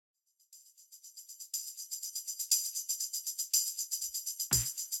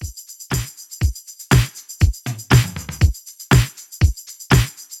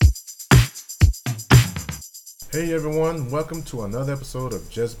Hey everyone, welcome to another episode of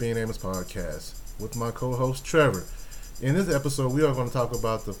Just Being Amos Podcast with my co-host Trevor. In this episode, we are going to talk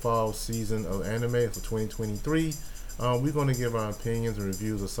about the fall season of anime for 2023. We're going to give our opinions and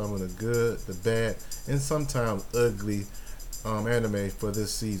reviews of some of the good, the bad, and sometimes ugly anime for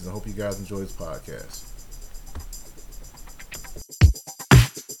this season. I hope you guys enjoy this podcast.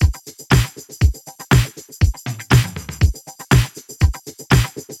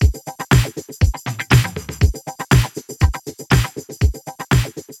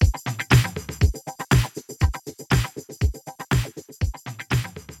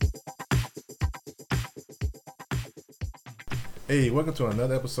 Hey, welcome to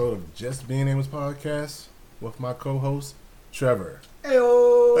another episode of Just Being Amos Podcast with my co-host Trevor.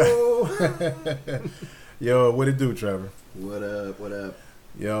 Heyo! Yo, what it do, Trevor? What up? What up?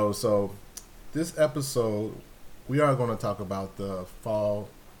 Yo, so this episode we are going to talk about the fall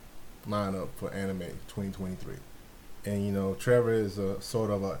lineup for anime 2023, and you know Trevor is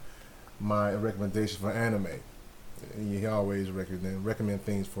my recommendation for anime. He always recommend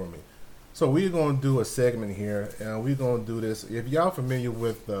things for me. So we're going to do a segment here, and we're going to do this. If y'all familiar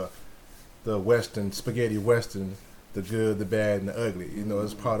with the Western, spaghetti Western, the good, the bad, and the ugly, you know,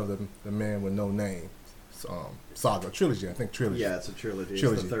 it's part of the Man with No Name saga, trilogy, I think trilogy. Yeah, it's a trilogy.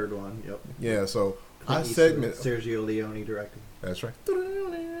 Trilogy. It's the third one, yep. Yeah, so Clint our segment... Sergio Leone directed. That's right.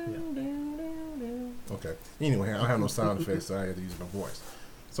 Okay. Anyway, I don't have no sound effects, so I had to use my voice.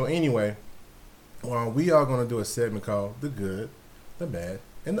 So anyway, we are going to do a segment called The Good, the Bad,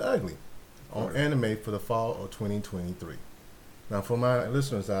 and the Ugly on anime for the fall of 2023. Now, for my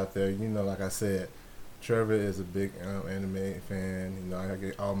listeners out there, you know, like I said, Trevor is a big anime fan. You know, I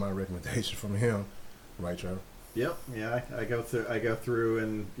get all my recommendations from him. Right, Trevor? Yep. Yeah, I go through,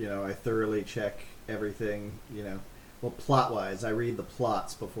 and you know, I thoroughly check everything. You know, well, plot-wise, I read the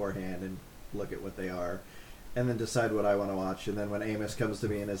plots beforehand and look at what they are, and then decide what I want to watch. And then when Amos comes to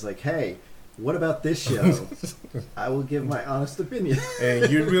me and is like, "Hey, what about this show?" I will give my honest opinion. And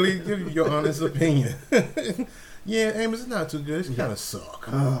you really give your honest opinion. Yeah, Amos, it's not too good. It's kind of suck.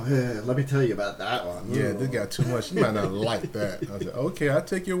 Oh, yeah, let me tell you about that one. Yeah, they got too much. You might not like that. I said, okay, I'll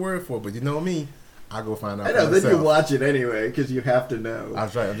take your word for it. But you know me, I go find out. I know, for then myself. you watch it anyway because you have to know.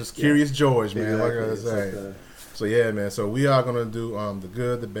 That's right. I'm just curious, George, man. Exactly. Like I say. So yeah, man. So we are gonna do the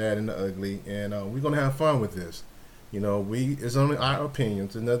good, the bad, and the ugly, and we're gonna have fun with this. You know, it's only our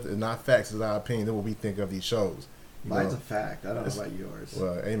opinions, and not facts. It's our opinion of what we think of these shows. Mine's a fact. I don't know about yours.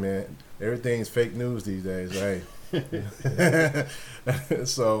 Well, hey man, everything's fake news these days, right?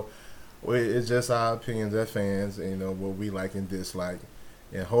 So it's just our opinions as fans, and you know what we like and dislike.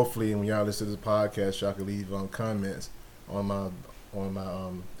 And hopefully, when y'all listen to this podcast, y'all can leave comments on my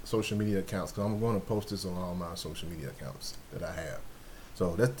social media accounts, because I'm going to post this on all my social media accounts that I have.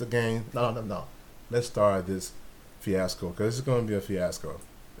 So that's the game. No. Let's start this fiasco, because it's going to be a fiasco.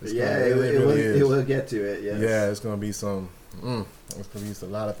 It will get to it. Yes. Yeah, it's going to be some. It's going to be a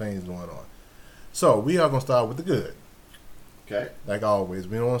lot of things going on. So we are going to start with the good. Okay. Like always,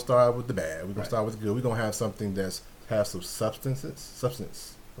 we don't want to start with the bad. We're going to start with the good. We're going to have something that's have some substance.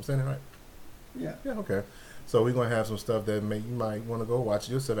 I'm saying it right? Yeah. Yeah. Okay. So we're going to have some stuff that you might want to go watch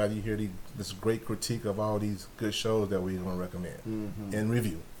yourself after you hear this great critique of all these good shows that we're going to recommend and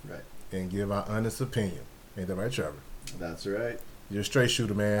review. Right. And give our honest opinion. Ain't that right, Trevor? That's right. You're a straight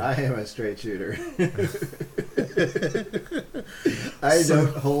shooter, man. I am a straight shooter. I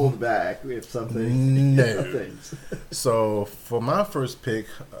don't hold back if something. No. So for my first pick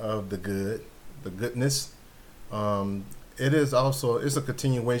of the goodness, it is also it's a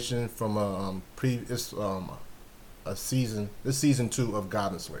continuation from a season. This season 2 of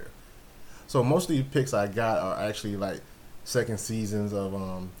Goblin Slayer. So most of the picks I got are actually like second seasons of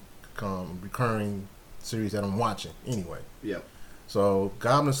recurring series that I'm watching anyway. Yep. So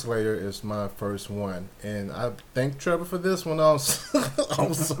Goblin Slayer is my first one, and I thank Trevor for this one also.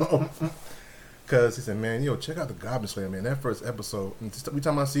 Because he said, man, check out the Goblin Slayer, man. That first episode, we talking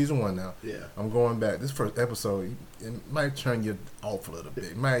about season 1 now. Yeah. I'm going back. This first episode, it might turn you off a little bit.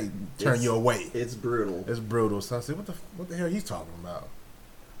 It might turn you away. It's brutal. It's brutal. So I said, what the hell are you talking about?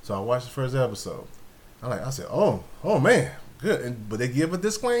 So I watched the first episode. I said, oh man, good. But they give a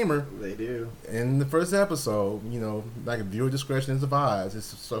disclaimer. They do. In the first episode, like viewer discretion is advised. There's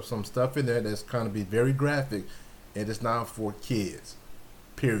some stuff in there that's kind of be very graphic, and it's not for kids,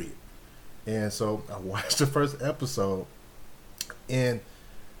 period. And so I watched the first episode, and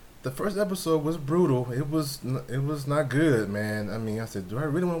the first episode was brutal. It was not good, man. I mean, I said, do I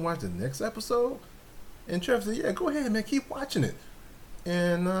really want to watch the next episode? And Trevor said, yeah, go ahead, man, keep watching it.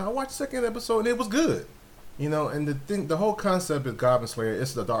 And I watched the second episode, and it was good. And the whole concept of Goblin Slayer,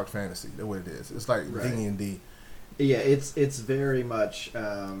 it's the dark fantasy. That's what it is. It's like right. D&D. Yeah, it's very much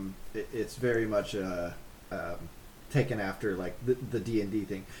it's very much taken after like the D&D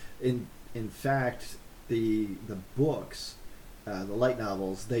thing. In fact, the books, the light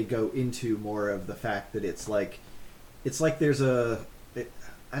novels, they go into more of the fact that it's like there's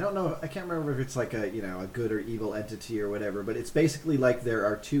I don't know, I can't remember if it's like a a good or evil entity or whatever, but it's basically like there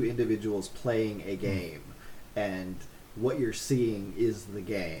are two individuals playing a game, and what you're seeing is the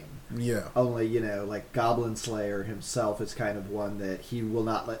game. Yeah. Only, like Goblin Slayer himself is kind of one that he will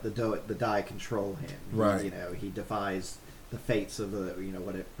not let the die control him. Right. He defies the fates of the,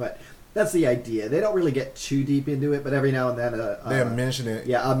 but that's the idea. They don't really get too deep into it, but every now and then they mention it.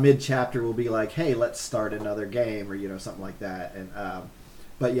 Yeah, a mid-chapter will be like, hey, let's start another game, or, something like that. And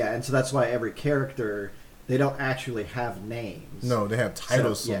but yeah, and so that's why every character, they don't actually have names. No, they have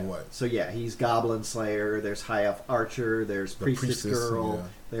titles somewhat. somewhat. So yeah, he's Goblin Slayer, there's High Elf Archer, there's Priestess Girl, yeah.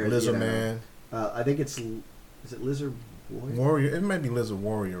 there's Lizard Man. I think is it Lizard Warrior? It might be Lizard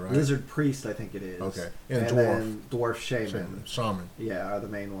Warrior, right? Lizard Priest, I think it is. Okay. And Dwarf. then Dwarf Shaman. Shaman. Yeah, are the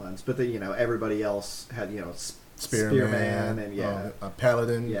main ones. But then, everybody else had, Spearman, and a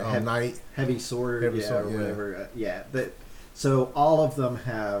Paladin, Knight. Heavy Sword, Heavy sword, or whatever. So all of them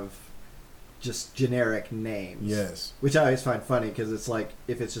have just generic names. Yes. Which I always find funny because it's like,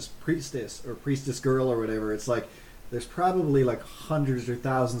 if it's just Priestess or Priestess Girl or whatever, it's like, there's probably like hundreds or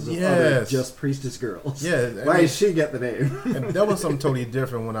thousands of other just Priestess Girls. Yeah. Why does she get the name? And that was something totally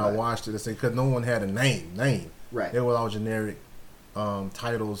different when I watched it. Because no one had a name. Right. They were all generic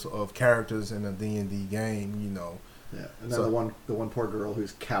titles of characters in a D&D game, Yeah, and then the one poor girl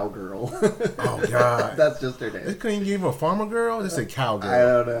who's Cowgirl. Oh God, that's just her name. They couldn't give her a farmer girl. They said Cowgirl. I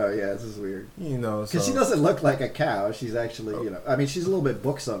don't know. Yeah, this is weird. Because she doesn't look like a cow. She's actually, I mean, she's a little bit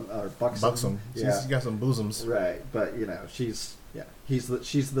buxom or buxom. Buxom. Yeah. She's got some bosoms. Right, but she's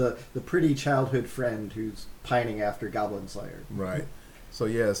she's the pretty childhood friend who's pining after Goblin Slayer. Right.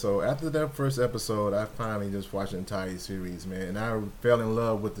 So after that first episode, I finally just watched the entire series, man, and I fell in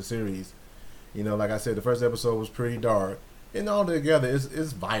love with the series. Like I said, the first episode was pretty dark, and altogether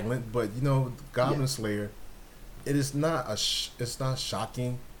it's violent. But Goblin Slayer, it is not it's not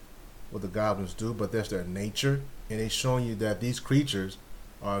shocking what the goblins do, but that's their nature, and they showing you that these creatures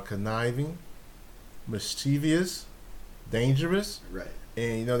are conniving, mischievous, dangerous, right?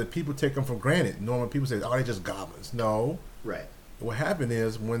 And the people take them for granted. Normally, people say, "Oh, they're just goblins." No, right. What happened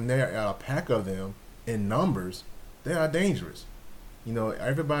is when there are a pack of them in numbers, they are dangerous.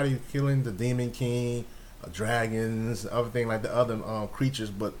 Everybody killing the Demon King, dragons, everything like the other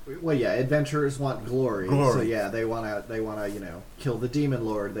creatures. But adventurers want glory. So they wanna kill the Demon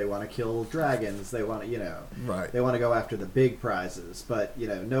Lord. They want to kill dragons. They want to right. They want to go after the big prizes. But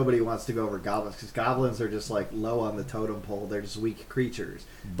nobody wants to go over goblins because goblins are just like low on the totem pole. They're just weak creatures.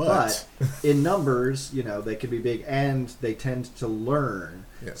 But in numbers, they can be big, and they tend to learn.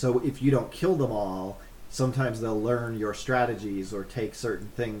 Yeah. So if you don't kill them all, sometimes they'll learn your strategies or take certain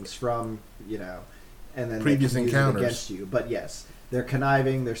things from, and then previous they can encounters use it against you. But yes, they're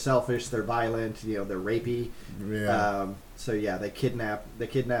conniving, they're selfish, they're violent, they're rapey. Yeah. They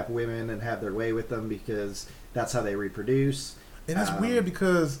kidnap women and have their way with them because that's how they reproduce. And it's weird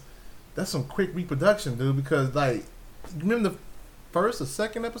because that's some quick reproduction, dude. Because remember the first or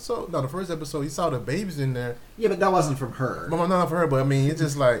second episode? No, the first episode, you saw the babies in there. Yeah, but that wasn't from her. Well, not for her, but I mean, it's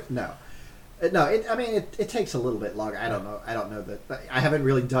just like no. No, it takes a little bit longer. I don't know that. I haven't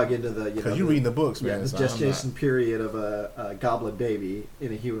really dug into the because you're reading the books, man. Yeah, the gestation period of a goblin baby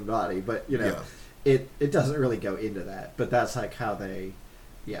in a human body, but it doesn't really go into that. But that's like how they,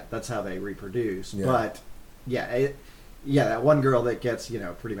 that's how they reproduce. Yeah. But that one girl that gets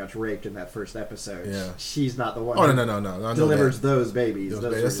pretty much raped in that first episode. Yeah. She's not the one. Oh no! Delivers those babies.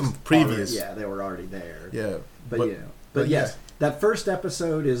 There's some previous. They were already there. Yeah, but yes. That first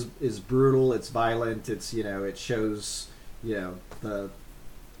episode is brutal. It's violent. It's it shows the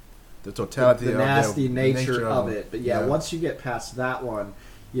totality, the of nasty the nature of it. But once you get past that one,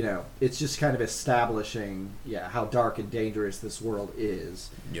 it's just kind of establishing how dark and dangerous this world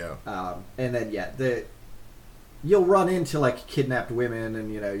is. Yeah. And then you'll run into like kidnapped women,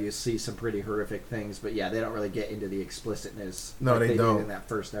 and you see some pretty horrific things. But they don't really get into the explicitness. No, they don't. Did in that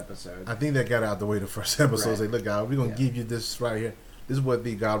first episode. I think they got out the way the first episode. Right. Say, look, guys, we're gonna give you this right here. This is what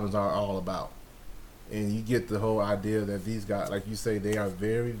the goblins are all about, and you get the whole idea that these guys, like you say, they are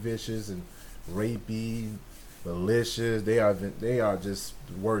very vicious and rapey, malicious. They are just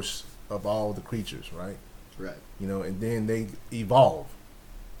the worst of all the creatures, right? Right. And then they evolve.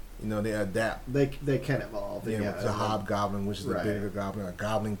 They adapt. They can evolve. The hobgoblin, which is right. a bigger goblin, a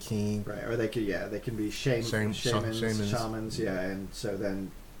goblin king. Right, or they can be shamans, Shamans. and so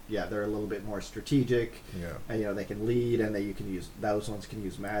then they're a little bit more strategic. Yeah. And, they can lead, and those ones can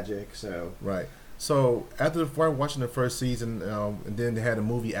use magic. So Right. So after watching the first season, and then they had a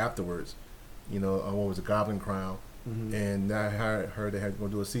movie afterwards. What was it, Goblin Crown? mhm. And I heard they had to go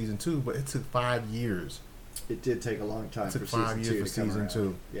do a season 2, but it took 5 years. It did take a long time It took for 5 season 2 years for to come season around.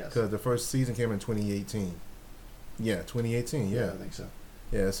 2. Yes. Because the first season came in 2018. Yeah, 2018. Yeah, Yeah. I think so.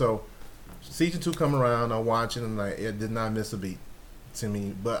 Yeah. So season 2 come around, I watch it, and it did not miss a beat to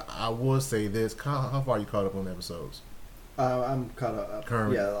me. But I will say this: how far are you caught up on episodes? I'm caught up.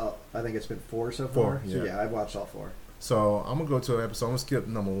 Current. Yeah, I think it's been 4 so 4, far. yeah. So yeah, I've watched all 4. So I'm gonna go to an episode. I'm gonna skip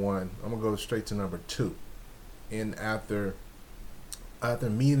number 1. I'm gonna go straight to number 2. And after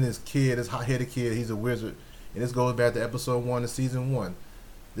meeting this kid, this hot-headed kid, he's a wizard, and this goes back to episode 1 of season 1.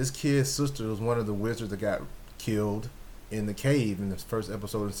 This kid's sister was one of the wizards that got killed in the cave in the first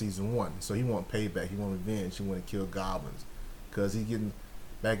episode of season 1. So he want payback. He want revenge. He want to kill goblins because he's getting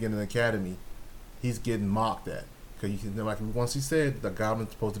back into the academy. He's getting mocked at because like once he said the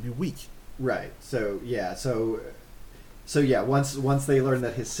goblin's supposed to be weak. Right. So yeah. So yeah. Once they learn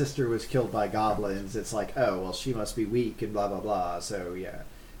that his sister was killed by goblins, it's like, oh well, she must be weak and blah blah blah. So yeah.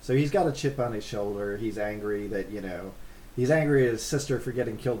 So he's got a chip on his shoulder. He's angry that he's angry at his sister for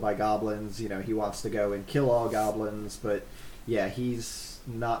getting killed by goblins. He wants to go and kill all goblins, but yeah, he's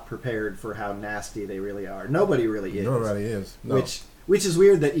not prepared for how nasty they really are. Nobody really is. Nobody is. No. Which is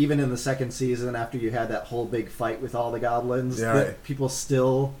weird that even in the second season, after you had that whole big fight with all the goblins, Yeah, that right. people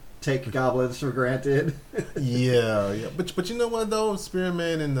still take goblins for granted. yeah. But you know what though,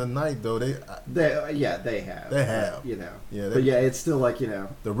 Spearman and the Knight though they have. They have. Yeah. But yeah, it's still like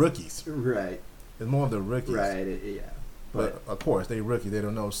The rookies. right, It's more of the rookies. right, yeah. But of course, they rookie. They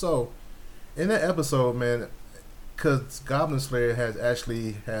don't know. So, in that episode, man, because Goblin Slayer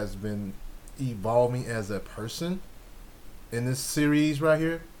has been evolving as a person in this series right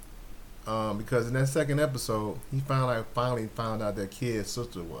here. Because in that second episode, he finally found out that kid's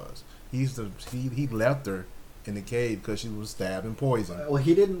sister was. He left her in the cave because she was stabbed and poisoned. Well,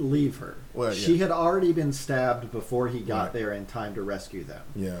 he didn't leave her. Well, She yeah. had already been stabbed before he got Right. there in time to rescue them.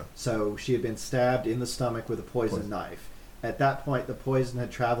 Yeah. So she had been stabbed in the stomach with a poison knife. At that point, the poison had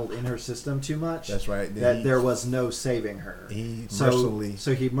traveled in her system too much. That's right. That there was no saving her. He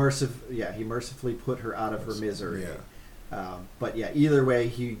mercifully put her out of her misery. Yeah. But yeah, either way,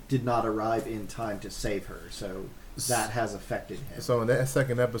 he did not arrive in time to save her. So that has affected him. So in that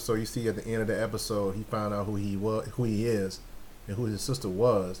second episode, you see at the end of the episode, he found out who he is, and who his sister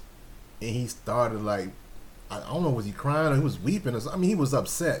was, and he started like, I don't know, was he crying or he was weeping or something? I mean, he was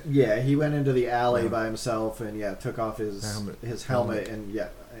upset. Yeah, he went into the alley Yeah. by himself and took off his Helmet.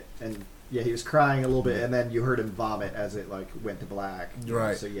 and he was crying a little bit, and then you heard him vomit as it went to black.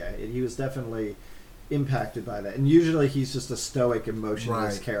 Right. So yeah, he was definitely impacted by that. And usually he's just a stoic,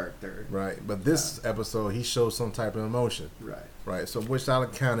 emotionless Right. character. Right, but this episode, he showed some type of emotion. Right. Right, so which I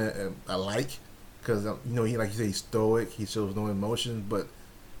kind of I like, because he, like you say, he's stoic. He shows no emotion, but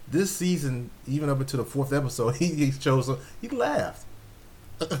this season, even up until the 4th episode, he laughed.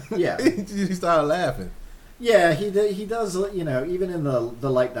 Yeah. he started laughing. Yeah, he does. Even in the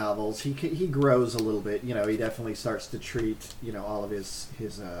light novels, he grows a little bit. He definitely starts to treat all of his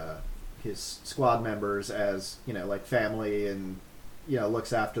squad members as like family, and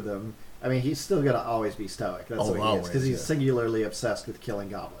looks after them. I mean, he's still gonna always be stoic. That's what he is, because he's singularly obsessed with killing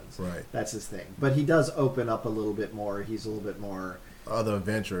goblins. Right. That's his thing. But he does open up a little bit more. He's a little bit more. Other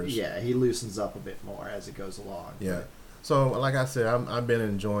adventures. Yeah, he loosens up a bit more as it goes along. Yeah. But, So, like I said, I've been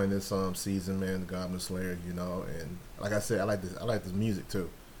enjoying this season, man, the Goblin Slayer, and like I said, I like this music too.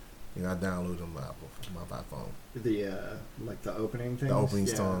 I downloaded on my iPhone. the the opening things. The opening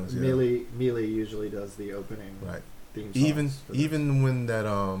songs, yeah. Mealy usually does the opening Right. theme songs. Even when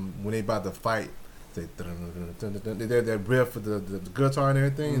when they about to fight, that riff for the guitar and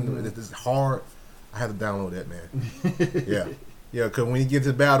everything, and it's hard. I had to download that, man. Yeah. Yeah, because when you get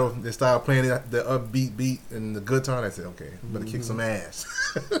to battle, they start playing the upbeat beat and the guitar, and I said, okay, better kick some ass.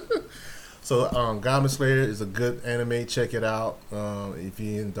 So, Goblin Slayer is a good anime. Check it out. If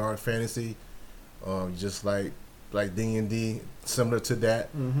you're in dark fantasy, just like D&D, similar to that,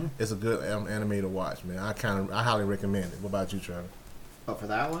 it's a good anime to watch, man. I highly recommend it. What about you, Trevor? Oh, for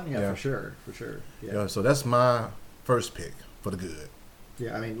that one? Yeah, for sure. Yeah. So that's my first pick for the good.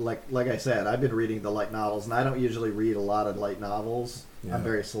 Yeah, I mean, like I said, I've been reading the light novels, and I don't usually read a lot of light novels. Yeah. I'm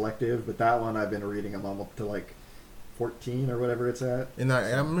very selective, but that one I've been reading them up to 14 or whatever it's at. And I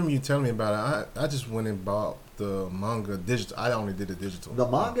remember you telling me about it. I just went and bought the manga digital. I only did the digital. The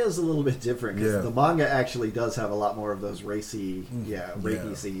manga is a little bit different, because Yeah. the manga actually does have a lot more of those rapey Yeah.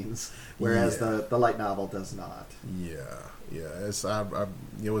 scenes, whereas Yeah. the light novel does not. Yeah. Yeah,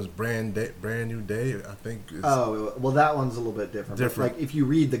 it was brand new day. I think. Oh well, that one's a little bit different. But, like if you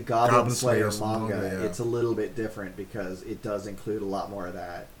read the Goblin Slayer manga, yeah. it's a little bit different because it does include a lot more of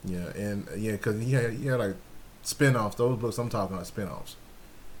that. Yeah, and because he had like spin-offs. Those books I'm talking about spin-offs,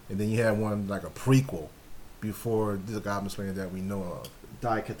 and then you had one like a prequel before the Goblin Slayer that we know of.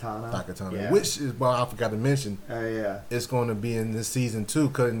 Daikatana. Yeah. Which is I forgot to mention. Yeah. It's going to be in this season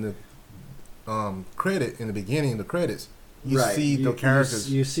 2, cutting the credit in the beginning, the credits. You see the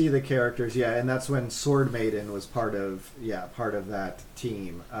characters. You see the characters, yeah, and that's when Sword Maiden was part of that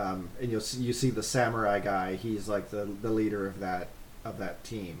team. And you see the samurai guy. He's like the leader of that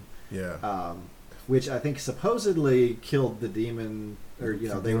team. Yeah. Which I think supposedly killed the demon, or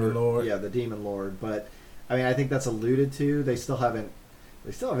Demon Lord. Yeah, the demon lord. But I mean, I think that's alluded to. They still haven't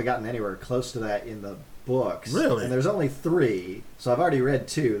gotten anywhere close to that in the books. Really? And there's only 3, so I've already read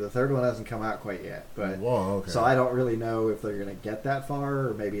 2. The third one hasn't come out quite yet. But whoa, okay. So I don't really know if they're going to get that far,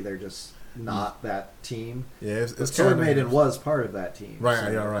 or maybe they're just not that team. Yeah, it's Sword Maiden was part of that team. Right,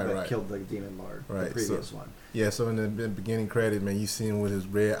 so right. Killed the demon lord, right, the previous one. Yeah, so in the beginning credit, man, you see him with his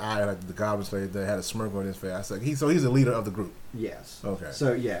red eye, like the Goblin Slayer that had a smirk on his face. I was like, he's a leader of the group. Yes. Okay.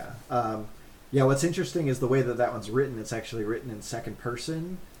 So yeah, what's interesting is the way that one's written. It's actually written in second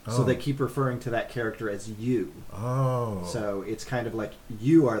person. So they keep referring to that character as you. Oh. So it's kind of like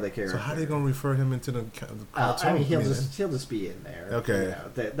you are the character. So how are they going to refer him into the cartoon? I mean, he'll just be in there. Okay.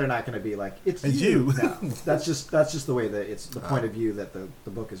 They're not going to be like it's you. No, that's just the way that it's the point of view that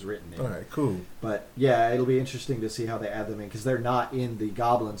the book is written in. All right, cool. But yeah, it'll be interesting to see how they add them in because they're not in the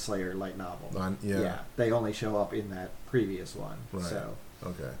Goblin Slayer light novel. Yeah. They only show up in that previous one. Right. So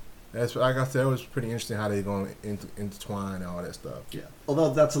okay. That's like I said. It was pretty interesting how they're going to intertwine all that stuff. Yeah, although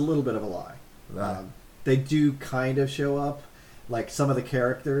that's a little bit of a lie. Right. They do kind of show up, like some of the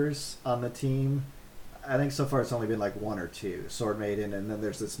characters on the team. I think so far it's only been like 1 or 2. Sword Maiden, and then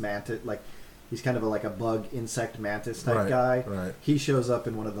there's this mantis. Like he's kind of like a bug insect mantis type guy. Right. He shows up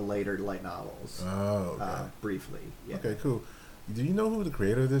in one of the later light novels. Oh. Okay. Briefly. Yeah. Okay. Cool. Do you know who the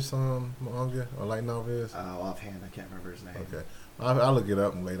creator of this manga or light novel is? Offhand, I can't remember his name. Okay. I'll look it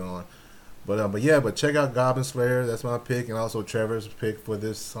up later on. But check out Goblin Slayer. That's my pick, and also Trevor's pick for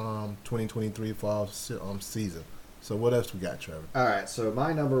this 2023 fall season. So what else we got, Trevor? All right. So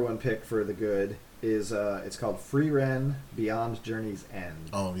my number 1 pick for the good is it's called Frieren Beyond Journey's End.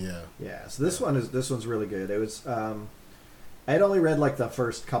 Oh yeah. Yeah. So this one's really good. It was I had only read like the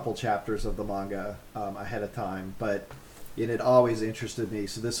first couple chapters of the manga ahead of time, but it had always interested me.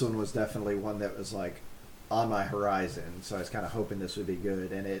 So this one was definitely one that was like on my horizon, so I was kind of hoping this would be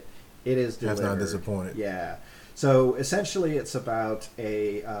good, and it is delivered. That's not disappointed. Yeah. So essentially, it's about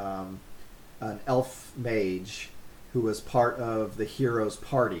an elf mage who was part of the hero's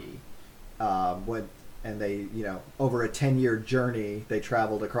party. And they, over a 10-year journey, they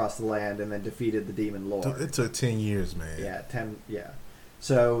traveled across the land and then defeated the demon lord. It took 10 years, man. Yeah, 10. Yeah.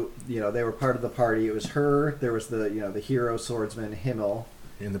 So they were part of the party. It was her. There was the hero swordsman Himmel,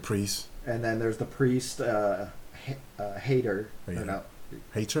 and the priest. And then there's the priest, Hater. No.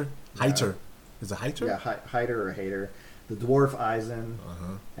 Hater? Hater. Is it Hater? Yeah, Hater or Hater. The dwarf Eisen,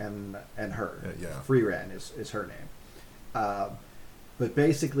 and her. Yeah. Frieren is her name. But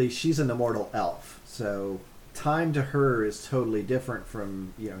basically, she's an immortal elf. So time to her is totally different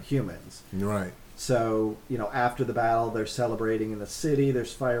from humans. Right. So after the battle, they're celebrating in the city.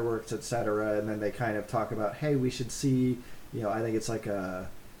 There's fireworks, etc. And then they kind of talk about, hey, we should see. I think it's like an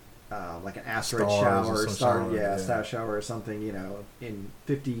asteroid shower, star shower or something, in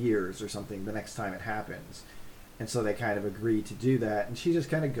 50 years or something, the next time it happens. And so they kind of agree to do that. And she just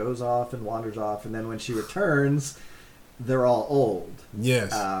kind of goes off and wanders off. And then when she returns, they're all old.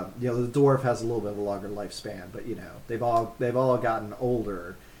 Yes. The dwarf has a little bit of a longer lifespan, but they've all gotten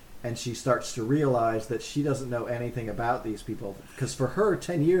older. And she starts to realize that she doesn't know anything about these people, because for her,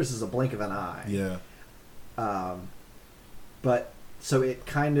 10 years is a blink of an eye. Yeah. But so it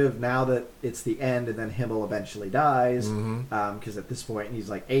kind of, now that it's the end, and then Himmel eventually dies, because at this point he's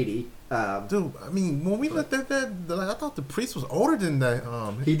like 80. Dude, I mean, when we looked at that, I thought the priest was older than that.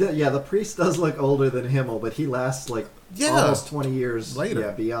 He did, yeah. The priest does look older than Himmel, but he lasts almost 20 years later.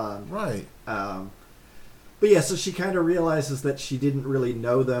 Yeah, beyond. Right. But yeah, so she kind of realizes that she didn't really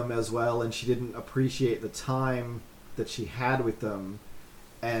know them as well, and she didn't appreciate the time that she had with them,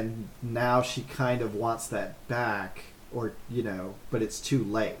 and now she kind of wants that back, or but it's too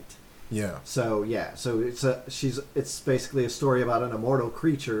late. Yeah. So it's basically a story about an immortal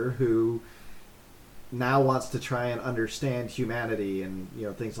creature who now wants to try and understand humanity and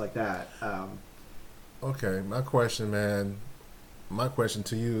things like that. Okay, my question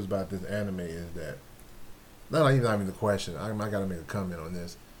to you is about this anime is that not even the question. I got to make a comment on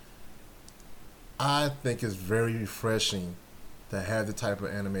this. I think it's very refreshing to have the type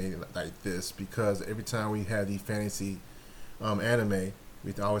of anime like this, because every time we have these fantasy anime,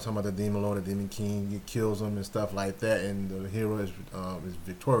 we always talk about the Demon Lord, the Demon King. He kills them and stuff like that, and the hero is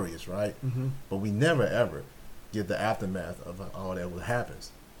victorious, right? Mm-hmm. But we never ever get the aftermath of all that what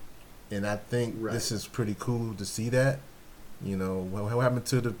happens. And I think this is pretty cool to see that. You know, what happened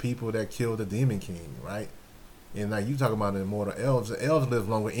to the people that killed the Demon King, right? And like you talk about the immortal elves, the elves live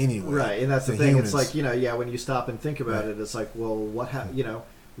longer anyway. Right, and that's the thing. Humans. It's like, you know, yeah, when you stop and think about it, it's like, well,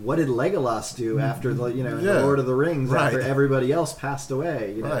 what did Legolas do after the, you know, in the Lord of the Rings after everybody else passed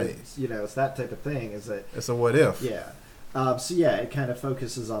away? You know, it's that type of thing. Is that it's a what if? Yeah. So yeah, it kind of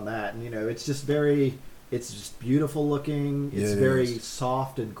focuses on that, and you know, it's just beautiful looking. It's very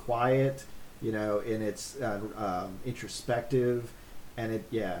soft and quiet, you know, and it's introspective, and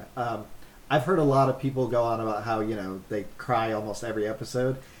I've heard a lot of people go on about how, you know, they cry almost every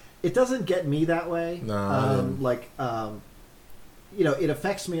episode. It doesn't get me that way. No. You know, it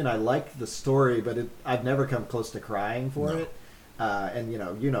affects me, and I like the story, but I've never come close to crying for it. And you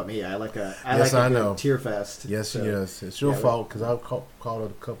know me, I like a good tear fest. Yes, so, yes, it's your fault, because I've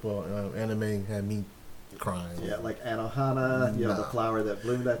called a couple of anime had me crying. Yeah, like Anohana, you know, the flower that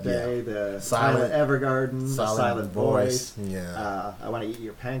bloomed that day, the Silent Evergarden, the Silent Voice. Yeah, I want to eat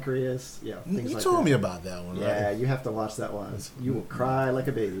your pancreas. Yeah, things you like told that. me about that one. Yeah, right? You have to watch that one. You will cry like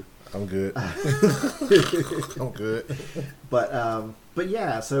a baby. I'm good. I'm good. But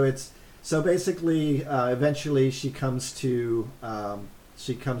yeah, so basically, eventually she comes and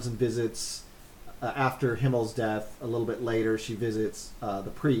visits. After Himmel's death, a little bit later, she visits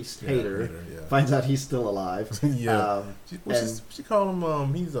the priest, Hader. Finds out he's still alive. She called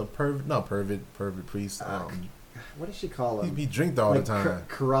him, he's a pervert priest. What does she call him? He drinked all the time.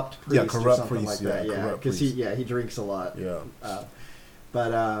 Corrupt priest, corrupt or something priest, like that. Yeah, because he drinks a lot. Yeah.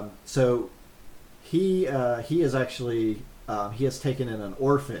 So he is actually he has taken in an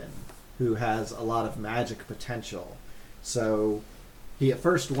orphan who has a lot of magic potential. So he at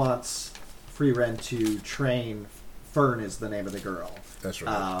first wants Frieren to train. Fern is the name of the girl. That's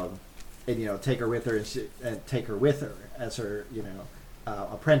right. And you know, take her with her as her, you know,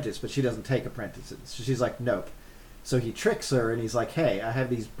 apprentice. But she doesn't take apprentices. So she's like, nope. So he tricks her, and he's like, hey, I have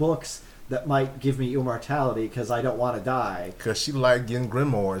these books that might give me immortality because I don't want to die. Because she liked getting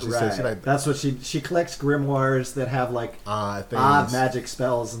grimoires. That's what she collects grimoires that have like odd magic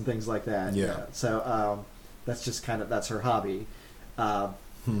spells and things like that. Yeah. So that's just that's her hobby.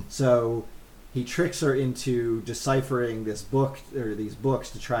 So he tricks her into deciphering this book or these books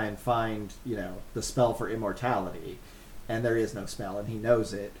to try and find, you know, the spell for immortality, and there is no spell, and he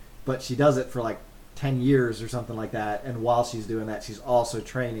knows it. But she does it for like 10 years or something like that, and while she's doing that, she's also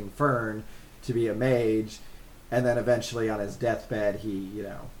training Fern to be a mage, and then eventually on his deathbed, he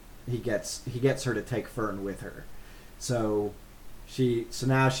gets her to take Fern with her. So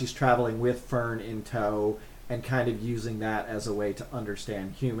now she's traveling with Fern in tow, and kind of using that as a way to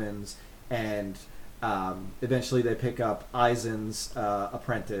understand humans. And eventually they pick up Eisen's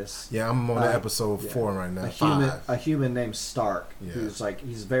apprentice. Yeah, I'm on episode 4 right now. A human named Stark, who's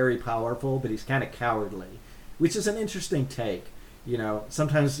he's very powerful, but he's kind of cowardly, which is an interesting take. You know,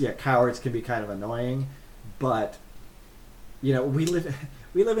 sometimes cowards can be kind of annoying, but you know, we live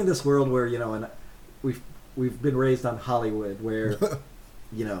in this world where, you know, and we've been raised on Hollywood where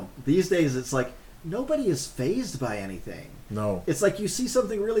you know, these days it's like nobody is fazed by anything. No. It's like you see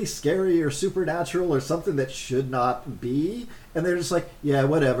something really scary or supernatural or something that should not be, and they're just like, yeah,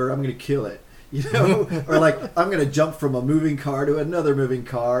 whatever, I'm going to kill it. You know? Or like, I'm going to jump from a moving car to another moving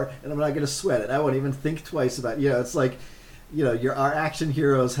car, and I'm not going to sweat it. I won't even think twice about it. You know, it's like, you know, our action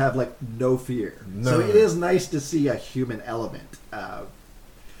heroes have like no fear. No. So it is nice to see a human element.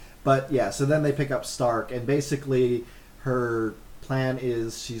 But yeah, so then they pick up Stark, and basically her plan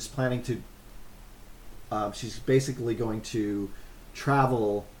is she's basically going to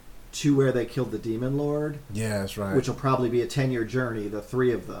travel to where they killed the Demon Lord. Yeah, that's right. Which will probably be a 10-year journey, the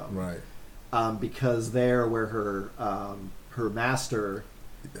 3 of them. Right. Because there, where her master,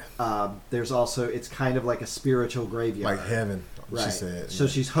 there's also, it's kind of like a spiritual graveyard. Like heaven, right. She said. So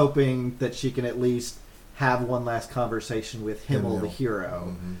she's hoping that she can at least have one last conversation with Himmel, the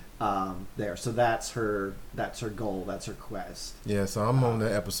hero. There. So that's her goal, that's her quest. Yeah, so I'm on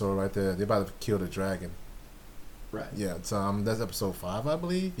that episode right there. They're about to kill the dragon. Right. Yeah, so that's episode 5, I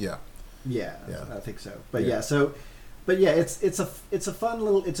believe. Yeah, I think so. But it's a fun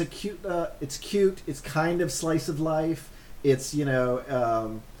little, it's cute, it's kind of slice of life. It's, you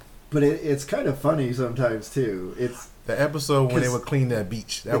know, But it's kind of funny sometimes too. It's The episode when they 'cause would clean that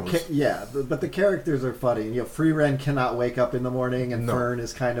beach. That was but the characters are funny. You know, Free Ren cannot wake up in the morning, and No. Fern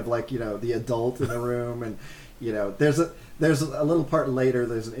is kind of like, you know, the adult in the room, and you know, there's a little part later.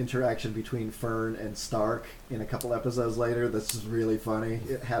 There's an interaction between Fern and Stark in a couple episodes later that's just really funny.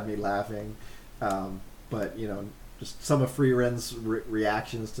 It had me laughing. But you know, just some of Free Ren's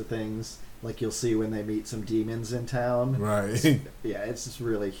reactions to things, like you'll see when they meet some demons in town. right. Yeah, it's just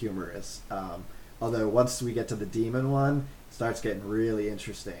really humorous. Although once we get to the demon one, it starts getting really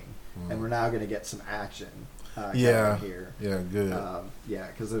interesting, and we're now going to get some action. Yeah. Here. Yeah, good. Yeah,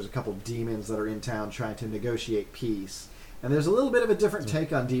 because there's a couple demons that are in town trying to negotiate peace, and there's a little bit of a different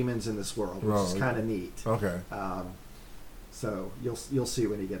take on demons in this world, which is kind of neat. Okay. So you'll see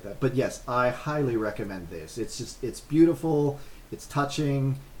when you get that. But yes, I highly recommend this. It's beautiful, it's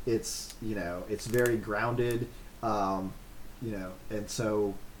touching, it's it's very grounded, and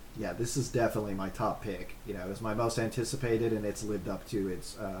so yeah, this is definitely my top pick. You know, it's my most anticipated, and it's lived up to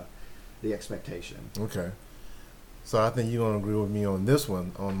its the expectation. Okay. So I think you're gonna agree with me on this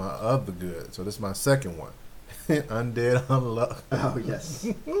one, on my other good. So this is my second one. Undead Unluck. Oh yes,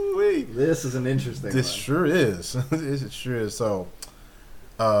 Wait. this is an interesting This one. sure is. It sure is. So,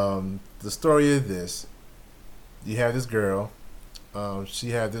 the story is this: you have this girl.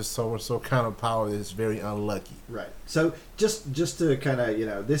 She had this so kind of power that's very unlucky. Right. So just to kind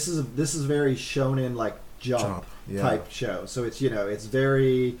of this is very shonen like jump Yeah. type show. So it's it's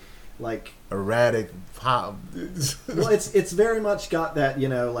very like Erratic pop. well it's very much got that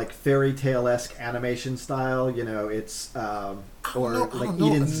like fairy tale esque animation style. It's or don't like know.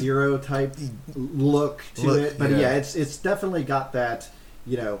 Eden Zero type look to it. But yeah. yeah, it's definitely got that.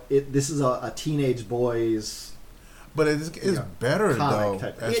 This is a teenage boy's. But it's better Comic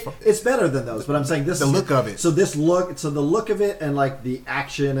though. type. It's better than those, but I'm saying this The is, look of it. So the look of it and like the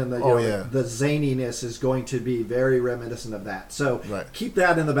action and the yeah. the zaniness is going to be very reminiscent of that. So Right. keep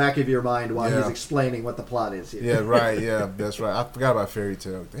that in the back of your mind while Yeah. he's explaining what the plot is here. Yeah, right. Yeah, that's right. I forgot about Fairy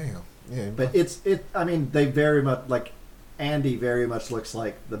Tale. Damn. Yeah. But I mean, they very much like Andy very much looks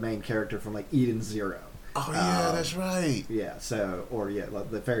like the main character from like Eden Zero. Oh yeah, that's right. Yeah. So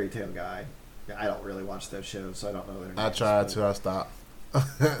like the fairy tale guy. I don't really watch those shows, so I don't know their names. I tried but- to. I stopped.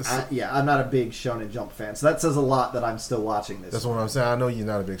 I'm not a big Shonen Jump fan, so that says a lot that I'm still watching this. That's what I'm saying. I know you're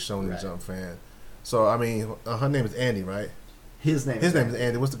not a big Shonen Right. Jump fan. So I mean, her name is Andy, right? His name. His name is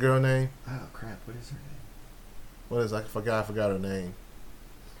Andy. What's the girl name? Oh crap! What is her name? What is? I forgot her name.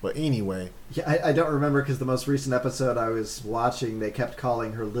 But anyway, Yeah, I don't remember because the most recent episode I was watching, they kept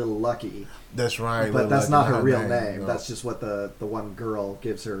calling her Little Lucky, that's right. but that's Little not her Lucky, real name. no. That's just what the one girl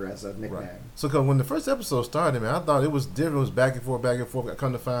gives her as a nickname. Right. So, cause when the first episode started, man, I thought it was different. It was back and forth, back and forth. I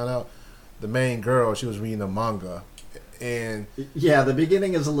come to find out, the main girl, she was reading a manga, and Yeah, the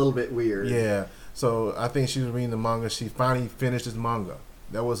beginning is a little bit weird. yeah. So I think she was reading the manga. She finally finished this manga.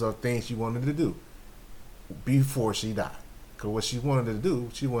 That was a thing she wanted to do before she died. Cause what she wanted to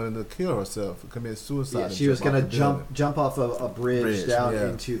do, she wanted to kill herself, commit suicide. Yeah, and she was jump going off to the building. jump off a bridge down yeah.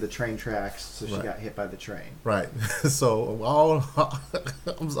 into the train tracks, so she Right. got hit by the train. Right. So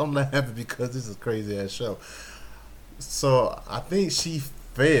I'm laughing because this is a crazy ass show. So I think she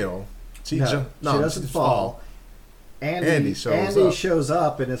fell. She No, she doesn't fall. Andy shows shows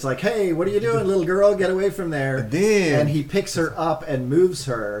up. up and it's like, hey, what are you doing, little girl? Get away from there. And then And he picks her up and moves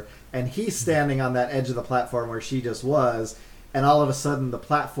her, and he's standing on that edge of the platform where she just was, and all of a sudden the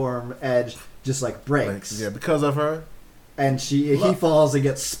platform edge just like breaks. yeah, because of her. And he falls and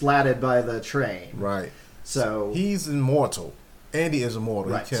gets splatted by the train. Right. So He's immortal. Andy is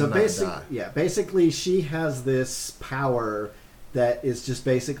immortal. right. He So cannot die. basically she has this power that is just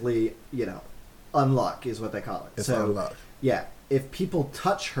basically, unluck is what they call it. It's so unluck. yeah, if people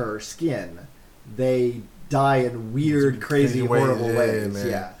touch her skin, they die in weird, crazy, Crazy ways, horrible yeah, ways. man.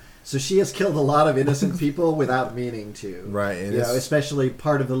 Yeah. So she has killed a lot of innocent people without meaning to. Right. And Especially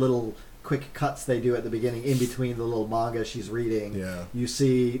part of the little quick cuts they do at the beginning, in between the little manga she's reading. Yeah. You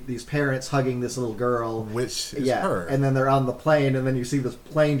see these parents hugging this little girl. which is her. And then they're on the plane, and then you see this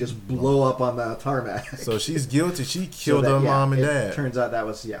plane just blow up on the tarmac. So she's guilty. She So killed that, her mom and it dad. Turns out that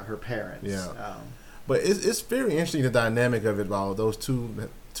was her parents. Yeah. But it's very interesting, the dynamic of it all. Those two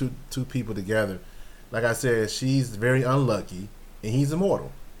people together. Like I said, she's very unlucky, and he's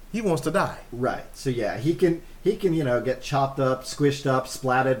immortal. He wants to die. Right. So yeah, he can get chopped up, squished up,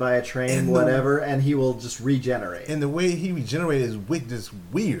 splatted by a train, And whatever, and he will just regenerate. And the way he regenerated is just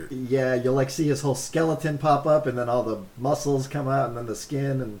weird. Yeah, you'll like see his whole skeleton pop up, and then all the muscles come out, and then the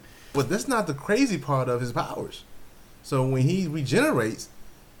skin, and But that's not the crazy part of his powers. So when he regenerates,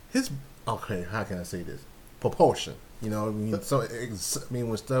 how can I say this? Propulsion. You know, I mean,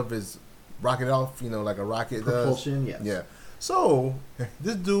 when stuff is rocketed off, you know, like a rocket Propulsion, does. yes. Yeah. So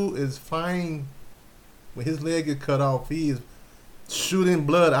this dude is fine. When his leg is cut off, he is shooting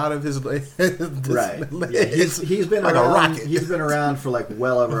blood out of his leg. Right. Leg. Yeah, he's been like around. a rocket. He's been around for like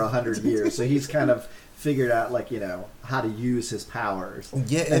well over 100 years, so he's kind of figured out like, you know, how to use his powers.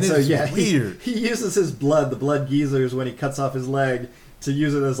 Yeah, and so it's weird. He uses his blood, the blood geezers, when he cuts off his leg, to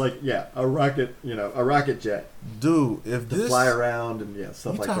use it as like a rocket, you know, a rocket jet, dude. If to this fly around and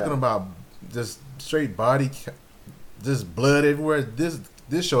stuff like that. You're talking about just straight body, just blood everywhere. This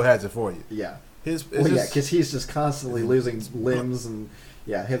show has it for you. Yeah. Because he's just constantly losing limbs, and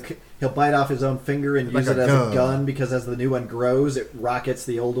he'll bite off his own finger and like use it as a gun, because as the new one grows, it rockets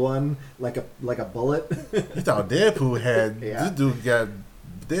the old one like a bullet. You thought Deadpool had this dude got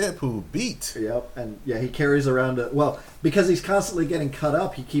Deadpool beat. Yep, and he carries around because he's constantly getting cut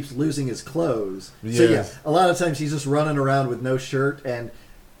up, he keeps losing his clothes. Yes. So a lot of times he's just running around with no shirt, and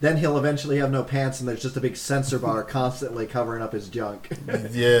then he'll eventually have no pants, and there's just a big sensor bar constantly covering up his junk.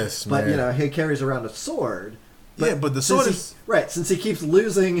 Yes, but man. He carries around a sword. But the sword is since he keeps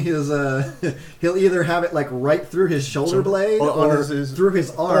losing his, he'll either have it like right through his shoulder blade or through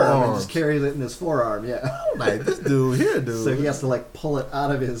his arm, and just carries it in his forearm. Yeah, like this dude here, dude. So he has to like pull it out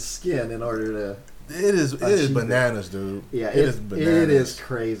of his skin in order to. It is bananas, dude. Yeah, it is bananas. It is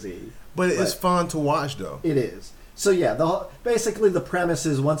crazy, but it's fun to watch, though. It is. So basically the premise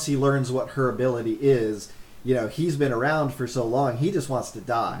is, once he learns what her ability is, you know, he's been around for so long, he just wants to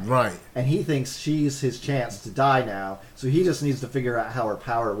die. Right. And he thinks she's his chance to die now, so he just needs to figure out how her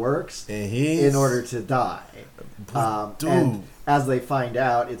power works in order to die. Dude. And as they find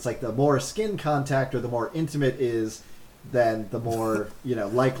out, it's like the more skin contact or the more intimate is, then the more, you know,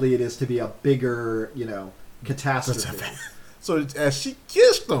 likely it is to be a bigger, you know, catastrophe. So as she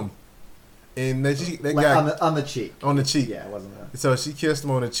kissed him, and then that like guy on the cheek. On the cheek. Yeah, it wasn't that. So she kissed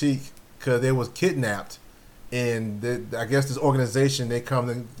him on the cheek because they was kidnapped. And I guess this organization, they come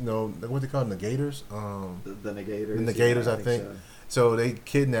to, you know, what they call Negators? The Negators. The Negators, I think. So they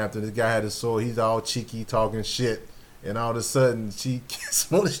kidnapped him. This guy had his sword. He's all cheeky, talking shit. And all of a sudden, she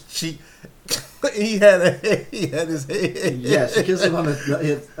kissed him on his cheek. he had his head. Yeah, she kissed him on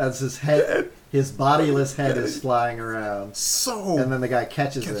as his head. His bodiless head is flying around. And then the guy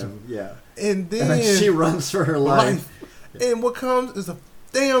catches him. Yeah. And then she runs for her life. And what comes is a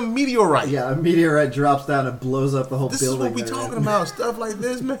damn meteorite. Yeah, a meteorite drops down and blows up the whole building. This is what we talking about. Stuff like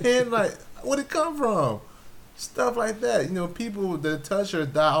this, man. Like, where'd it come from? Stuff like that. You know, people that touch her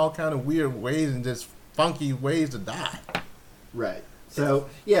die all kind of weird ways and just funky ways to die. Right. So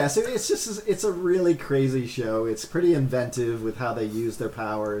it's a really crazy show. It's pretty inventive with how they use their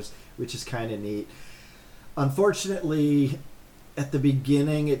powers, which is kind of neat. Unfortunately, at the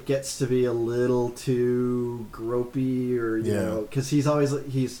beginning, it gets to be a little too gropey, or you know, because he's like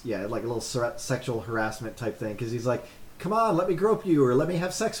a little sexual harassment type thing. Because he's like, "Come on, let me grope you, or let me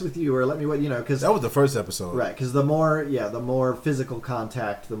have sex with you, or let me what you know." Because that was the first episode, right? Because the more physical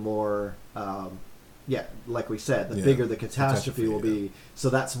contact, the more like we said, the bigger the catastrophe will be. So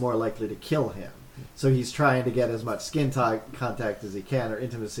that's more likely to kill him. So he's trying to get as much skin contact as he can, or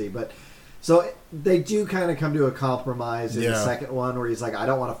intimacy, but. So they do kind of come to a compromise in the second one, where he's like, "I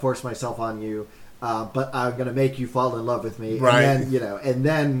don't want to force myself on you, but I'm going to make you fall in love with me, right. and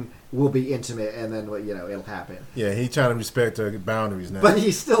then we'll be intimate, and then it'll happen." Yeah, he's trying to respect her boundaries now, but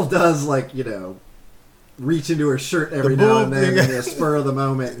he still does reach into her shirt every now and then, in a spur of the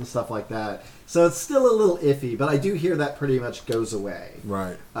moment and stuff like that. So it's still a little iffy, but I do hear that pretty much goes away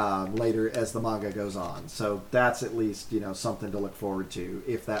later as the manga goes on. So that's at least something to look forward to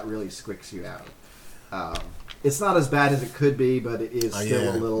if that really squicks you out. It's not as bad as it could be, but it is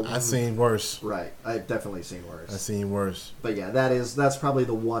still a little. I've seen worse. Right, I've definitely seen worse. I've seen worse. But yeah, that's probably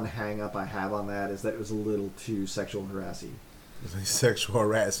the one hang up I have on that, is that it was a little too sexual harassing. Sexual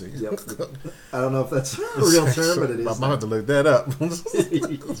harassing. Yep. I don't know if that's a real term, but it is. I might have to look that up.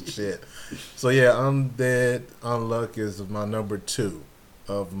 Shit. So yeah, Undead Unluck is my number 2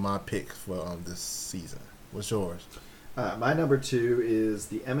 of my pick for this season. What's yours? My number 2 is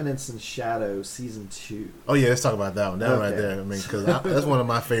The Eminence in Shadow Season 2. Oh yeah, let's talk about that one. That right there. I mean, because that's one of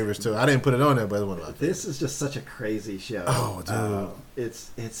my favorites too. I didn't put it on there, but it's one of my favorites. This is just such a crazy show. Oh, dude.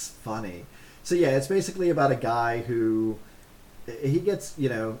 It's funny. So yeah, it's basically about a guy who he gets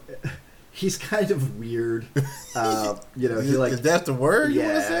he's kind of weird. He like, is that the word you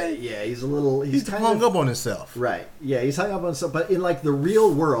want to say? Yeah, he's a little. He's hung up on himself. Right. Yeah, he's hung up on himself. But in like the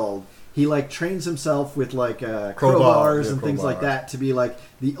real world, he like trains himself with like crowbars and things like that to be like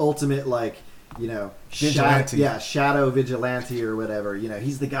the ultimate Vigilante. Shadow Vigilante or whatever.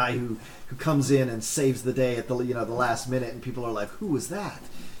 He's the guy who comes in and saves the day at the the last minute, and people are like, who was that?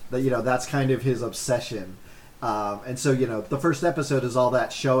 That's kind of his obsession. And so the first episode is all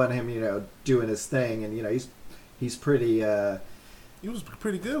that showing him doing his thing, and he's pretty. He was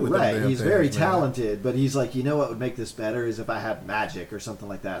pretty good with right. Them He's things, very man. talented, but he's like, what would make this better is if I had magic or something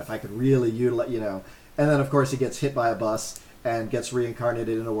like that. If I could really utilize, And then of course he gets hit by a bus and gets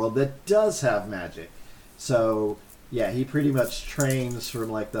reincarnated in a world that does have magic. So yeah, he pretty much trains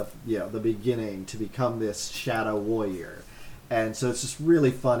from like the beginning to become this shadow warrior, and so it's just really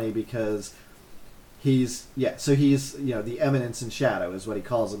funny because he's the eminence in shadow is what he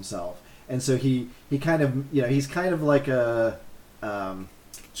calls himself, and so he kind of he's kind of like a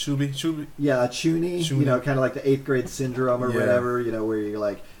Chubby. yeah, a chuny, Chuny. kind of like the 8th grade syndrome or Yeah. whatever, where you're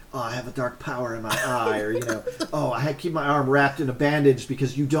like, oh, I have a dark power in my eye, or oh, I keep my arm wrapped in a bandage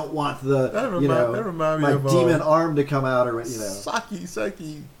because you don't want the That remind me my of demon arm to come out, or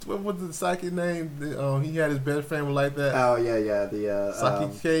Saki. What was the Saki name? He had his best friend was like that. Oh yeah, the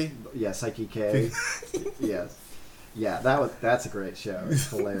Saki K. yeah, Psyche K. Yes. Yeah, that's a great show. It's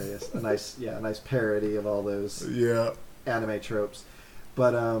hilarious. A nice parody of all those Yeah. anime tropes.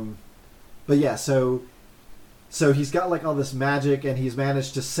 But yeah, so he's got like all this magic, and he's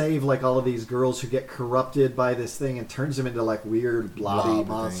managed to save like all of these girls who get corrupted by this thing and turns them into like weird blobby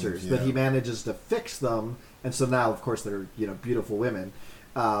monsters. things, But yeah. he manages to fix them, and so now of course they're beautiful women.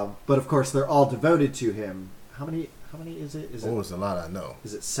 But of course they're all devoted to him. How many is it? It's a lot I know.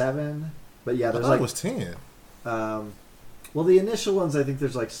 Is it 7? But yeah, I there's thought like it was 10. well, the initial ones, I think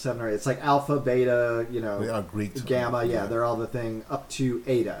there's like 7 or 8. It's like Alpha, Beta, They are Greek. Gamma. Yeah, they're all the thing up to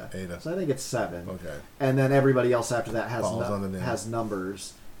Eta. Eta. So I think it's 7. Okay. And then everybody else after that Falls under them. has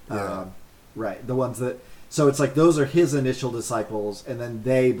numbers. Yeah. Right. The ones that. So it's like those are his initial disciples, and then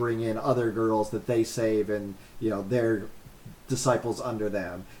they bring in other girls that they save, and they're disciples under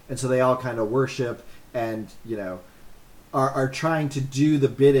them, and so they all kind of worship and are trying to do the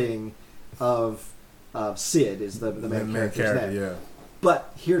bidding of Sid is the main character's name. Yeah.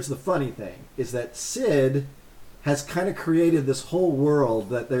 But here's the funny thing: is that Sid has kind of created this whole world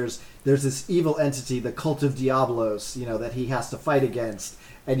that there's this evil entity, the Cult of Diablos, that he has to fight against,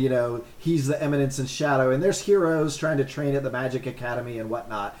 and he's the eminence in shadow, and there's heroes trying to train at the Magic Academy and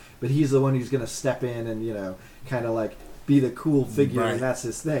whatnot, but he's the one who's going to step in and kind of like be the cool figure, Right. and that's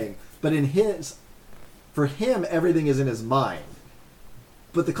his thing. But for him, everything is in his mind.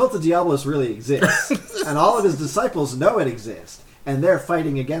 But the Cult of Diablos really exists, and all of his disciples know it exists, and they're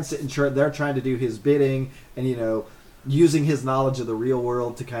fighting against it, and they're trying to do his bidding, and using his knowledge of the real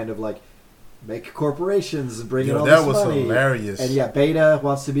world to kind of like make corporations and bring in all that this was money. hilarious. And yeah, Beta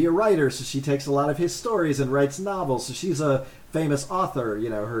wants to be a writer, so she takes a lot of his stories and writes novels. So she's a famous author.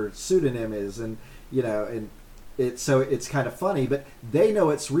 Her pseudonym is, and it's kind of funny, but they know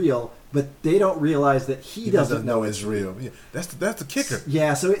it's real, but they don't realize that he doesn't know it's real. Yeah, that's the kicker.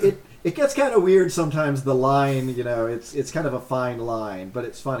 Yeah, so it gets kind of weird sometimes. The line, it's kind of a fine line, but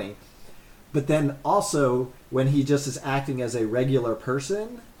it's funny. But then also when he just is acting as a regular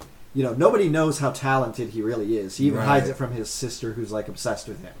person, nobody knows how talented he really is. He even hides it from his sister, who's like obsessed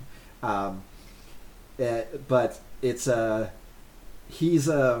with him. But it's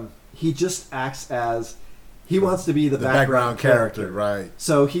he just acts as he wants to be the background character. Right.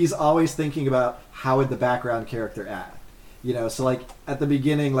 So he's always thinking about how would the background character act. So like at the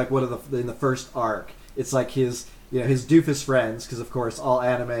beginning, like in the first arc, it's like his his doofus friends, because of course all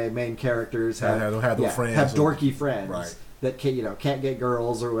anime main characters have friends, have dorky friends right. that can't get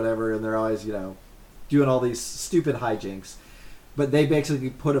girls or whatever, and they're always doing all these stupid hijinks. But they basically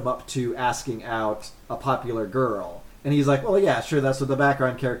put him up to asking out a popular girl, and he's like, well, yeah, sure, that's what the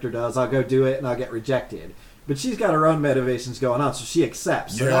background character does. I'll go do it, and I'll get rejected. But she's got her own motivations going on, so she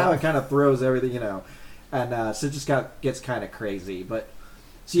accepts. So now it kind of throws everything, and so it just gets kind of crazy. But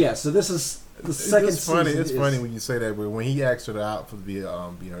so this is the second season. It's funny when you say that. But when he asked her out to be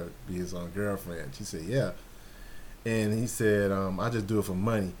his girlfriend, she said yeah, and he said I just do it for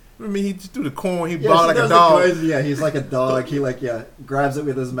money. I mean, he just do the corn. He bought like a dog. He's like a dog. He grabs it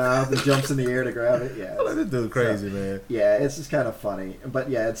with his mouth and jumps in the air to grab it. Yeah, this dude crazy, man. Yeah, it's just kind of funny.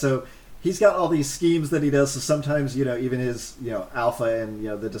 But yeah, and so he's got all these schemes that he does. So sometimes, even his, alpha and,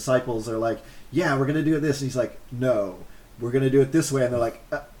 the disciples are like, yeah, we're going to do it this. And he's like, no, we're going to do it this way. And they're like,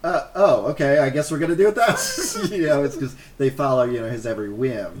 oh, okay, I guess we're going to do it that way. It's because they follow, his every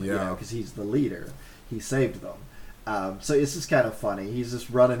whim, because he's the leader. He saved them. So it's just kind of funny. He's just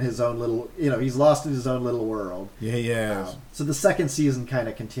running his own little, he's lost in his own little world. Yeah, he has. So the second season kind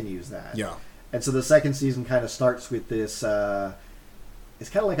of continues that. Yeah. And so the second season kind of starts with this, it's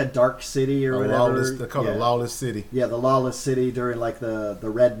kind of like a dark city or whatever. Lawless, they call it Lawless City. Yeah, the lawless city during like the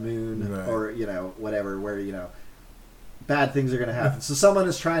red moon Right. or whatever, where bad things are going to happen. So someone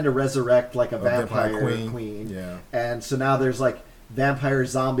is trying to resurrect like a vampire queen. Yeah. And so now there's like vampire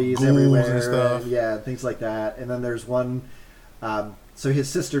zombies Ghouls everywhere and stuff. and things like that. And then there's one. So his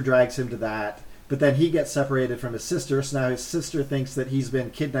sister drags him to that, but then he gets separated from his sister. So now his sister thinks that he's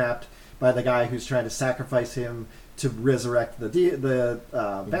been kidnapped by the guy who's trying to sacrifice him to resurrect the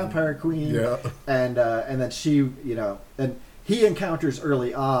vampire queen. Yeah. And then she, and he encounters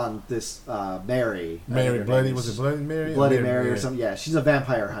early on this Mary. Mary Bloody, was it Bloody Mary? Bloody Mary or something. Yeah, she's a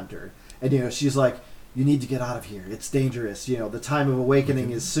vampire hunter, and she's like, "You need to get out of here. It's dangerous. The time of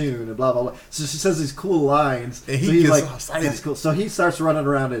awakening is soon." And blah blah blah. So she says these cool lines. And he so he's gets like, all excited. "That's cool." So he starts running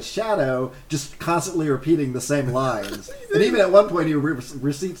around as Shadow, just constantly repeating the same lines. And even at one point, he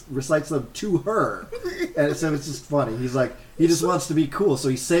recites them to her, and so it's just funny. He's like, he just wants to be cool, so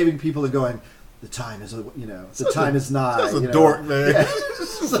he's saving people and going, "The time is, time is nigh." That's a dork, man. Yeah.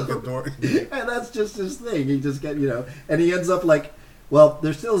 Such a dork. And that's just his thing. He just and he ends up like, well,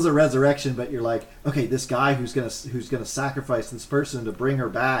 there still is a resurrection, but you're like, okay, this guy who's gonna sacrifice this person to bring her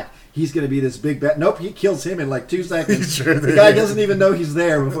back, he's gonna be this big bad. Nope, he kills him in like 2 seconds. Sure the guy doesn't even know he's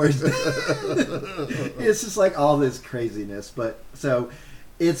there before he's. It's just like all this craziness, but so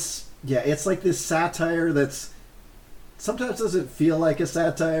it's like this satire that's sometimes doesn't feel like a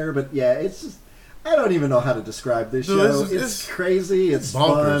satire, but it's just. I don't even know how to describe this show. It's crazy. It's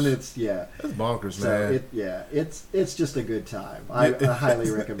bonkers. fun. It's bonkers, so man. It's just a good time. I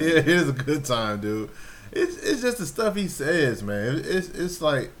highly recommend. It is a good time, dude. It's just the stuff he says, man. It's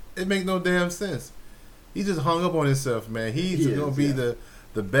like it makes no damn sense. He just hung up on himself, man. He's gonna be the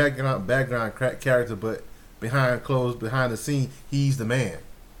background character, but behind the scene, he's the man.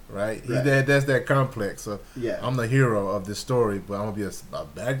 Right? That's that complex. So I'm the hero of this story, but I'm gonna be a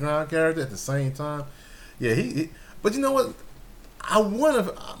background character at the same time. Yeah, but you know what? I'm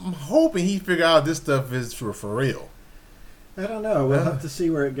hoping he figure out this stuff is for real. I don't know. We'll have to see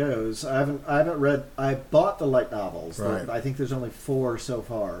where it goes. I haven't read. I bought the light novels. Right. I think there's only 4 so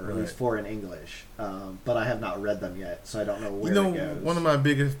far, or at least 4 in English. But I have not read them yet, so I don't know where it goes. One of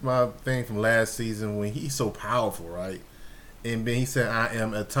my thing from last season when he's so powerful, right? And then he said, "I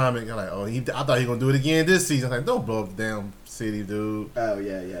am atomic." I'm like, I thought he was gonna do it again this season. I'm like, don't blow up the damn city, dude. Oh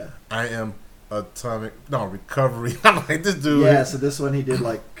yeah. I am atomic. No, recovery. I'm like, this dude. Yeah, so this one he did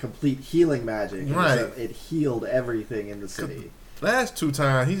like complete healing magic. Right. It healed everything in the city. Last 2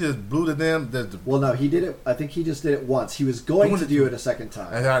 times he just blew the damn. Well, no, he did it. I think he just did it once. He was going to do it a second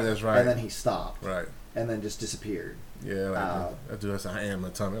time. That's right. And then he stopped. Right. And then just disappeared. Yeah, that dude said, "I am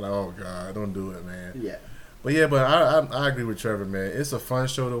atomic." Like, oh god, don't do it, man. Yeah. But I agree with Trevor, man. It's a fun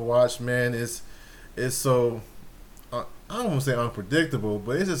show to watch, man. It's so I don't want to say unpredictable,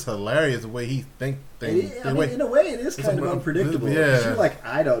 but it's just hilarious the way he thinks things. In a way, it is kind of unpredictable. Yeah. You're like,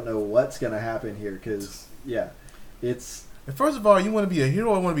 I don't know what's going to happen here because, it's... And first of all, you want to be a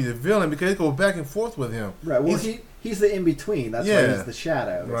hero or want to be the villain because they go back and forth with him. Right. Well, he's the in-between. That's why he's the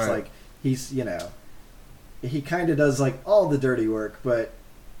shadow. Right. It's like he's, he kind of does like all the dirty work, but...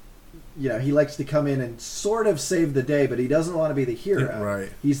 he likes to come in and sort of save the day, but he doesn't want to be the hero. Right.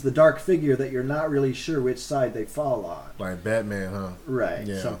 He's the dark figure that you're not really sure which side they fall on. Like Batman, huh? Right.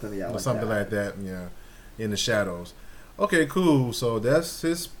 Yeah. Something like that. Yeah. In the shadows. Okay, cool. So that's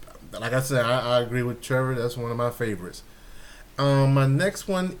his. Like I said, I agree with Trevor. That's one of my favorites. My next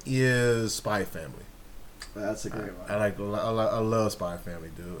one is Spy Family. That's a great one. I love Spy Family,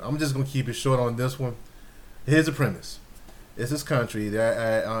 dude. I'm just gonna keep it short on this one. Here's the premise. It's this country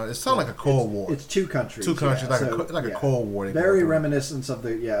that it sounds like a Cold War. It's 2 countries. 2 countries, like a Cold War. Very reminiscent of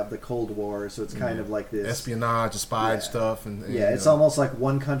the Cold War. So it's kind of like this espionage, spy stuff, and it's almost like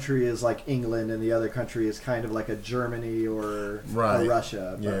one country is like England and the other country is kind of like a Germany or a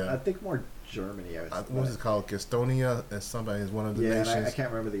Russia. But I think more Germany. What is it called? Estonia, as somebody is one of the nations. I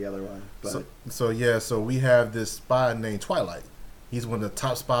can't remember the other one. But so we have this spy named Twilight. He's one of the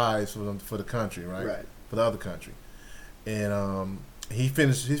top spies for the country, right? Right. For the other country. And he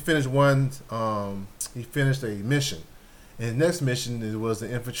finished one. He finished a mission. And his next mission was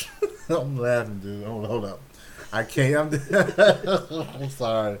the infantry. I'm laughing, dude. Hold up. I can't. I'm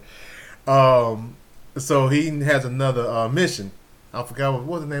sorry. So he has another mission. I forgot what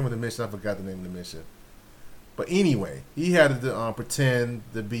was the name of the mission. I forgot the name of the mission. But anyway, he had to pretend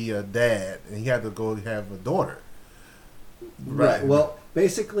to be a dad, and he had to go have a daughter. Right. Well,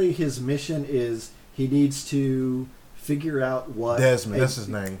 basically, his mission is he needs to figure out what Desmond, that's his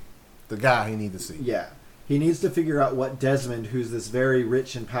name, the guy he needs to see. Yeah, he needs to figure out what Desmond, who's this very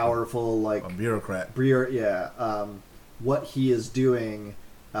rich and powerful, like a bureaucrat, what he is doing.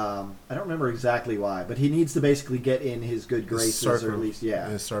 I don't remember exactly why, but he needs to basically get in his good graces, or at least get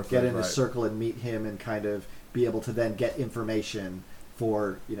in his circle and meet him, and kind of be able to then get information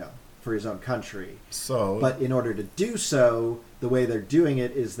for for his own country. But in order to do so, the way they're doing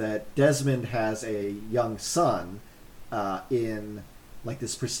it is that Desmond has a young son in like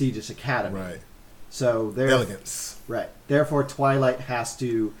this prestigious academy. Right. So elegance. Right. Therefore, Twilight has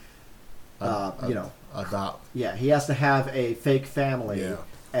to, adopt. Yeah, he has to have a fake family. Yeah.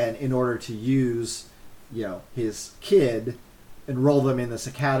 And in order to use, his kid, enroll them in this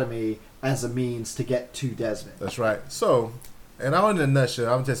academy as a means to get to Desmond. That's right. So, and in a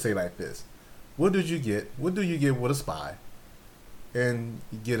nutshell, I'm just say like this: what did you get? What do you get with a spy? And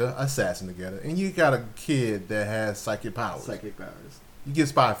you get an assassin together, and you got a kid that has psychic powers. You get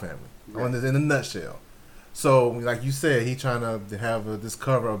spy family. Right. In a nutshell. So, like you said, he trying to have this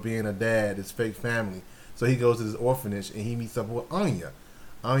cover of being a dad, this fake family. So he goes to this orphanage and he meets up with Anya.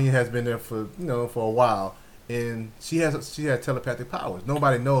 Anya has been there for a while, and she had telepathic powers.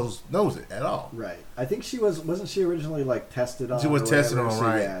 Nobody knows it at all. Right. I think wasn't she originally like tested on? She was tested on, so,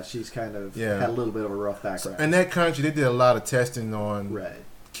 right? Yeah, she's kind of had a little bit of a rough background. So in that country, they did a lot of testing on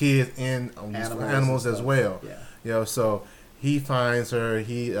kids and animals as well. Yeah. So he finds her,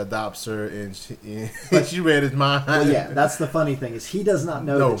 he adopts her, and she read his mind. Well, yeah, that's the funny thing is he does not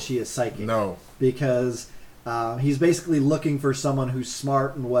know that she is psychic. No, because he's basically looking for someone who's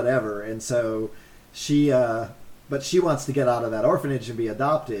smart and whatever, and so but she wants to get out of that orphanage and be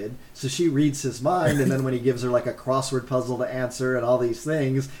adopted. So she reads his mind, and then when he gives her like a crossword puzzle to answer and all these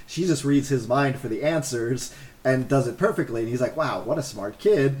things, she just reads his mind for the answers and does it perfectly. And he's like, "Wow, what a smart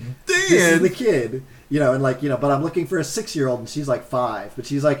kid! This is the kid." But I'm looking for a 6-year-old, and she's like 5. But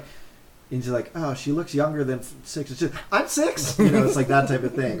she's like, oh, she looks younger than 6. It's just, I'm 6. It's like that type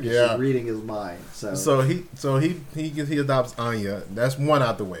of thing. Yeah. She's reading his mind. So he adopts Anya. That's one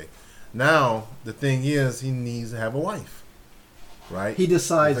out the way. Now the thing is, he needs to have a wife, right? He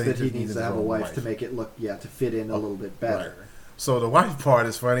decides that he needs to have a wife to make it look, to fit in a little bit better. Right. So the wife part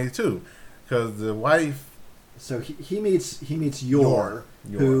is funny too, because the wife. So he meets Yor,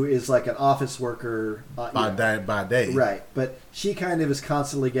 who is like an office worker by day. Right, but she kind of is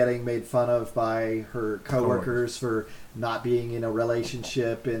constantly getting made fun of by her coworkers for not being in a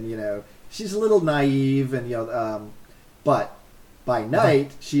relationship, and she's a little naive, and but by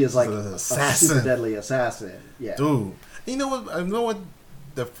night she is like a super deadly assassin. Yeah, dude. You know what?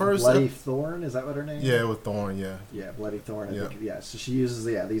 The first Bloody Thorn, is that what her name is? Yeah, with Thorn. Yeah, Bloody Thorn. I think, yeah. So she uses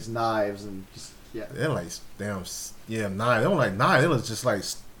these knives and just. Yeah, they're like knives. They don't like knives. It was just like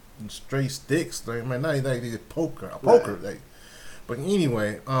straight sticks. Like not like they poker. Like, but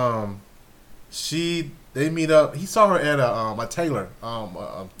anyway, they meet up. He saw her at a tailor.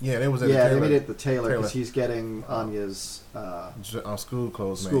 They was at the tailor. They meet at the tailor because he's getting Anya's school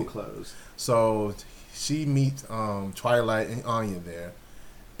clothes. Clothes. So she meets Twilight and Anya there.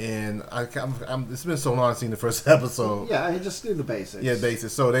 And it's been so long I've seen the first episode. Yeah, I just do the basics. Yeah,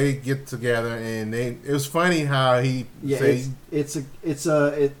 basics. So they get together, and it was funny how he. It's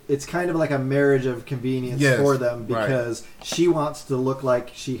kind of like a marriage of convenience for them because she wants to look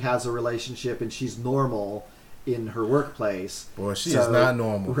like she has a relationship and she's normal in her workplace. Boy, she is not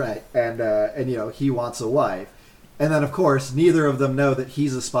normal. Right, and he wants a wife. And then, of course, neither of them know that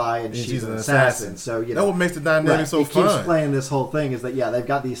he's a spy and she's an assassin. So that what makes the dynamic so fun. It keeps playing this whole thing is that they've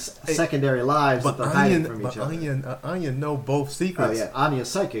got these secondary lives that they're hiding from each other. Anya know both secrets. Oh yeah, Anya's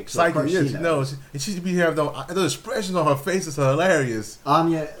psychic. So of course she knows. And she be having the expressions on her face is hilarious.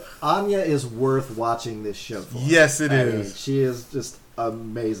 Anya is worth watching this show for. Yes, it is. Mean, she is just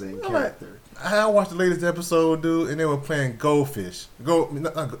amazing character. I watched the latest episode, dude, and they were playing Goldfish.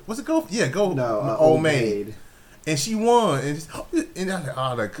 Was it Goldfish? Yeah, Old Maid. And she won, and I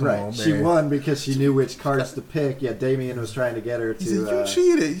was like, come on, man. She won because she knew which cards to pick. Yeah, Damien was trying to get her to. He said, you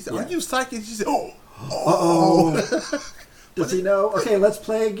cheated. He said, are you psychic? She said, Uh-oh. Does he know? Okay, let's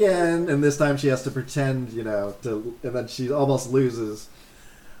play again. And this time she has to pretend, and then she almost loses.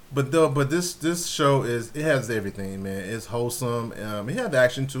 But this show has everything, man. It's wholesome. It has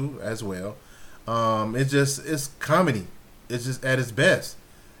action too, as well. It's comedy. It's just at its best,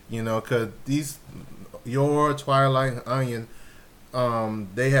 because Your Twilight and Onion,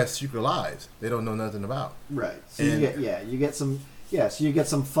 they have secret lives they don't know nothing about. Right. So you get some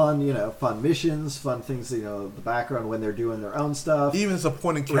fun, fun missions, fun things, the background when they're doing their own stuff. Even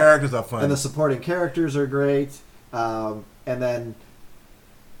supporting characters are fun. And the supporting characters are great. And then,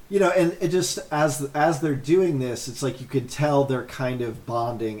 and it just, as they're doing this, it's like you can tell they're kind of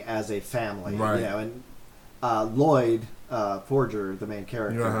bonding as a family. Right. And Lloyd, Forger, the main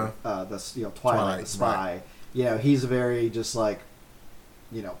character, Twilight, the spy, you know, he's a very just like,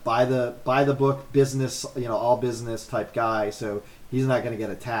 you know, by the book business, you know, all business type guy. So he's not going to get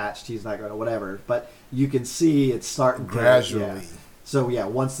attached. He's not going to whatever. But you can see it's starting gradually. Yeah. So yeah,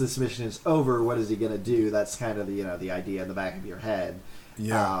 once this mission is over, what is he going to do? That's kind of the, you know, the idea in the back of your head.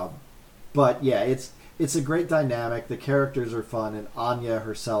 Yeah. But yeah, it's a great dynamic. The characters are fun, and Anya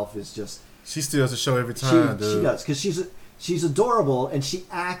herself is just She steals the show every time, dude. she does, because she's adorable and she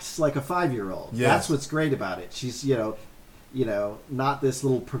acts like a 5-year-old. Yes. That's what's great about it. She's you know not this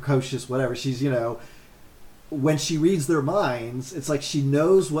little precocious whatever. She's, you know, when she reads their minds, it's like she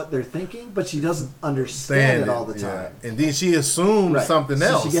knows what they're thinking, but she doesn't understand it all the time. Yeah. And then she assumes Right. something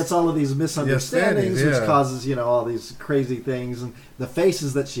else. So she gets all of these misunderstandings, yeah. which causes, you know, all these crazy things, and the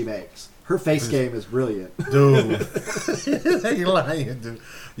faces that she makes. Her face game is brilliant. Dude. You lying, dude.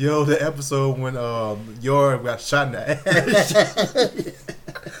 Yo, the episode when Yor got shot in the ass.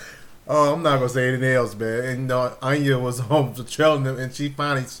 Oh, I'm not gonna say anything else, man. And Anya was home trailing them, and she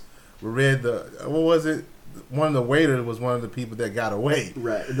finally read what was it? One of the waiters was one of the people that got away.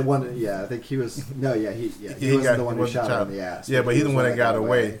 Right, the one. Yeah, I think he was. No, yeah, he wasn't the one who shot her in the ass. Yeah, but he's the one that got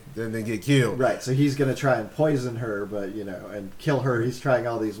away. Then they get killed. Right, so he's gonna try and poison her, but you know, and kill her. He's trying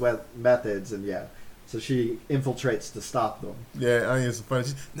all these methods, and yeah, so she infiltrates to stop them. Yeah, Anya's funny.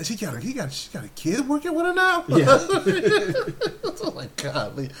 She got a kid working with her now. Yeah. Oh my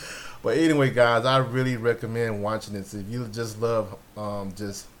god. But anyway, guys, I really recommend watching this if you just love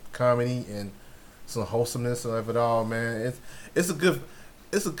just comedy and some wholesomeness of it all, man. It's a good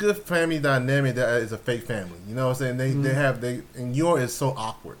family dynamic that is a fake family. You know what I'm saying? And Yor is so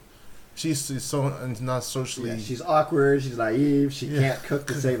awkward. She's so not socially. Yeah, she's awkward. She's naive. She can't cook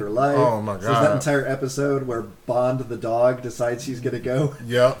to save her life. Oh my god! There's that entire episode where Bond the dog decides he's gonna go.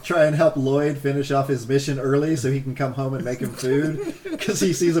 Yep. Try and help Lloyd finish off his mission early so he can come home and make him food because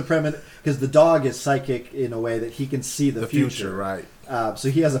he sees a premonition. Because the dog is psychic in a way that he can see the future. Right. So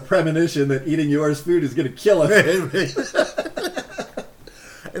he has a premonition that eating Yor's food is gonna kill him.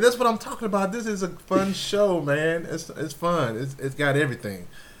 And that's what I'm talking about. This is a fun show, man. It's fun. It's got everything.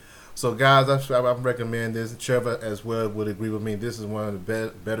 So, guys, I recommend this. Trevor, as well, would agree with me. This is one of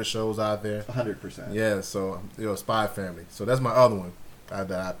the better shows out there. 100%. Yeah, so, Spy Family. So, that's my other one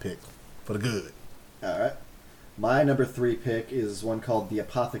that I picked for the good. All right. My number 3 pick is one called The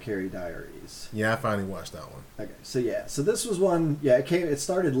Apothecary Diaries. Yeah, I finally watched that one. Okay, so this was one, it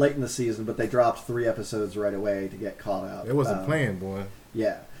started late in the season, but they dropped 3 episodes right away to get caught up. It wasn't planned, boy.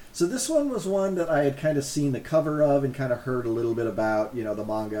 Yeah. So this one was one that I had kind of seen the cover of and kind of heard a little bit about, the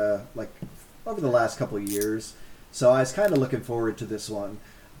manga, like, over the last couple of years. So I was kind of looking forward to this one.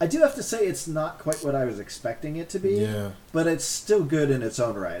 I do have to say it's not quite what I was expecting it to be. Yeah. But it's still good in its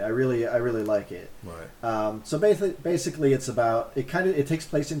own right. I really like it. Right. So basically it's about, it takes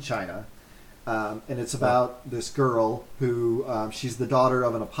place in China. And it's about this girl who, she's the daughter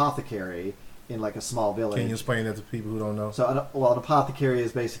of an apothecary in like a small village. Can you explain that to people who don't know? So, an apothecary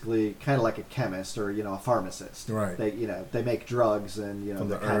is basically kind of like a chemist or a pharmacist. Right. They make drugs and from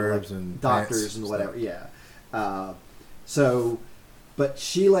the they're kind herbs of like and doctors and stuff. whatever. Yeah. But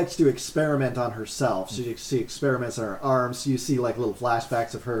she likes to experiment on herself. She experiments on her arms. So you see like little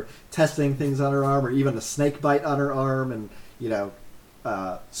flashbacks of her testing things on her arm, or even a snake bite on her arm, and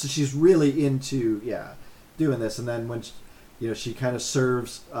so she's really into doing this. And then when she kind of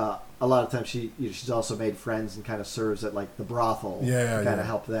serves. A lot of times she's also made friends and kind of serves at like the brothel. Yeah, to kind of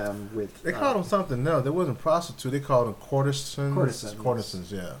help them with. They called them something else. They wasn't prostitute. They called them courtesans.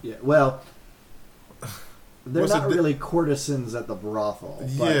 Courtesans, yeah. Yeah. Well, they're not really courtesans at the brothel.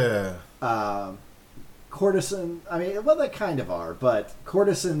 But, yeah. Courtesan. I mean, well, they kind of are, but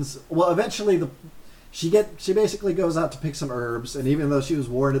courtesans. Well, eventually she basically goes out to pick some herbs, and even though she was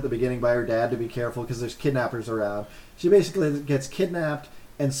warned at the beginning by her dad to be careful because there's kidnappers around, she basically gets kidnapped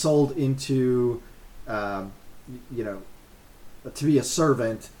and sold into, to be a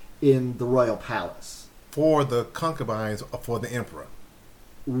servant in the royal palace. For the concubines, for the emperor.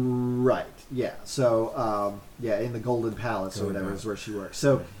 Right. Yeah. So, in the Golden Palace or whatever is where she works.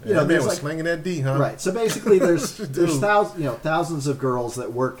 So, man there's was slinging that D, huh? Right. So basically, there's thousands of girls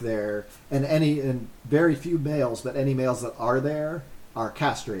that work there, and very few males, but any males that are there are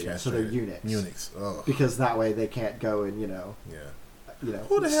castrated. So they're eunuchs. Eunuchs. Oh. Because that way they can't go and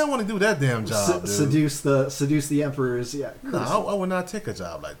who the hell want to do that damn job, dude? Seduce the emperors. Yeah. No, I would not take a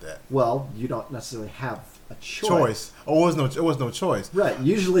job like that. Well, you don't necessarily have a choice. Oh, it was no choice. Right.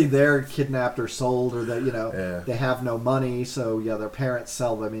 Usually they're kidnapped or sold, or they have no money, so their parents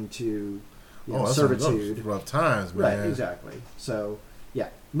sell them into servitude. That's rough times, man. Right. Exactly. So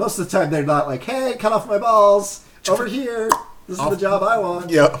most of the time they're not like, hey, cut off my balls over here. This is the job I want.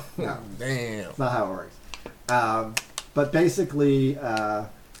 Yep. No. Damn. That's not how it works. But basically,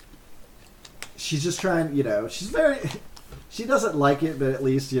 she's just trying, she doesn't like it, but at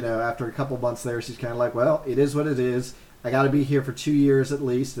least, after a couple months there, she's kind of like, well, it is what it is. I got to be here for 2 years at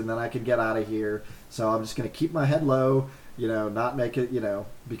least, and then I can get out of here. So I'm just going to keep my head low, not make it,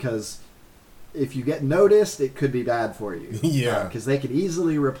 because if you get noticed, it could be bad for you. Yeah. Because they could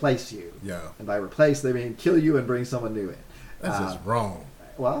easily replace you. Yeah. And by replace, they mean kill you and bring someone new in. That's just wrong.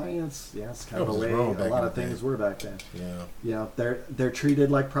 Well, I mean, it's kind of the way a lot of things were back then. Yeah. They're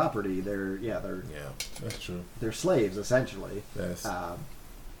treated like property. Yeah, that's true. They're slaves essentially. Yes.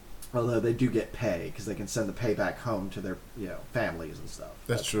 Although they do get pay because they can send the pay back home to their families and stuff.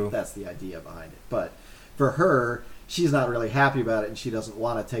 That's true. That's the idea behind it. But for her, she's not really happy about it, and she doesn't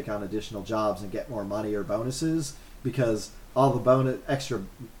want to take on additional jobs and get more money or bonuses because all the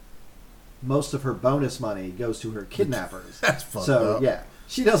most of her bonus money goes to her kidnappers. That's fucked up. Yeah,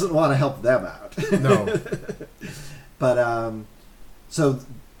 she doesn't want to help them out. No. But so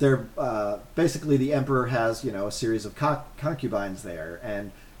they're basically the emperor has a series of concubines there,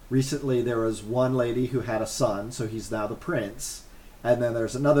 and recently there was one lady who had a son, so he's now the prince. And then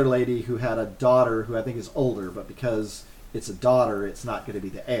there's another lady who had a daughter who I think is older, but because it's a daughter, it's not going to be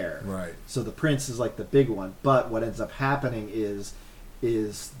the heir. Right. So the prince is like the big one. But what ends up happening is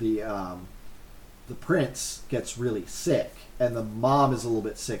the prince gets really sick, and the mom is a little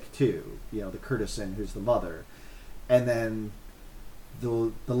bit sick too. The courtesan who's the mother, and then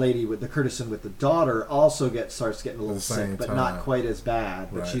the lady with the courtesan with the daughter also starts getting a little sick, but not quite as bad.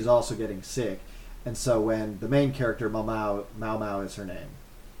 But she's also getting sick. And so when the main character, Mau Mau is her name,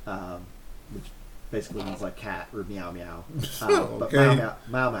 which basically means like cat or meow meow. But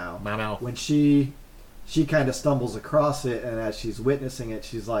Mau Mau, when she kind of stumbles across it, and as she's witnessing it,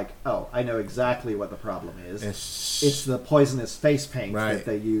 she's like, oh, I know exactly what the problem is. It's the poisonous face paint that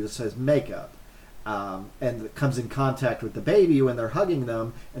they use as makeup. And it comes in contact with the baby when they're hugging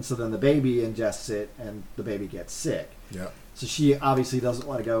them, and so then the baby ingests it, and the baby gets sick. Yeah. So she obviously doesn't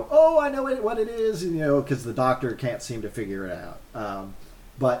want to go, oh, I know what it is, because the doctor can't seem to figure it out.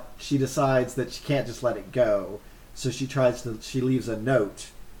 But she decides that she can't just let it go. So she leaves a note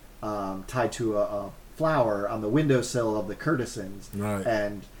tied to a flower on the windowsill of the courtesans. Right.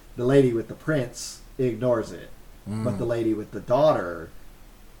 And the lady with the prince ignores it. But the lady with the daughter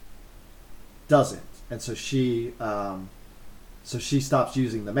doesn't. And so she stops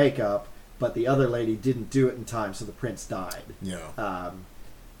using the makeup. But the other lady didn't do it in time, so the prince died. Yeah.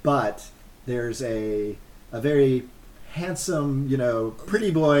 But there's a very handsome, pretty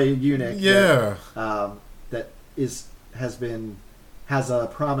boy eunuch. Yeah. That has a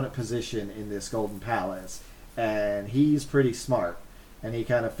prominent position in this golden palace, and he's pretty smart. And he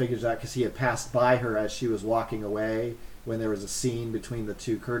kind of figures out because he had passed by her as she was walking away when there was a scene between the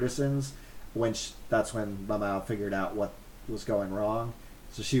two courtesans. That's when Mamau figured out what was going wrong.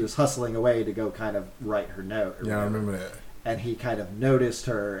 So she was hustling away to go kind of write her note. Yeah, I remember that. And he kind of noticed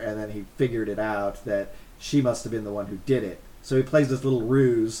her, and then he figured it out that she must have been the one who did it. So he plays this little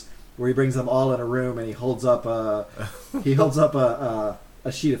ruse where he brings them all in a room, and he holds up a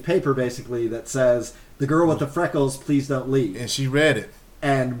sheet of paper basically that says, "The girl with the freckles, please don't leave." And she read it.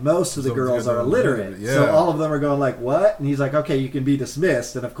 And most of the girls are illiterate, yeah. So all of them are going like, "What?" And he's like, "Okay, you can be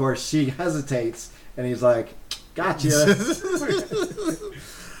dismissed." And of course, she hesitates, and he's like, "Gotcha."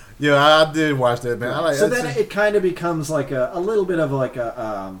 Yeah, I did watch that, man. So then it kind of becomes like a little bit of like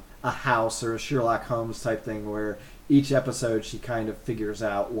a House or a Sherlock Holmes type thing where each episode she kind of figures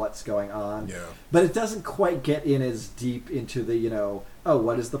out what's going on. Yeah. But it doesn't quite get in as deep into the,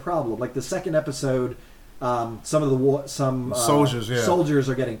 what is the problem? Like the second episode, some soldiers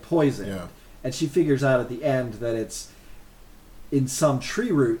are getting poisoned. Yeah. And she figures out at the end that it's in some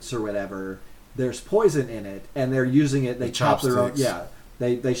tree roots or whatever, there's poison in it, and they're using it, they chop their own,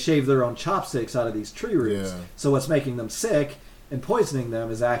 they shave their own chopsticks out of these tree roots. Yeah. So what's making them sick and poisoning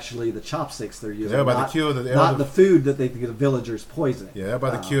them is actually the chopsticks they're using, they're about to kill not the food that the villagers poison. Yeah, they're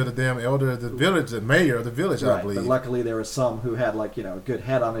about to kill the damn elder of the village, the mayor of the village, right, I believe. But luckily there was some who had a good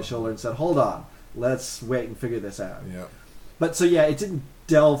head on his shoulder and said, hold on, let's wait and figure this out. Yeah. But so yeah, it didn't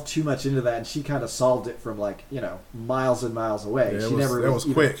delve too much into that, and she kind of solved it from miles and miles away. Yeah, she never was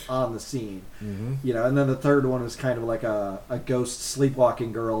even quick on the scene. Mm-hmm. And then the third one was kind of like a ghost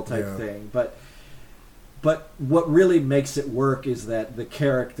sleepwalking girl type thing. But what really makes it work is that the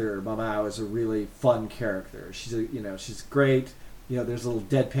character Mamau is a really fun character. She's she's great. There's little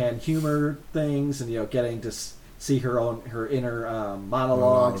deadpan humor things, and getting to see her inner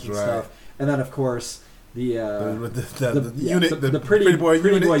monologues and stuff. And then of course the pretty boy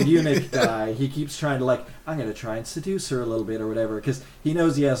eunuch guy, he keeps trying to like, I'm going to try and seduce her a little bit or whatever, because he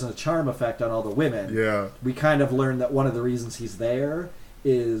knows he has a charm effect on all the women. Yeah. We kind of learn that one of the reasons he's there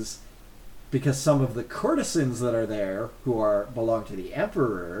is because some of the courtesans that are there, who belong to the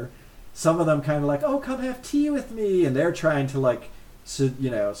emperor, some of them kind of like, oh, come have tea with me, and they're trying to like,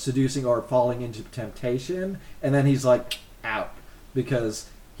 seducing or falling into temptation, and then he's like out because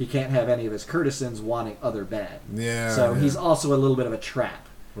he can't have any of his courtesans wanting other men. Yeah. So he's also a little bit of a trap.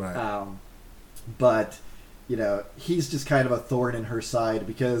 Right. But, he's just kind of a thorn in her side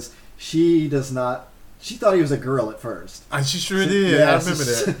because she thought he was a girl at first. She sure did. Yeah, I remember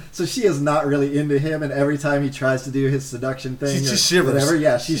that. So she is not really into him, and every time he tries to do his seduction thing, she shivers.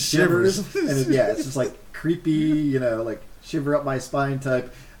 Whatever, she shivers. And it's just like creepy, like shiver up my spine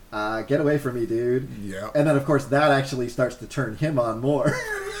type. Get away from me, dude. Yeah. And then, of course, that actually starts to turn him on more.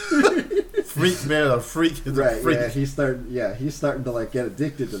 Freak, man, a freak is right, a freak. Yeah, he's starting to like get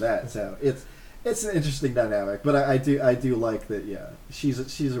addicted to that. So it's an interesting dynamic, but I do like that. Yeah,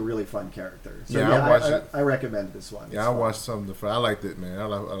 she's a really fun character. So, I recommend this one. Yeah, I watched some of I liked it, man. I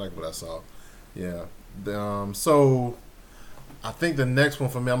like what I saw. Yeah. So I think the next one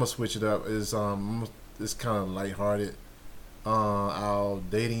for me, I'm gonna switch it up. Is it's kind of lighthearted. Our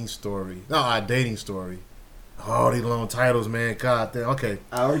dating story. Oh, these long titles, man. God damn. Okay.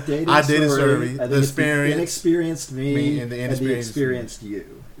 Our dating story. The experience. Inexperienced me and the inexperienced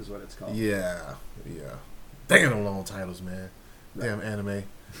you is what it's called. Yeah. Damn, them long titles, man. Right. Damn anime.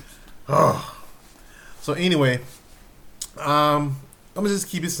 Oh. So anyway, I'm gonna just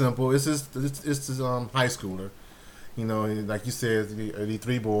keep it simple. It's high schooler. Like you said, the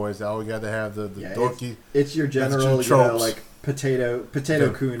three boys. They always got to have the dorky. It's your general, like potato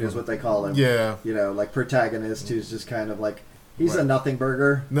coon is what they call him. Yeah. Like protagonist who's just kind of like he's a nothing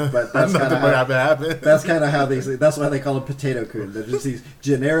burger. No, but that's kind of how that's why they call him potato coon. They're just these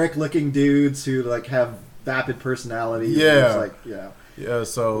generic looking dudes who like have vapid personalities. Yeah. Yeah.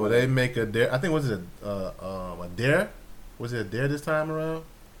 So they make a dare. I think was it a dare? Was it a dare this time around?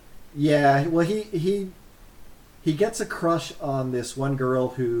 Yeah. Well, he gets a crush on this one girl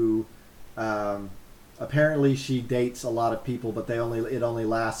who, apparently she dates a lot of people, but it only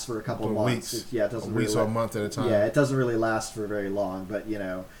lasts for a couple of months. Weeks. It doesn't weeks or a month at a time. Yeah, it doesn't really last for very long. But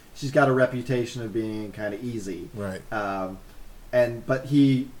she's got a reputation of being kind of easy. Right. But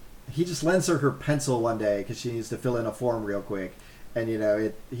he just lends her pencil one day because she needs to fill in a form real quick, and he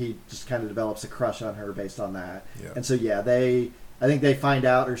just kind of develops a crush on her based on that. Yeah. And so I think they find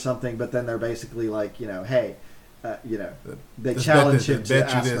out or something, but then they're basically like, hey. They challenge him to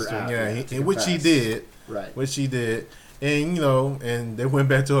ask her out. Yeah, which he did. Right. Which he did. And, and they went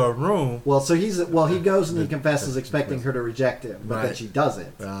back to her room. Well, so he goes and he confesses expecting her to reject him, but then she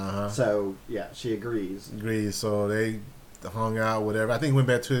doesn't. Uh-huh. So, she agrees. So they hung out, whatever. I think he went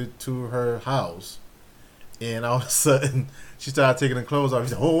back to her house. And all of a sudden, she started taking her clothes off. He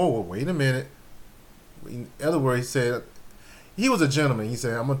said, whoa, wait a minute. In other words, he said, he was a gentleman. He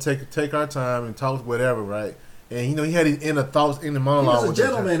said, I'm going to take our time and talk whatever, right? And he had his inner thoughts in the monologue. He was a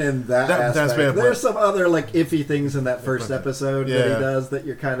gentleman in that aspect. There's some other like iffy things in that first episode that he does that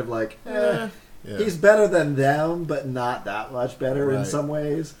you're kind of like, he's better than them, but not that much better in some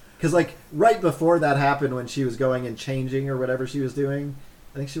ways. Because like right before that happened, when she was going and changing or whatever she was doing,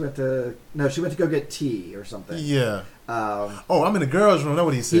 I think she went to go get tea or something. Yeah. I'm in the girls' room. That's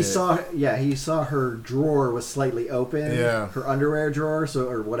what he said. He saw her drawer was slightly open. Yeah. Her underwear drawer,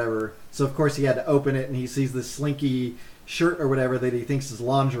 or whatever. So of course he had to open it, and he sees this slinky shirt or whatever that he thinks is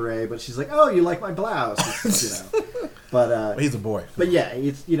lingerie. But she's like, "Oh, you like my blouse?" But he's a boy. But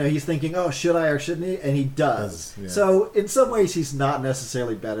he's thinking, "Oh, should I or shouldn't he?" And he does. Yeah. So in some ways, he's not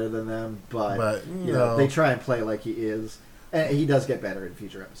necessarily better than them, but they try and play like he is. And he does get better in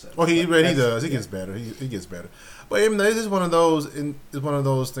future episodes. Well, he does. He gets better. He gets better. But it's just one of those. It's one of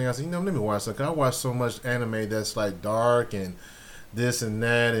those things. I said, let me watch something. I watch so much anime that's like dark and this and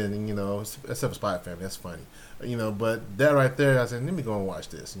that, and except for Spy Family, that's funny. But that right there, I said, let me go and watch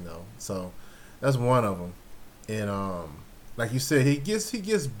this. So that's one of them. And like you said, he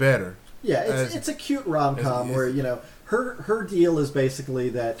gets better. Yeah, it's a cute rom-com where her deal is basically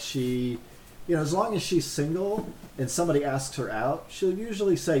that she. As long as she's single and somebody asks her out, she'll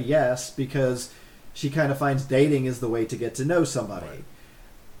usually say yes because she kind of finds dating is the way to get to know somebody. Right.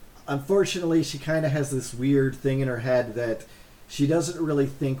 Unfortunately, she kind of has this weird thing in her head that she doesn't really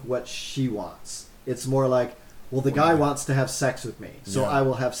think what she wants. It's more like, well, the guy wants to have sex with me, so I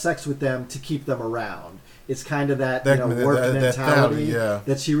will have sex with them to keep them around. It's kind of that work mentality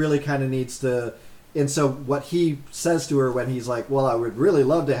that she really kind of needs to And so what he says to her when he's like, well, I would really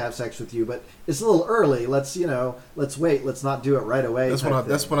love to have sex with you, but it's a little early. Let's wait. Let's not do it right away. That's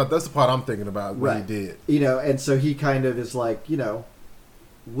the part I'm thinking about. What he did. And so he kind of is like,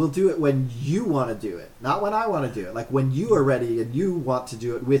 we'll do it when you want to do it, not when I want to do it. Like when you are ready and you want to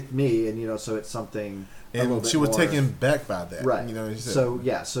do it with me, and so it's something. And she was taken back by that, right?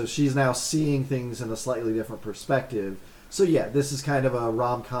 So she's now seeing things in a slightly different perspective. So yeah, this is kind of a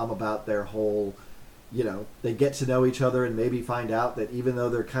rom-com about their whole. They get to know each other and maybe find out that even though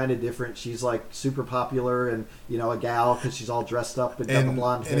they're kind of different, she's like super popular and a gal because she's all dressed up and got the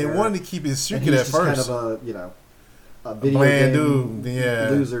blonde hair. And they wanted to keep it secret at first. Kind of a video bland game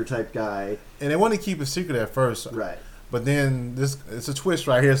dude, loser type guy. And they wanted to keep it secret at first, right? But then it's a twist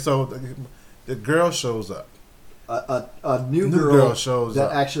right here. So the girl shows up. A new girl shows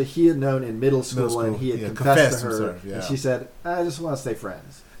that up. Actually he had known in middle school and he had confessed to her, himself, and she said, "I just want to stay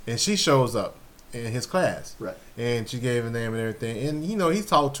friends." And she shows up in his class, right? And she gave a name and everything, and he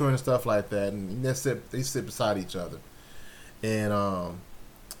talked to her and stuff like that, and they sit beside each other, and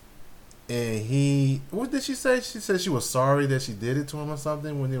he, what did she say? She said she was sorry that she did it to him or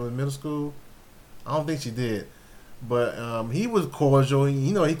something when they were in middle school. I don't think she did, but he was cordial.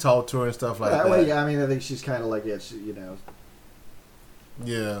 He talked to her and stuff like that. Well, yeah, I mean, I think she's kind of like yeah.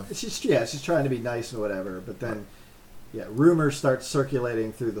 She's trying to be nice and whatever, but then rumors start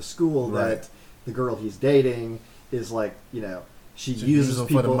circulating through the school that the girl he's dating is like, she uses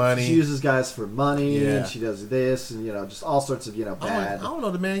people for the money. She uses guys for money, and she does this, and just all sorts of bad. I don't know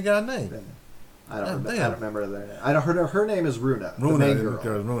the man got a name. I don't remember their name. I know her name is Runa. Runa, the main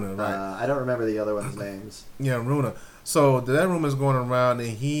girl. Runa, right? I don't remember the other one's names. Yeah, Runa. So that rumor is going around,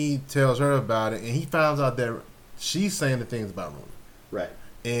 and he tells her about it, and he finds out that she's saying the things about Runa, right?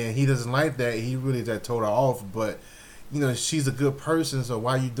 And he doesn't like that. He really just told her off, but. She's a good person, so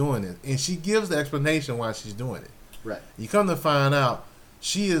why are you doing it? And she gives the explanation why she's doing it. Right. You come to find out,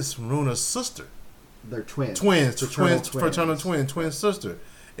 she is Runa's sister. They're twins. Fraternal twin sister.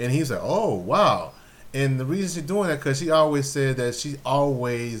 And he's like, oh, wow. And the reason she's doing that, because she always said that she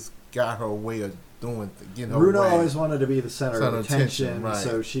always got her way of getting her Runa way. always wanted to be the center of attention, right.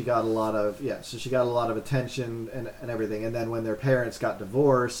 So she got a lot of attention and everything. And then when their parents got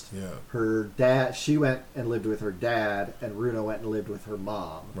divorced, her dad, she went and lived with her dad, and Runa went and lived with her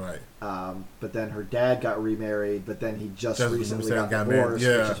mom. Right. But then her dad got remarried, but then he just recently got divorced,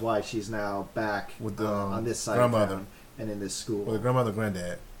 which is why she's now back with the on this side grandmother. of town and in this school. Well, the grandmother,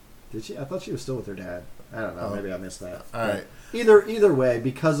 granddad. Did she? I thought she was still with her dad. I don't know. Maybe I missed that. All right. Either way,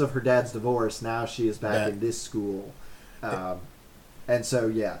 because of her dad's divorce, now she is back in this school, and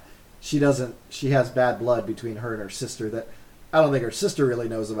so she doesn't. She has bad blood between her and her sister that I don't think her sister really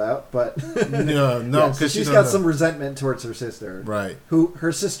knows about. But so she's got some resentment towards her sister, right? Who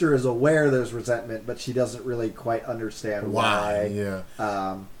her sister is aware there's resentment, but she doesn't really quite understand why.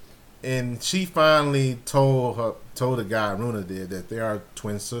 Yeah. And she finally told the guy Runa did that they are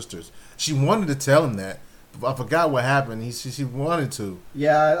twin sisters. She wanted to tell him that. I forgot what happened. She wanted to.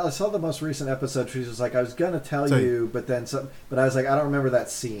 Yeah, I saw the most recent episode. She was like, I was gonna tell you, but then but I was like, I don't remember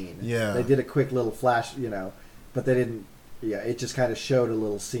that scene. Yeah, they did a quick little flash, but they didn't. Yeah, it just kind of showed a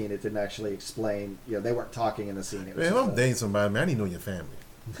little scene. It didn't actually explain. They weren't talking in the scene. It was man, if I'm dating somebody, man, I need to know your family.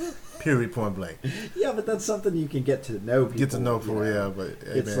 Period. Point blank. Yeah, but that's something you can get to know people. Get to know for but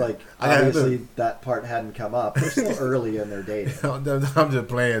it's like obviously that part hadn't come up. They're still early in their dating. I'm just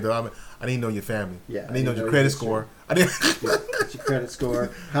playing though. I need to know your family. Yeah, I need to know your credit score. What's your credit score?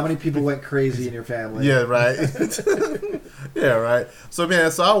 How many people went crazy in your family? Yeah, right. Yeah, right. So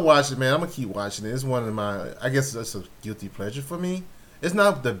man, I'll watch it, man. I'm gonna keep watching it. It's one of my. I guess that's a guilty pleasure for me. It's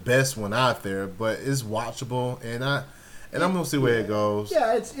not the best one out there, but it's watchable, and I'm gonna see where it goes.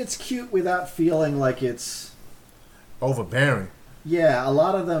 Yeah, it's cute without feeling like it's overbearing. Yeah, a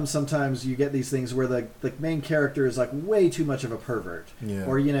lot of them sometimes you get these things where the main character is like way too much of a pervert. Yeah.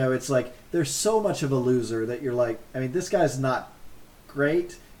 Or it's like they're so much of a loser that you're like, I mean, this guy's not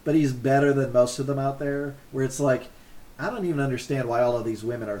great, but he's better than most of them out there. Where it's like, I don't even understand why all of these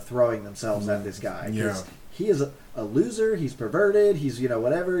women are throwing themselves at this guy. Yeah. He is a loser. He's perverted. He's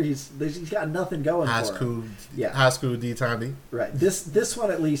whatever. He's got nothing going for him. High school D-Tommy. Right. This one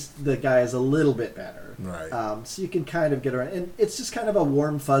at least the guy is a little bit better. Right. So you can kind of get around, and it's just kind of a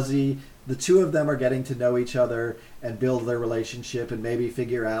warm fuzzy. The two of them are getting to know each other and build their relationship, and maybe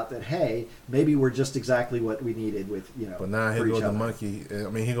figure out that hey, maybe we're just exactly what we needed with But now he go the monkey. I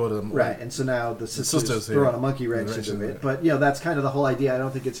mean, he go to right, and so now the sisters throwing a monkey wrench into it. But that's kind of the whole idea. I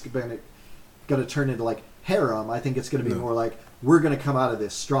don't think it's going to turn into like harem. I think it's going to be No. more like we're going to come out of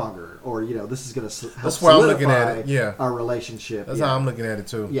this stronger, or this is going to help That's why I'm looking solidify at it. Yeah, our relationship. that's yeah. how I'm looking at it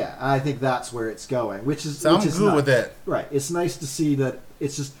too. Yeah, I think that's where it's going, which is So which I'm is good nice. with that. Right. It's nice to see that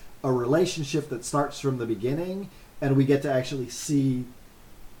it's just a relationship that starts from the beginning, and we get to actually see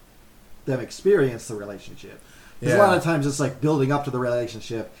them experience the relationship. Because a lot of times it's like building up to the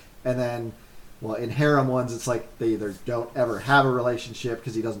relationship, and then, well, in harem ones, it's like they either don't ever have a relationship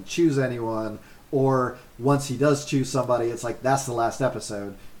because he doesn't choose anyone, or once he does choose somebody, it's like that's the last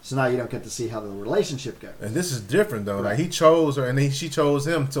episode. So now you don't get to see how the relationship goes. And this is different though. Right. Like he chose her, and she chose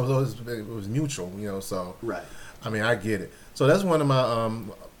him, so it was mutual. So Right. I mean, I get it. So that's one of my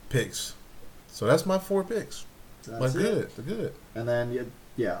picks. So that's my 4 picks. That's But it. good, they're good. And then,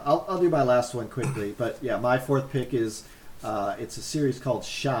 I'll do my last one quickly. But yeah, my 4th pick is it's a series called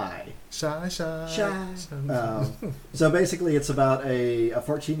Shy. Shy. So basically, it's about a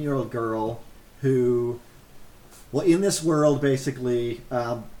 14-year-old girl who, well, in this world, basically,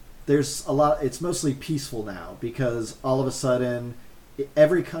 there's a lot. It's mostly peaceful now because all of a sudden,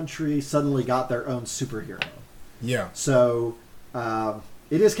 every country suddenly got their own superhero. Yeah. So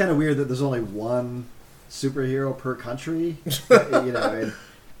it is kind of weird that there's only one superhero per country.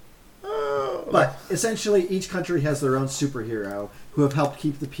 But essentially, each country has their own superhero who have helped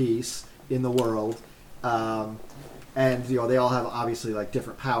keep the peace in the world, and they all have obviously like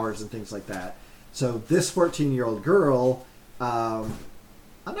different powers and things like that. So this 14-year-old girl, I'm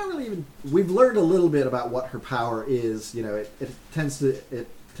not really even. We've learned a little bit about what her power is. It tends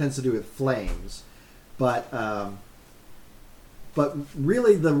to do with flames, but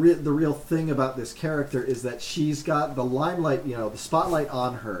really the real thing about this character is that she's got the limelight, the spotlight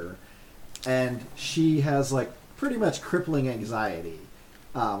on her. And she has like pretty much crippling anxiety,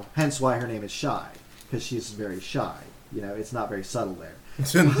 hence why her name is Shy, because she's very shy. It's not very subtle there.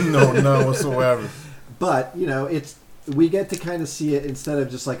 No, none whatsoever. But we get to kind of see it instead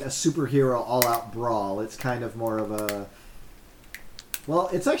of just like a superhero all-out brawl. It's kind of more of a, well,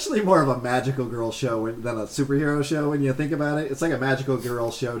 it's actually more of a magical girl show than a superhero show when you think about it. It's like a magical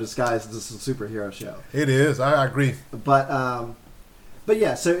girl show disguised as a superhero show. It is. I agree. But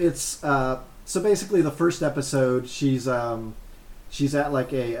yeah, so it's so basically the first episode she's at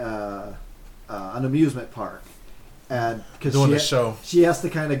like an amusement park, and because doing a show, she has to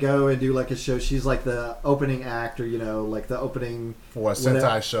kind of go and do like a show. She's like the opening act, or like the opening for a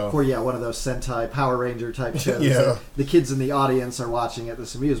Sentai show. For one of those Sentai Power Ranger type shows. Yeah, that the kids in the audience are watching at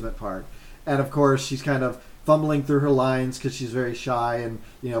this amusement park, and of course she's kind of fumbling through her lines because she's very shy, and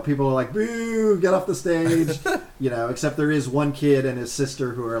people are like, "Boo! Get off the stage!" Except there is one kid and his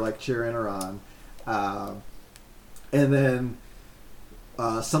sister who are like cheering her on, and then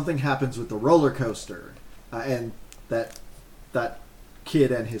something happens with the roller coaster, and that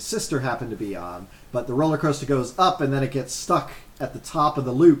kid and his sister happen to be on, but the roller coaster goes up and then it gets stuck at the top of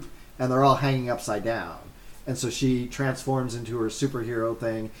the loop, and they're all hanging upside down. And so she transforms into her superhero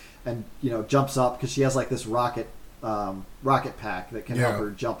thing, and jumps up because she has like this rocket pack that can help her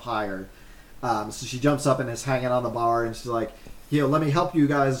jump higher. So she jumps up and is hanging on the bar, and she's like, let me help you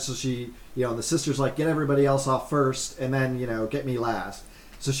guys. So she, and the sister's like, get everybody else off first, and then get me last.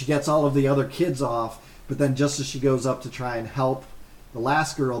 So she gets all of the other kids off, but then just as she goes up to try and help the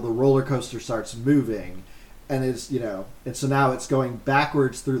last girl, the roller coaster starts moving, and and so now it's going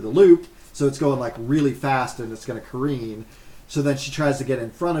backwards through the loop. So it's going like really fast, and it's going to careen. So then she tries to get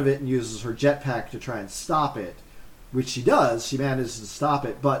in front of it and uses her jetpack to try and stop it, which she does. She manages to stop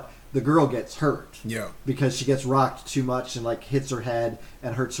it, but the girl gets hurt. Yeah. Because she gets rocked too much and like hits her head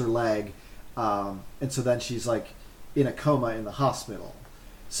and hurts her leg. And so then she's like in a coma in the hospital.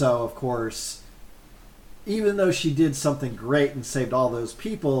 So of course, even though she did something great and saved all those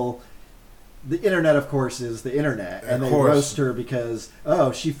people, the internet, of course, is the internet, and they roast her because,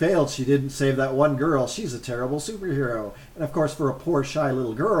 she failed. She didn't save that one girl. She's a terrible superhero. And of course, for a poor, shy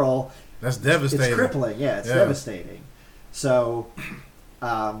little girl, that's devastating. It's crippling. Yeah, it's devastating. So,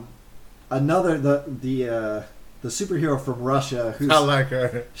 the superhero from Russia, I like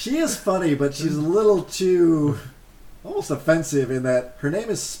her. She is funny, but she's a little too almost offensive in that her name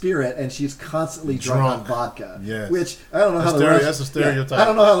is Spirit and she's constantly drunk on vodka. Yes. Which I don't know that's a stereotype. I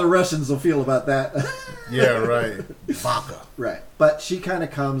don't know how the Russians will feel about that. Yeah, right. Vodka. Right. But she kind of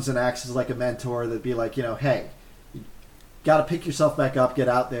comes and acts as like a mentor that'd be like, hey, you got to pick yourself back up, get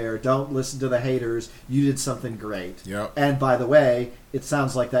out there, don't listen to the haters. You did something great. Yep. And by the way, it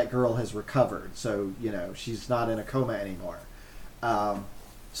sounds like that girl has recovered. So, she's not in a coma anymore.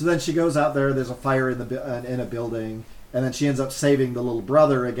 So then she goes out there. There's a fire in a building, and then she ends up saving the little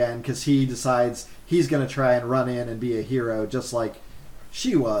brother again because he decides he's going to try and run in and be a hero just like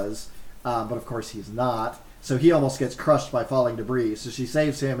she was. but of course he's not. So he almost gets crushed by falling debris. So she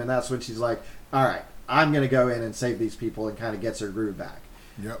saves him, and that's when she's like, all right, I'm going to go in and save these people, and kind of gets her groove back.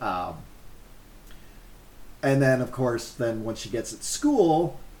 Yep. And then, of course, when she gets at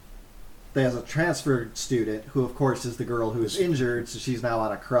school, there's a transferred student who, of course, is the girl who is injured, so she's now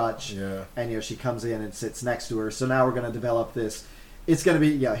on a crutch. Yeah. And, she comes in and sits next to her. So now we're going to develop this. It's going to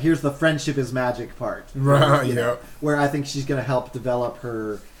be, here's the friendship is magic part. Right, where I think she's going to help develop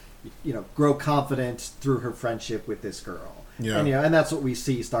her, grow confident through her friendship with this girl. Yeah. And that's what we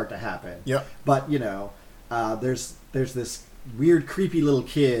see start to happen. Yep. But, there's this weird, creepy little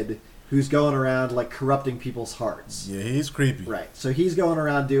kid who's going around like corrupting people's hearts. Yeah, he's creepy. Right. So he's going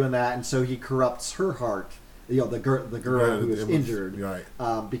around doing that, and so he corrupts her heart. The girl who is injured. Right.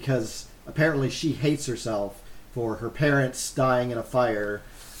 Because apparently she hates herself for her parents dying in a fire,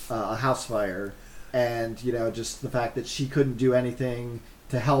 a house fire, and just the fact that she couldn't do anything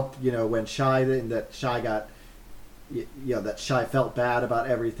to help. When that Shy felt bad about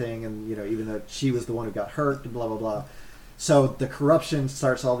everything, and even though she was the one who got hurt, and blah blah blah. So the corruption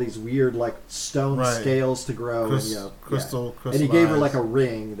starts all these weird like stone scales to grow, crystal, and he gave her like a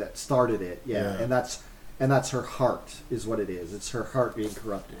ring that started it, and that's her heart is what it is. It's her heart being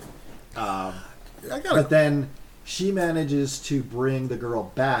corrupted. But then she manages to bring the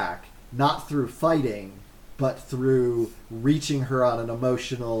girl back, not through fighting, but through reaching her on an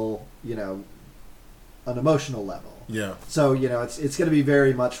emotional level. Yeah. So, it's going to be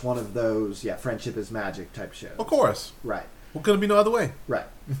very much one of those, friendship is magic type shows. Of course. Right. Well, couldn't be no other way. Right.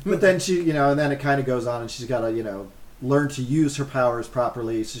 But then she, and then it kind of goes on, and she's got to, learn to use her powers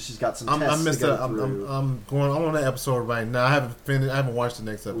properly. So she's got some tests to go through. I'm on that episode right now. I haven't watched the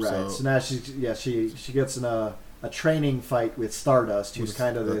next episode. Right. So now she gets in a training fight with Stardust, who's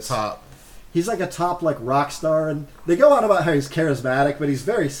kind of this top. He's like a top rock star, and they go on about how he's charismatic, but he's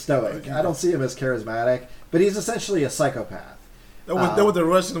very stoic. I don't see him as charismatic, but he's essentially a psychopath. That was the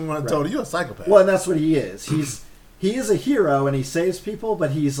Russian one told you. You're a psychopath. Well, and that's what he is. He is a hero, and he saves people,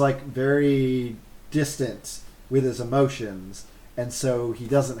 but he's very distant with his emotions, and so he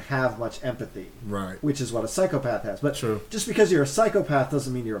doesn't have much empathy. Right. Which is what a psychopath has. But True. Just because you're a psychopath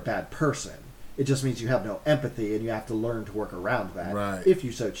doesn't mean you're a bad person. It just means you have no empathy, and you have to learn to work around that, if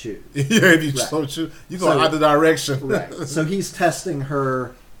you so choose. If you so choose. You go either direction. Right. So he's testing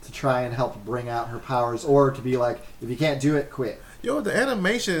her to try and help bring out her powers, or to be like, if you can't do it, quit. The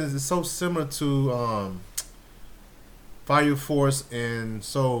animation is so similar to Fire Force and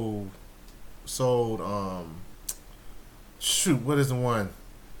shoot, what is the one?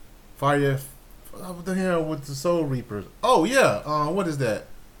 What the hell with the Soul Reapers? Oh yeah, what is that?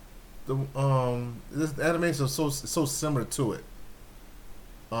 This animation is so similar to it.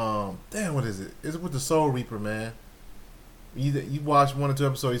 Damn, what is it? It's with the Soul Reaper, man. You watched 1 or 2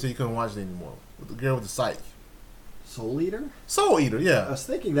 episodes, you said you couldn't watch it anymore. With the girl with the psych. Soul Eater? Soul Eater, yeah. I was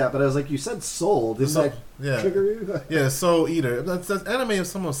thinking that, but I was like, you said soul. Didn't that trigger you? Yeah, Soul Eater. That's anime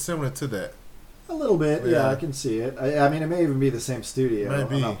is somewhat similar to that. A little bit, yeah, I can see it. I mean, it may even be the same studio.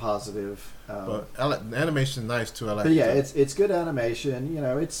 Maybe. I'm not positive. But I like the animation, nice too. I like. But yeah, it's good animation.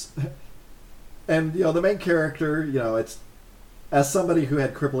 It's and the main character. It's as somebody who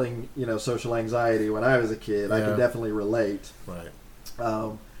had crippling social anxiety when I was a kid, I can definitely relate. Right.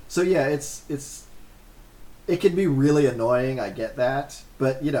 So yeah, it can be really annoying. I get that,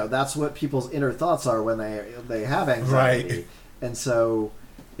 but that's what people's inner thoughts are when they have anxiety, right. And so.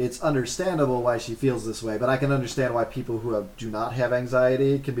 It's understandable why she feels this way, but I can understand why people who do not have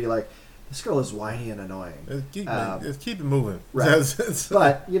anxiety can be like, this girl is whiny and annoying. Keep it moving. Right.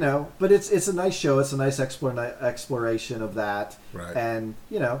 But it's a nice show. It's a nice exploration of that. Right. And,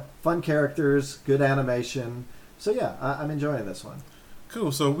 fun characters, good animation. So yeah, I'm enjoying this one.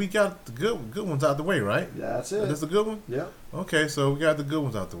 Cool. So we got the good ones out the way, right? That's it. That's a good one? Yeah. Okay, so we got the good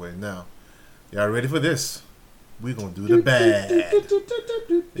ones out the way. Now, y'all ready for this? We're going to do the bad.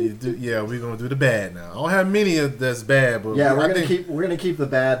 Yeah, we're going to do the bad now. I don't have many of that's bad, but yeah, we're gonna keep the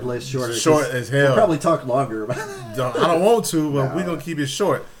bad list shorter. Short as hell. We'll probably talk longer about it. I don't want to, but we're going to keep it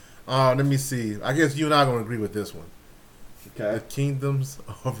short. Let me see. I guess you and I are going to agree with this one. Okay. The Kingdoms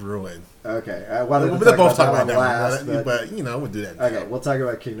of Ruin. Okay. I wanted to talk about that last, one, but we'll do that now. Okay, we'll talk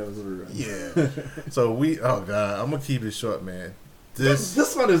about Kingdoms of Ruin. Yeah. So oh God, I'm going to keep it short, man.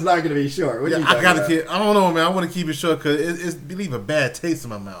 This one is not going to be short. What I gotta keep. I don't know, man. I want to keep it short because it leave a bad taste in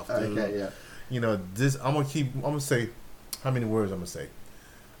my mouth. Dude. Okay, yeah. I'm gonna say how many words I'm gonna say.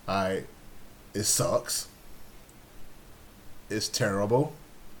 Alright, it sucks. It's terrible.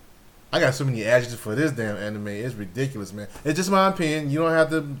 I got so many adjectives for this damn anime. It's ridiculous, man. It's just my opinion. You don't have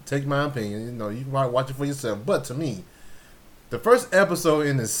to take my opinion. You can watch it for yourself. But to me, The first episode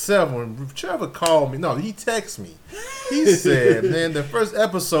in itself, when Trevor called me, no, he texted me. He said, man, the first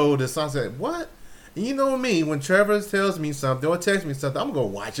episode, I said, what? And you know me, when Trevor tells me something or texts me something, I'm going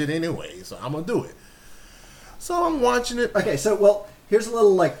to watch it anyway, so I'm going to do it. So I'm watching it. Okay, so, well, here's a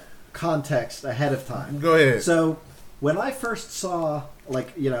little, like, context ahead of time. Go ahead. So, when I first saw,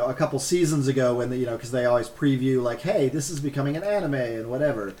 like, you know, a couple seasons ago, when, you know, because they always preview, like, hey, this is becoming an anime and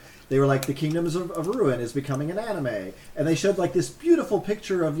whatever. They were like, the Kingdoms of Ruin is becoming an anime. And they showed, like, this beautiful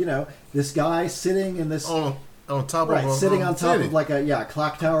picture of, you know, this guy sitting in this... On top right, of sitting on top city. of, like, a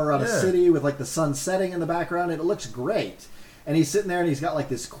clock tower on a city with, like, the sun setting in the background. And it looks great. And he's sitting there and he's got, like,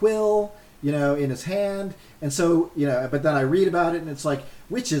 this quill, you know, in his hand. And so, you know, but then I read about it and it's like,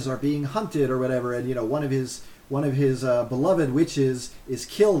 witches are being hunted or whatever. And, you know, one of his beloved witches is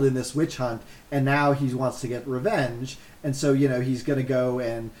killed in this witch hunt. And now he wants to get revenge. And so, you know, he's going to go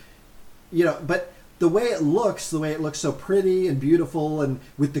and... You know, but the way it looks so pretty and beautiful, and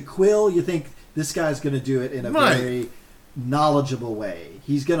with the quill, you think this guy's going to do it in a very knowledgeable way.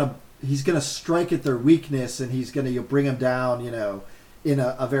 He's gonna strike at their weakness, and he's going to bring them down, you know, in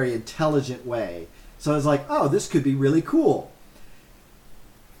a very intelligent way. So I was like, oh, this could be really cool.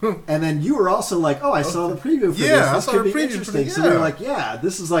 And then you were also like, oh, I saw the preview for this. This could be interesting. So we were like, yeah,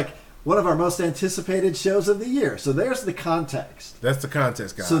 this is like one of our most anticipated shows of the year. So there's the context. That's the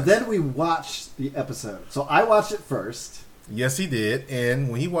context, guys. So then we watched the episode. So I watched it first. Yes, he did. And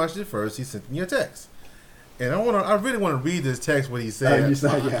when he watched it first, he sent me a text. And I really want to read this text, what he said. You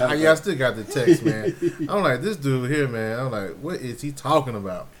said, I still got the text, man. I'm like, this dude here, man. I'm like, what is he talking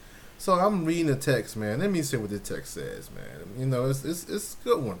about? So I'm reading the text, man. Let me see what the text says, man. You know, it's a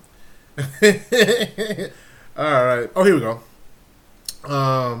good one. All right. Oh, here we go.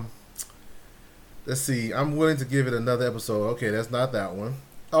 Let's see. I'm willing to give it another episode. Okay, that's not that one.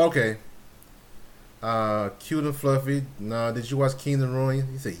 Okay. Cute and fluffy. Nah, did you watch Kingdom Ruin?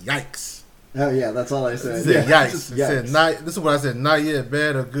 He said, yikes. Oh, yeah, that's all I said. He said, yikes. He yikes. said, this is what I said. Not yet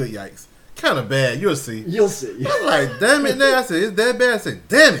bad or good, yikes. Kind of bad. You'll see. You'll see. I'm like, damn it now. I said, it's that bad? I said,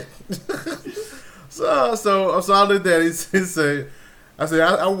 damn it. so I looked at it.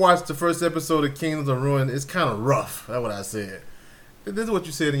 I watched the first episode of Kingdoms of Ruin. It's kind of rough. That's what I said. This is what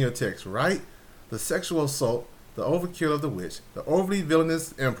you said in your text, right? The sexual assault, the overkill of the witch, the overly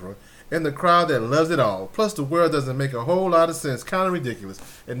villainous emperor, and the crowd that loves it all. Plus, the world doesn't make a whole lot of sense. Kind of ridiculous.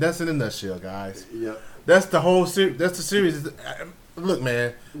 And that's in a nutshell, guys. Yep. That's the whole series. That's the series. Look,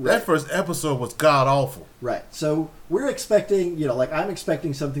 man, that first episode was god awful. Right. So we're expecting, you know, like I'm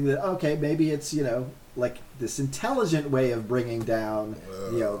expecting something that, okay, maybe it's, you know, like this intelligent way of bringing down,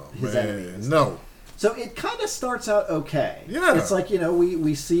 you know, his enemies. No. So it kind of starts out okay. Yeah. It's like, you know,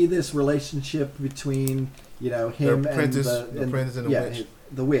 we see this relationship between, you know, him and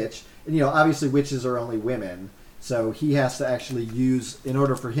the witch. And, you know, obviously witches are only women. So he has to actually use, in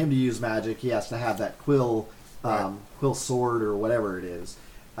order for him to use magic, he has to have that quill sword or whatever it is.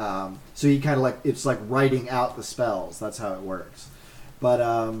 So he kind of like, it's like writing out the spells. That's how it works.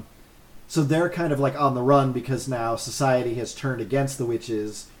 But, so they're kind of like on the run because now society has turned against the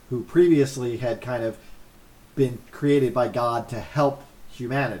witches who previously had kind of been created by God to help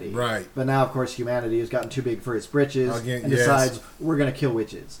humanity. Right. But now, of course, humanity has gotten too big for its britches and decides we're going to kill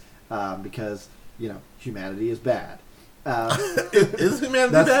witches because, you know, humanity is bad. Is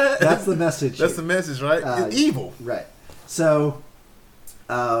humanity bad? That's the message. That's the message, right? It's evil. Right. So,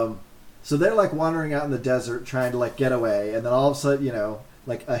 so they're like wandering out in the desert trying to like get away, and then all of a sudden, you know,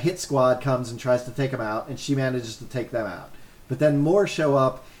 like a hit squad comes and tries to take them out, and she manages to take them out. But then more show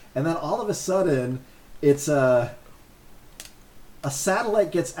up, and then all of a sudden, it's a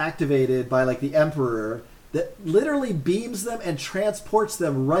satellite gets activated by like the Emperor that literally beams them and transports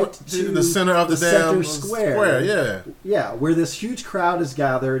them right to the center of the center damn square. Yeah. Yeah, where this huge crowd is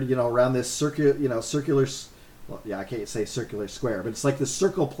gathered, you know, around this circular. Well, yeah, I can't say circular square, but it's like the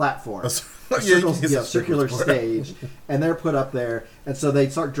circle platform, circular stage, and they're put up there, and so they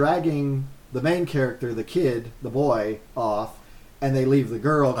start dragging the main character, the kid, the boy, off, and they leave the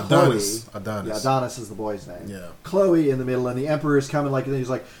girl, Adonis. Chloe. Adonis. Yeah, Adonis is the boy's name. Yeah. Chloe in the middle, and the Emperor's coming like, and he's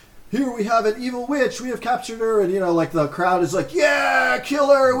like, here we have an evil witch, we have captured her, and, you know, like the crowd is like, yeah, kill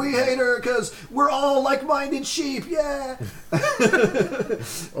her, we hate her, because we're all like-minded sheep, yeah.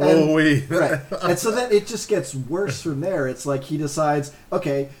 Right. And so then it just gets worse from there. It's like he decides,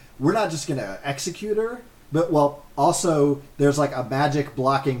 okay, we're not just going to execute her, but, well, also there's like a magic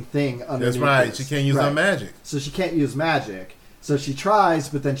blocking thing underneath. That's right, this. She can't use her magic. So she can't use magic. So she tries,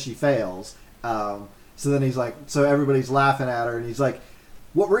 but then she fails. So then he's like, so everybody's laughing at her, and he's like,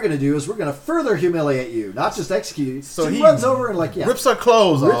 what we're going to do is we're going to further humiliate you, not just execute you. So he he runs over and rips her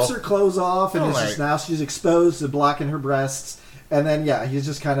clothes off. rips her clothes off, and I'm it's just like- now she's exposed and blocking her breasts. And then, he's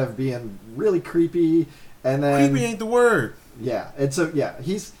just kind of being really creepy. And then, Creepy ain't the word. yeah, and so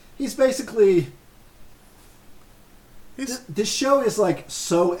he's basically. This show is like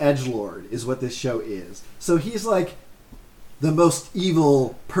so edgelord, is what this show is. So he's like the most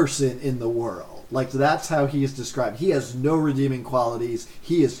evil person in the world. Like, that's how he is described. He has no redeeming qualities.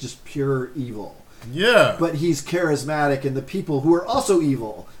 He is just pure evil. Yeah. But he's charismatic, and the people who are also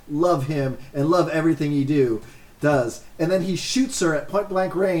evil love him and love everything he does. And then he shoots her at point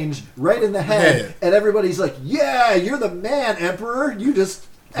blank range right in the head, and everybody's like, yeah, you're the man, Emperor. You just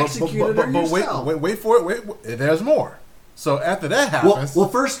executed her yourself. Wait for it. Wait, there's more. So after that happens, Well,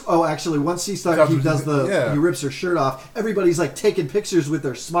 first, actually, once he rips her shirt off. Everybody's like taking pictures with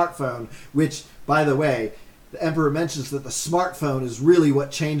their smartphone. Which, by the way, the Emperor mentions that the smartphone is really what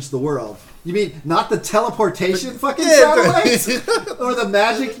changed the world. You mean not the teleportation fucking satellites or the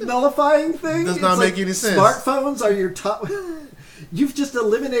magic nullifying thing? Does not make any sense. Smartphones are your top. You've just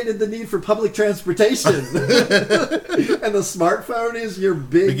eliminated the need for public transportation, and the smartphone is your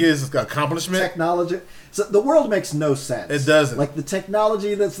biggest accomplishment. Technology. So the world makes no sense. It doesn't. Like the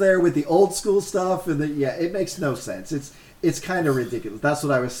technology that's there with the old school stuff, and it makes no sense. It's kind of ridiculous. That's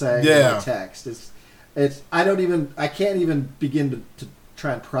what I was saying in the text. I can't even begin to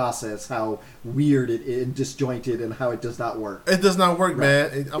try and process how weird it is and disjointed and how it does not work. It does not work,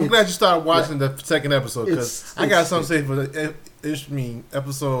 man. I'm glad you started watching the second episode, because I got something to say for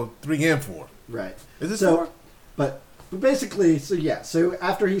episode 3 and 4. Right. Is this 4? But basically, so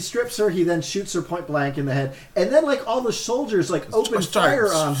after he strips her, he then shoots her point blank in the head, and then like all the soldiers like open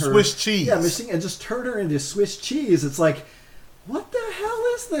fire on her, Swiss cheese, and just turn her into Swiss cheese. It's like, what the hell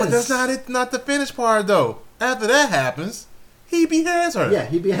is this? But that's not the finished part though. After that happens, he beheads her. Yeah,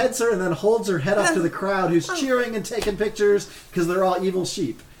 he beheads her and then holds her head up to the crowd, who's cheering and taking pictures because they're all evil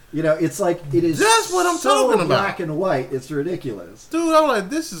sheep. It's like it is. That's what I'm talking about. Black and white. It's ridiculous, dude. I'm like,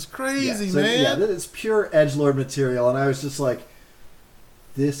 this is crazy, man. Yeah, it's pure edgelord material, and I was just like,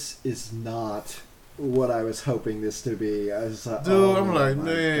 this is not what I was hoping this to be. I was like, dude, I'm like,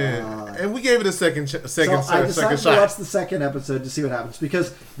 man. God. And we gave it a second shot. I decided to watch the second episode to see what happens,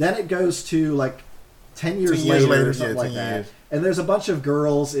 because then it goes to like 10 years later or something like that. And there's a bunch of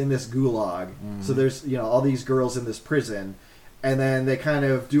girls in this gulag. Mm. So there's all these girls in this prison. And then they kind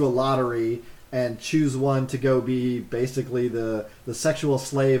of do a lottery and choose one to go be basically the sexual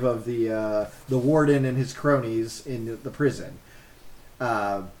slave of the warden and his cronies in the prison.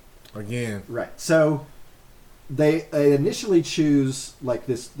 Again. Right. So they initially choose like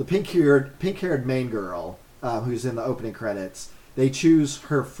the pink-haired main girl who's in the opening credits. They choose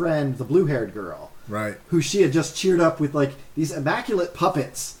her friend, the blue-haired girl. Right. Who she had just cheered up with like these immaculate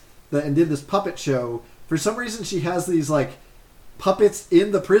puppets and did this puppet show. For some reason she has these like puppets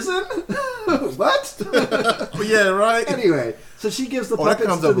in the prison? What? Yeah, right. Anyway, so she gives the puppets that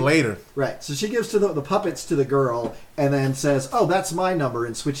comes up later. Right. So she gives to the puppets to the girl and then says, "Oh, that's my number,"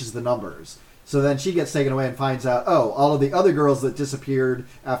 and switches the numbers. So then she gets taken away and finds out, oh, all of the other girls that disappeared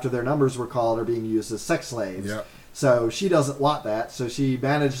after their numbers were called are being used as sex slaves. Yep. So she doesn't want that. So she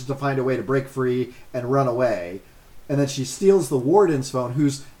manages to find a way to break free and run away. And then she steals the warden's phone,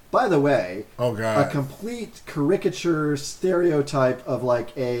 who's, by the way, a complete caricature stereotype of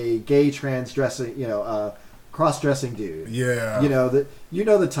like a gay cross-dressing dude. Yeah.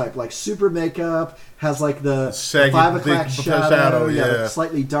 The type, like super makeup, has like the shaggy, 5 o'clock shadow, yeah. Like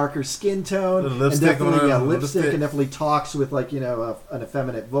slightly darker skin tone, lipstick and definitely on lipstick, and definitely talks with like an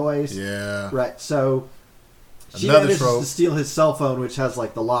effeminate voice. Yeah. Right. So she Another manages trope. to steal his cell phone, which has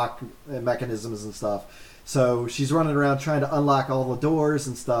like the lock mechanisms and stuff. So she's running around trying to unlock all the doors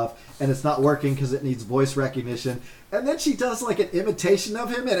and stuff, and it's not working because it needs voice recognition. And then she does like an imitation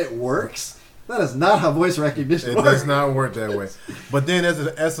of him, and it works. That is not how voice recognition works. It does not work that way. But then as an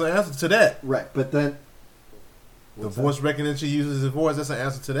answer to that. Right, but then the voice recognition uses his voice. That's an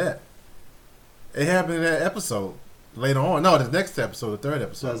answer to that. It happened in that episode. Later on. No, the next episode, the third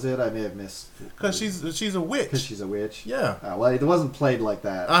episode. Was it? I may have missed. Because she's a witch. Because she's a witch? Yeah. Well, it wasn't played like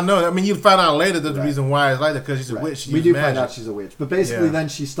that. I know. I mean, you find out later the reason why it's like that, because she's a witch. We do find out she's a witch. But basically then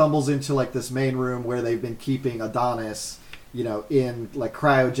she stumbles into like this main room where they've been keeping Adonis, in like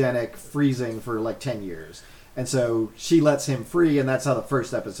cryogenic freezing for like 10 years. And so she lets him free, and that's how the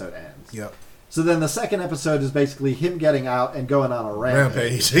first episode ends. Yep. So then the second episode is basically him getting out and going on a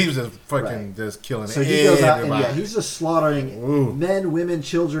rampage. He was just fucking just killing So he goes out and he's just slaughtering men, women,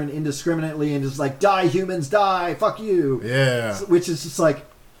 children indiscriminately, and just like, die humans, die, fuck you. Yeah. Which is just like,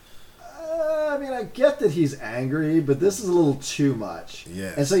 mean, I get that he's angry, but this is a little too much.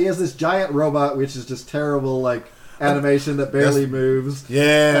 Yes. And so he has this giant robot, which is just terrible, like, animation that barely moves.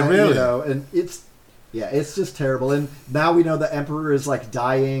 Yeah, really. You know, and it's just terrible. And now we know the Emperor is, like,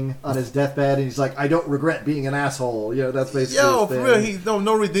 dying on his deathbed, and he's like, I don't regret being an asshole. You know, that's basically his for thing. real, he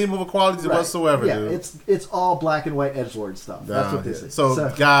no redeemable qualities whatsoever, yeah, dude. it's all black and white edgelord stuff. That's what this is.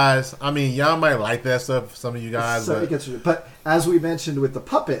 So, guys, I mean, y'all might like that stuff, some of you guys. So but as we mentioned with the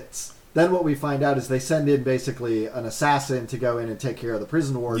puppets, then what we find out is they send in basically an assassin to go in and take care of the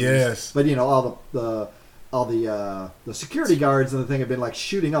prison wardens. Yes. But, you know, all the security guards and the thing have been like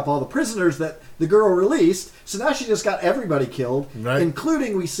shooting up all the prisoners that the girl released. So now she just got everybody killed,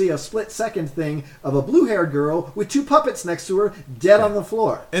 including we see a split second thing of a blue-haired girl with 2 puppets next to her dead on the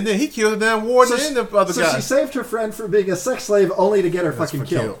floor. And then he killed the damn warden and the other guy. So she saved her friend from being a sex slave only to get her fucking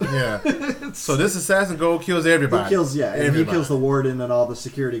killed. Yeah. So this assassin gold kills everybody. He kills and he kills the warden and all the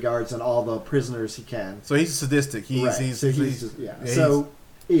security guards and all the prisoners he can. So he's sadistic. It's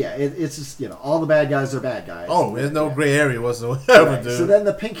just, you know, all the bad guys are bad guys. Oh, there's no gray area whatsoever, dude. So then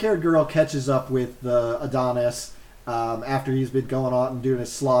the pink-haired girl catches up with the Adonis after he's been going on and doing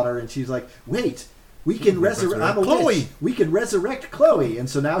his slaughter, and she's like, wait, we can resurrect... I'm a Chloe. witch. We can resurrect Chloe. And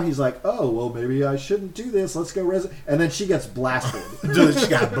so now he's like, oh, well, maybe I shouldn't do this. Let's go And then she gets blasted. Dude, she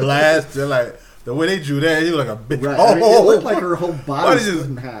got blasted. Like, the way they drew that, he was like a big... Right. I mean, it looked like her whole body split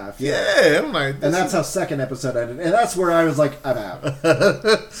in half. Yeah, I'm like... And that's how second episode ended. And that's where I was like, I'm out.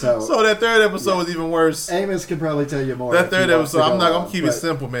 So that third episode was even worse. Amos can probably tell you more. That third episode, I'm keeping it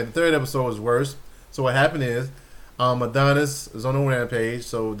simple, man. The third episode was worse. So what happened is, Adonis is on a rampage.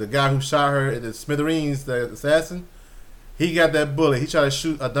 So the guy who shot her at the smithereens, the assassin, he got that bullet. He tried to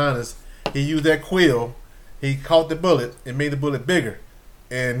shoot Adonis. He used that quill. He caught the bullet and made the bullet bigger.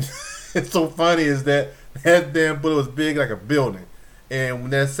 And... It's so funny is that damn bullet was big like a building. And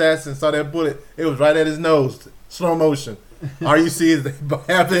when the assassin saw that bullet, it was right at his nose. Slow motion. All you see is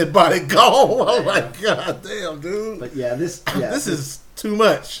half their body gone. I'm like, God damn, dude. But this is too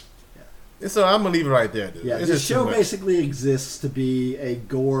much. Yeah. So I'm going to leave it right there, dude. Yeah, it's this show basically exists to be a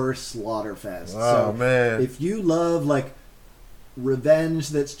gore slaughter fest. Oh, man. If you love, like, revenge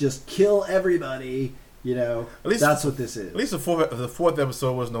that's just kill everybody... You know, at least that's what this is. At least the fourth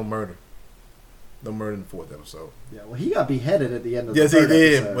episode was no murder. No murder in the fourth episode. Yeah, well, he got beheaded at the end of the third episode.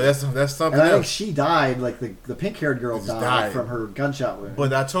 Yes, he did, but that's something and else. I think she died, like the pink-haired girl died from her gunshot wound.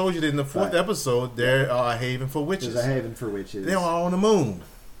 But I told you that in the fourth episode, there are a haven for witches. There's a haven for witches. They are on the moon.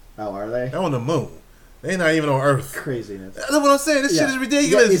 Oh, are they? They're on the moon. They're not even on Earth. Craziness. That's what I'm saying. This shit is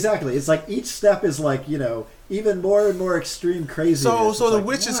ridiculous. Yeah, exactly. It's like each step is like, you know, even more and more extreme craziness. So the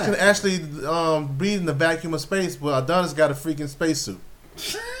witches can actually breathe in the vacuum of space, but Adonis got a freaking spacesuit.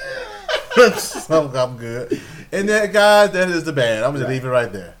 So I'm good. And that, guys, that is the bad. I'm gonna leave it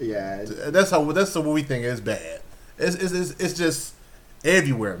right there. Yeah. That's what we think is bad. It's just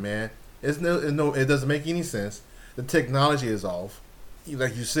everywhere, man. It doesn't make any sense. The technology is off.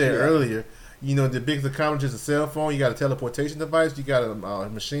 Like you said earlier. You know, the biggest accomplishment is a cell phone. You got a teleportation device. You got a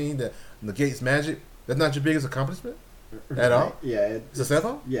machine that negates magic. That's not your biggest accomplishment at all. Yeah, it's a cell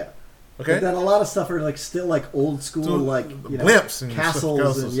phone. Yeah. Okay. But then a lot of stuff are like still like old school, like you know, blimps and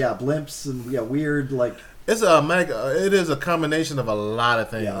castles and blimps and weird like. It is a combination of a lot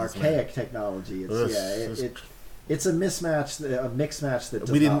of things. Yeah, archaic technology. It's a mismatch, a mixed match that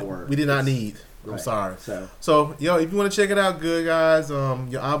does not work. We did not need. I'm sorry. So if you want to check it out, good guys,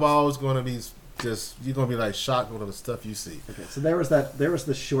 your eyeball is going to be you're going to be like shocked with all the stuff you see. Okay, so there was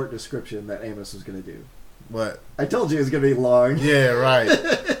the short description that Amos was going to do. What? I told you it was going to be long. Yeah, right.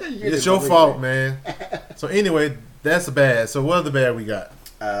 It's your fault, man. So anyway, that's the bad. So what other bad we got?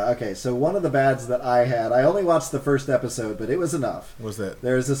 Okay, so one of the bads that I had, I only watched the first episode, but it was enough. What's that?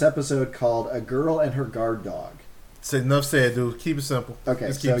 There's this episode called A Girl and Her Guard Dog. Enough said, dude. Keep it simple.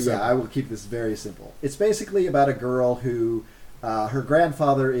 Okay, I will keep this very simple. It's basically about a girl who, her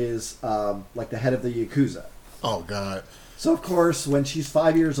grandfather is like the head of the Yakuza. Oh, God. So, of course, when she's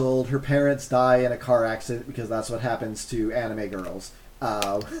 5 years old, her parents die in a car accident because that's what happens to anime girls.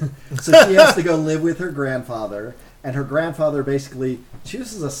 So she has to go live with her grandfather, and her grandfather basically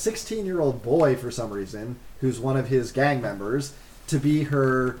chooses a 16-year-old boy for some reason, who's one of his gang members, to be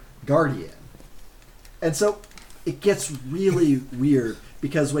her guardian. And so it gets really weird,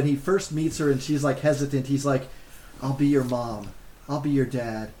 because when he first meets her and she's like hesitant, he's like, I'll be your mom, I'll be your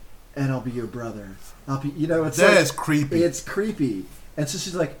dad, and I'll be your brother. It's creepy. It's creepy. And so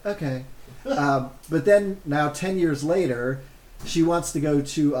she's like, okay. But then now 10 years later, she wants to go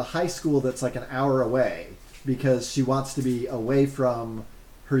to a high school that's like an hour away because she wants to be away from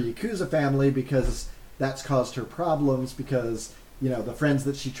her Yakuza family because that's caused her problems because, the friends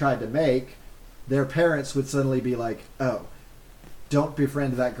that she tried to make their parents would suddenly be like, oh, don't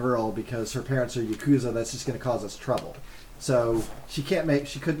befriend that girl because her parents are Yakuza, that's just going to cause us trouble. So she couldn't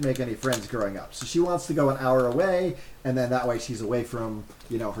make any friends growing up. So she wants to go an hour away, and then that way she's away from,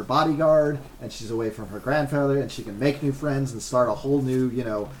 her bodyguard, and she's away from her grandfather, and she can make new friends and start a whole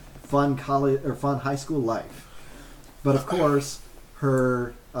new, fun college or fun high school life. But of course,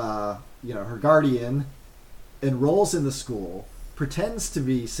 her guardian enrolls in the school, pretends to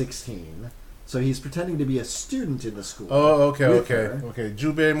be 16, so he's pretending to be a student in the school. Oh, okay.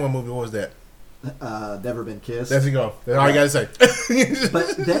 Drew Barrymore movie, what was that? Never Been Kissed. There you go. That's all you gotta say.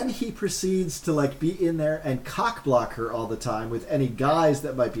 But then he proceeds to be in there and cock block her all the time with any guys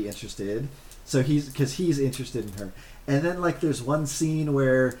that might be interested. So because he's interested in her. And then there's one scene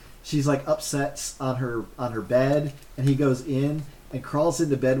where she's upset on her bed, and he goes in and crawls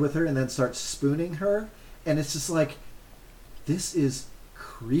into bed with her and then starts spooning her, and it's just this is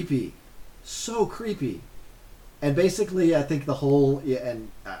creepy, so creepy. And basically, I think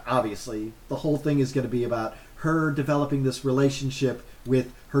obviously, the whole thing is going to be about her developing this relationship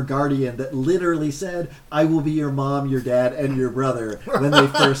with her guardian that literally said, I will be your mom, your dad, and your brother when they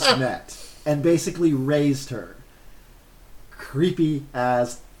first met. And basically raised her. Creepy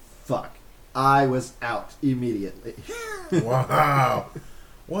as fuck. I was out immediately. Wow.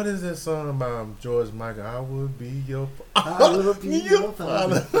 What is that song about George Michael? I will be your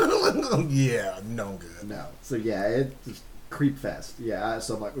father. Yeah, no good. No. So yeah, it just creep fest. Yeah,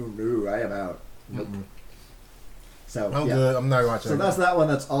 so I'm like, ooh, no, I am out. Nope. So I'm good. I'm not watching. So that's that one.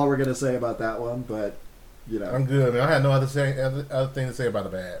 That's all we're gonna say about that one. But I'm good. Man. I had no other thing to say about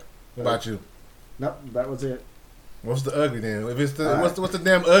the bad. What about you? Nope, that was it. What's the ugly then? If it's what's the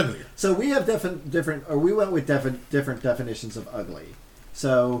damn ugly? So we have we went with different definitions of ugly.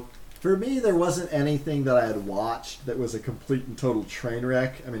 So, for me, there wasn't anything that I had watched that was a complete and total train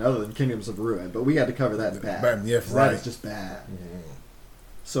wreck. I mean, other than Kingdoms of Ruin, but we had to cover that in bad. Yeah, right. That is just bad. Mm-hmm.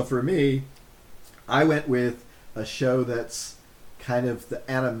 So for me, I went with a show that's kind of the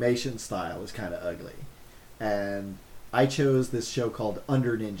animation style is kind of ugly, and I chose this show called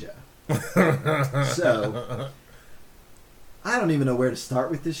Under Ninja. So I don't even know where to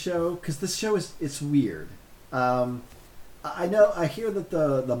start with this show because this show it's weird. I hear that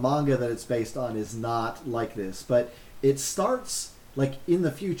the manga that it's based on is not like this, but it starts in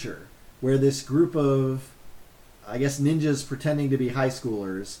the future where this group of, I guess, ninjas pretending to be high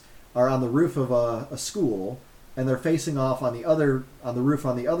schoolers are on the roof of a school, and they're facing off on the roof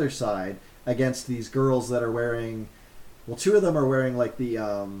on the other side against these girls that are wearing, well, two of them are wearing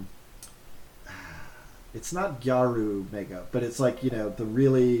it's not gyaru makeup, but it's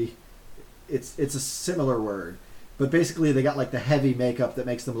it's a similar word. But basically, they got the heavy makeup that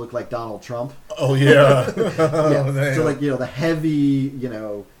makes them look like Donald Trump. Oh yeah, yeah. So the heavy,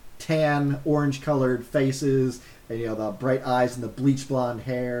 tan, orange-colored faces, and the bright eyes and the bleach blonde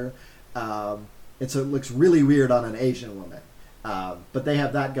hair, and so it looks really weird on an Asian woman. But they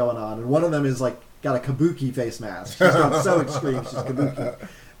have that going on, and one of them is got a kabuki face mask. She's gone so extreme, she's kabuki.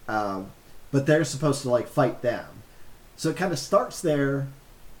 But they're supposed to fight them, so it kind of starts there.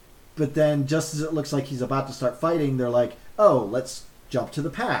 But then, just as it looks like he's about to start fighting, they're like, oh, let's jump to the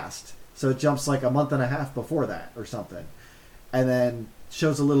past. So it jumps a month and a half before that or something. And then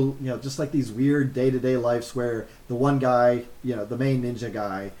shows a little, just these weird day-to-day lives where the one guy, the main ninja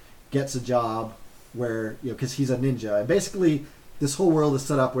guy, gets a job where, because he's a ninja. And basically, this whole world is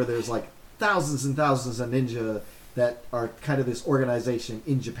set up where there's thousands and thousands of ninja that are kind of this organization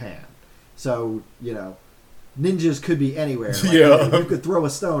in Japan. So, ninjas could be anywhere. You could throw a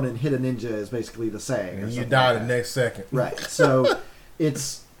stone and hit a ninja is basically the saying. And you die the next second. Right. So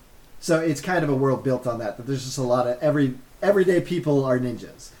it's kind of a world built on that. But there's just a lot of everyday people are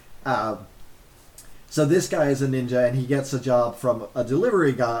ninjas. So this guy is a ninja, and he gets a job from a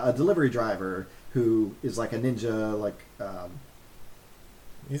delivery driver who is a ninja.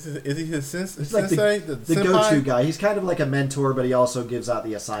 Is he his sensei? He's the go-to guy. He's kind of like a mentor, but he also gives out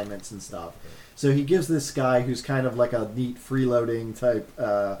the assignments and stuff. So he gives this guy who's kind of like a neat freeloading type.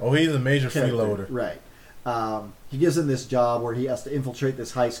 He's a major character. freeloader, right? He gives him this job where he has to infiltrate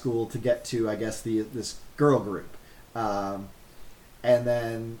this high school to get to, I guess, this girl group, and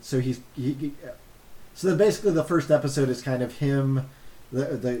then so so then basically the first episode is kind of him,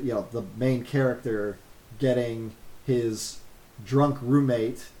 the main character, getting his drunk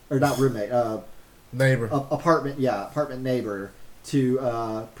roommate or not roommate, neighbor, apartment neighbor.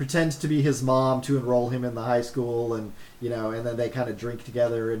 To pretend to be his mom to enroll him in the high school, and and then they kind of drink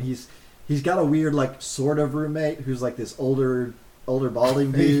together, and he's got a weird sort of roommate who's this older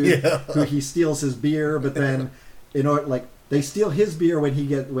balding dude who he steals his beer, but then in order they steal his beer when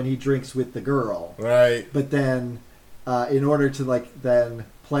he drinks with the girl. Right. But then, in order to like then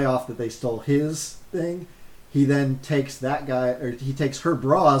play off that they stole his thing, he then takes he takes her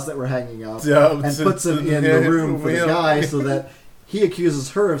bras that were hanging up and puts them in the room for the guy, so that he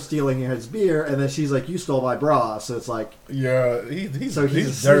accuses her of stealing his beer, and then she's like, "You stole my bra." So it's like, yeah, he's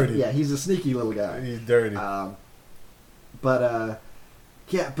dirty. Yeah, he's a sneaky little guy. He's dirty. But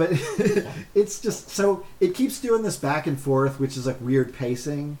it's just so it keeps doing this back and forth, which is like weird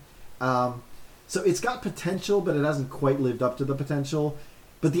pacing. So it's got potential, but it hasn't quite lived up to the potential.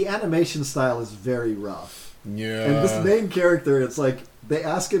 But the animation style is very rough. Yeah. And this main character, it's like they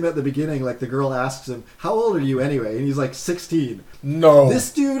ask him at the beginning, like the girl asks him, "How old are you anyway?" And he's like 16. No.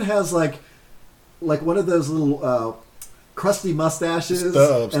 This dude has like one of those little crusty mustaches and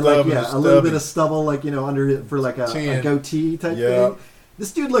like a little bit of stubble, like under it for like a goatee type thing.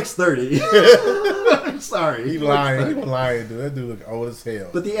 This dude looks 30. I'm sorry. He lying, dude. That dude look old as hell.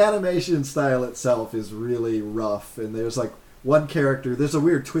 But the animation style itself is really rough, and there's like one character. There's a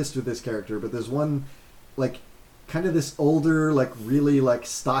weird twist with this character, but there's one like kind of this older, like really like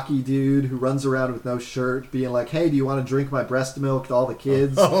stocky dude who runs around with no shirt, being like, "Hey, do you want to drink my breast milk?" to all the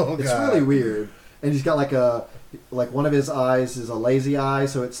kids. It's really weird, and he's got like one of his eyes is a lazy eye,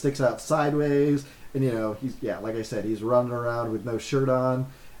 so it sticks out sideways. And he's like I said, he's running around with no shirt on.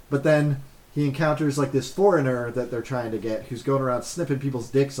 But then he encounters like this foreigner that they're trying to get, who's going around snipping people's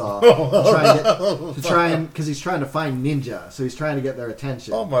dicks off because he's trying to find Ninja, so he's trying to get their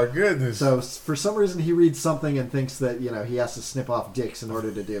attention. Oh my goodness! So for some reason he reads something and thinks that he has to snip off dicks in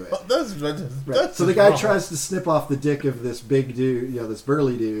order to do it. That's so the guy tries to snip off the dick of this big dude, this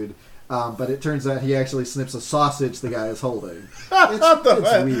burly dude. But it turns out he actually snips a sausage the guy is holding.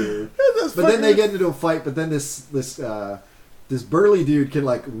 It's weird. But then they get into a fight. But then this burly dude can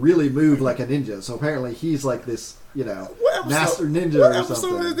like really move like a ninja. So apparently he's like this, master ninja or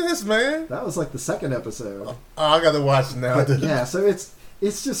something. What episode is this, man? That was like the second episode. Oh, I got to watch it now. Yeah, so it's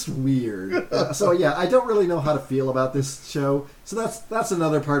just weird. So yeah, I don't really know how to feel about this show. So that's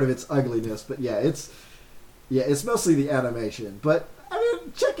another part of its ugliness. But it's mostly the animation. But I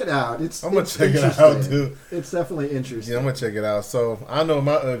mean, check it out. I'm gonna check it out too. It's definitely interesting. Yeah, I'm gonna check it out. So I know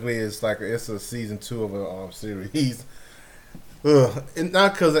my ugly is like it's a season 2 of a series. And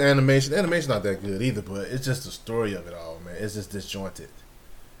not because of animation. The animation's not that good either, but it's just the story of it all, man. It's just disjointed.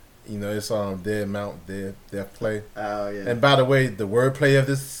 It's Death Play. Oh yeah. And by the way, the wordplay of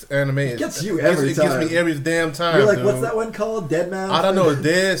this anime gets you every time. It gets me every damn time. You're like, dude. What's that one called? Dead Mouse? I don't know.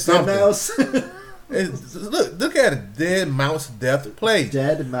 Dead Mouse. Look at it. Dead Mouse Death Play.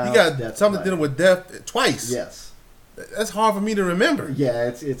 Dead Mouse. You got Death something Play. dealing with death twice. Yes. That's hard for me to remember. Yeah,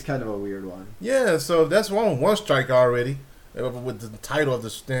 it's kind of a weird one. Yeah, so that's one strike already with the title of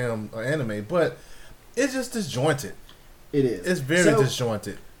the damn anime, but it's just disjointed. It is. It's very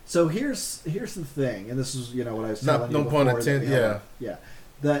disjointed. So here's the thing, and this is what I was telling you no before. pun intended. Yeah.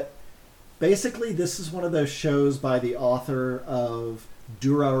 That basically this is one of those shows by the author of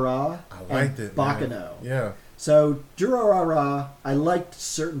Durarara and Bakano. Yeah. So Durarara, I liked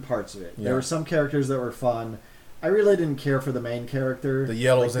certain parts of it. Yeah. There were some characters that were fun. I really didn't care for the main character. The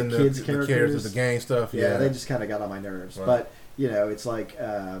yellows like and the kids' characters, the gang stuff. Yeah, they just kind of got on my nerves. Right. But it's like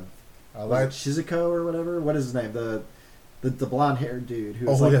I like Shizuko or whatever. What is his name? The blonde-haired dude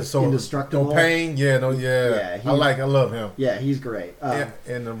who's so indestructible. No pain. Yeah, I love him. Yeah, he's great. Yeah.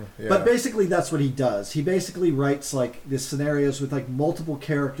 But basically, that's what he does. He basically writes like these scenarios with like multiple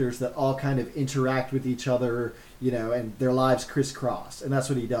characters that all kind of interact with each other, and their lives crisscross, and that's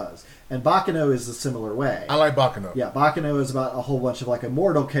what he does. And Bakano is a similar way. I like Bakano. Yeah, Bakano is about a whole bunch of like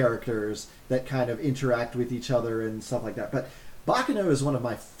immortal characters that kind of interact with each other and stuff like that. But Bakano is one of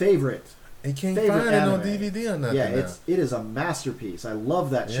my favorite. You can't find it on DVD or nothing. Yeah, it is a masterpiece. I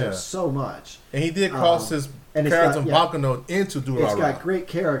love that show so much. And he did cross his character Bakano into Durarara. It's got great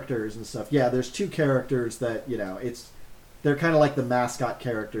characters and stuff. Yeah, there's 2 characters that they're kind of like the mascot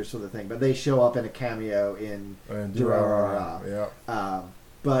characters for the thing, but they show up in a cameo in Durarara. Yeah.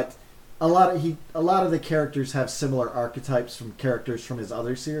 But a lot of the characters have similar archetypes from characters from his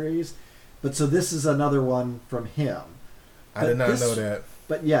other series. But so this is another one from him. I did not know that.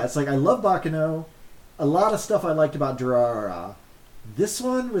 But yeah, it's like I love Bakano. A lot of stuff I liked about Durarara. This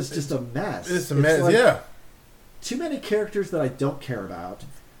one was just a mess. It's a mess, like too many characters that I don't care about.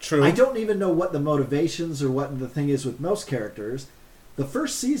 True. I don't even know what the motivations or what the thing is with most characters. The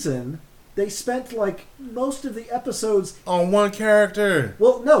first season, they spent like most of the episodes on one character.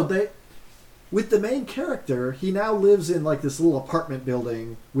 Well, no, with the main character, he now lives in like this little apartment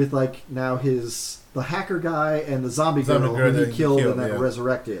building with like now the hacker guy and the zombie girl who he killed and then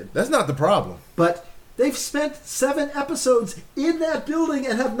resurrected. That's not the problem. But They've spent 7 episodes in that building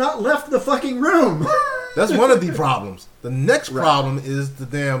and have not left the fucking room. That's one of the problems. The next problem is the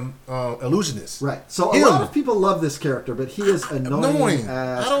damn illusionist. Right. So a lot of people love this character, but he is annoying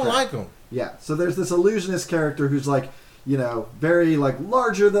as I don't crap. like him. Yeah. So there's this illusionist character who's like, very like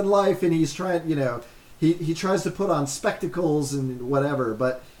larger than life, and he's trying, he tries to put on spectacles and whatever,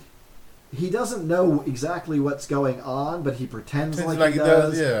 but he doesn't know exactly what's going on, but he pretends like he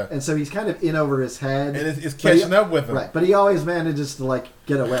does. Yeah. And so he's kind of in over his head. And it's catching up with him. Right. But he always manages to like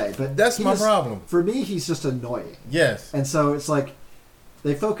get away. But that's my problem. For me, he's just annoying. Yes. And so it's like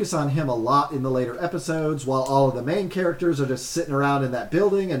they focus on him a lot in the later episodes, while all of the main characters are just sitting around in that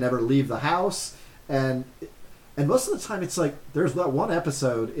building and never leave the house. And most of the time, it's like there's that one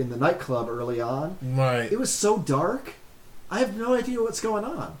episode in the nightclub early on. Right. It was so dark. I have no idea what's going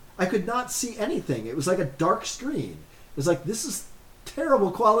on. I could not see anything. It was like a dark screen. It was like, this is terrible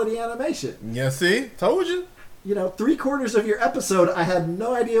quality animation. Yeah, see? Told you. 3/4 of your episode, I had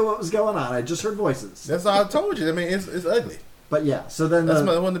no idea what was going on. I just heard voices. That's all I told you. I mean, it's ugly. But yeah, so then that's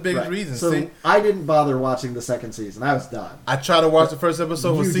one of the biggest reasons. So see? I didn't bother watching the second season. I was done. I tried to watch the first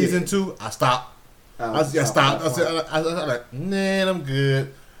episode of season 2. I stopped. I stopped. I was like, man, I'm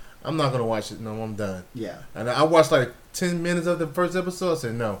good. I'm not gonna watch it. No, I'm done. Yeah. And I watched like 10 minutes of the first episode. I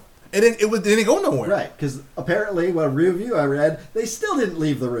said no. It didn't go nowhere. Right, because apparently, what review I read, they still didn't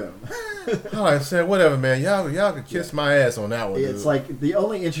leave the room. I said, whatever, man. Y'all can kiss my ass on that one. It's dude. like the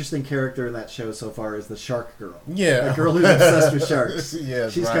only interesting character in that show so far is the shark girl. Yeah, the girl who's obsessed with sharks. Yeah,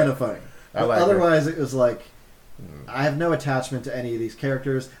 she's right. kind of funny. I like otherwise, it was like I have no attachment to any of these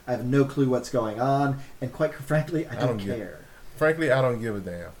characters. I have no clue what's going on, and quite frankly, I don't care. Frankly, I don't give a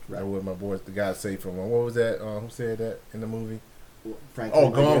damn. Right. What my boys, the guy say from what was that? Who said that in the movie? Frankly,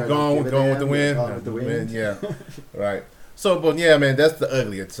 gone with the wind. Gone with the wind. Yeah, right. So, but yeah, man, that's the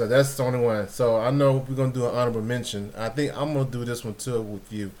ugliest. So that's the only one. So I know we're gonna do an honorable mention. I think I'm gonna do this one too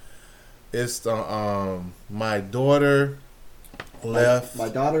with you. It's the my daughter left. My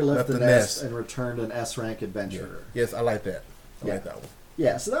daughter left the nest and returned an S rank adventurer. Yeah. Yes, I like that. I like that one.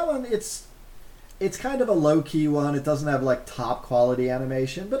 Yeah, so that one it's kind of a low key one. It doesn't have like top quality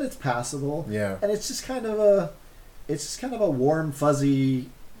animation, but it's passable. Yeah, and it's just kind of a warm fuzzy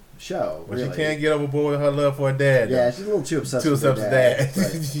show. But really. she can't get overboard with her love for her dad. Yeah, she's a little too obsessed with her dad.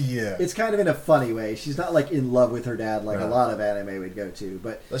 Right. Yeah, it's kind of in a funny way. She's not like in love with her dad like a lot of anime would go to,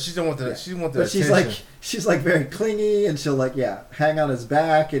 but she don't want the. Yeah. She want the. But attention. she's like very clingy, and she'll like hang on his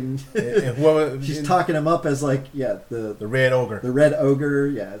back, and whoever, she's talking him up as like the red ogre. The red ogre,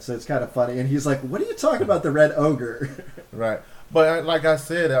 yeah. So it's kind of funny, and he's like, "What are you talking about, the red ogre?" Right. But like I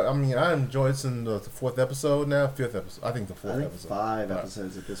said, I mean, I enjoyed it in the 4th episode now, 5th episode. I think the 4th episode. 5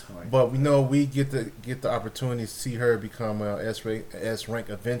 episodes at this point. But we know we get the opportunity to see her become a S rank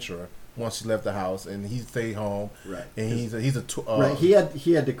adventurer once she left the house, and he stayed home. Right. And he's a right. He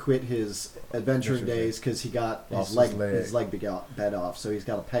had to quit his adventuring days because he got his leg bed off, so he's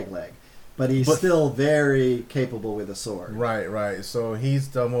got a peg leg. But he's still very capable with a sword. Right. So he's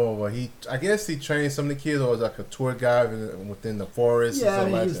the more of I guess he trains some of the kids, or like a tour guide within the forest.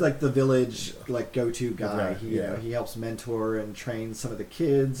 Yeah, he's that. like the village go-to guy. Right. He helps mentor and train some of the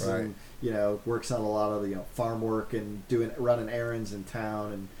kids, and works on a lot of the farm work and running errands in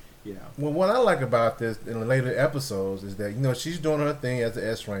town, and Well, what I like about this in the later episodes is that she's doing her thing as an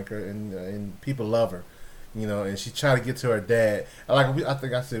S ranker, and people love her. And she tried to get to her dad. I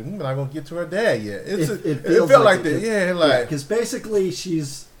think I said, we're not going to get to her dad yet. It felt like that. Yeah, because basically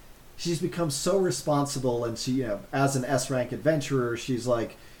she's become so responsible, and she, as an S rank adventurer, she's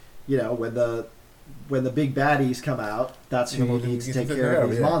like, when the big baddies come out, that's who you need to take care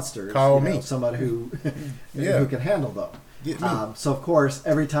of these monsters. Call me. Someone who who can handle them. So of course,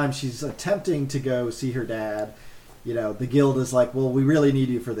 every time she's attempting to go see her dad, the guild is like, well, we really need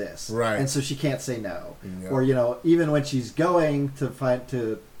you for this. Right. And so she can't say no. Yep. Or, even when she's going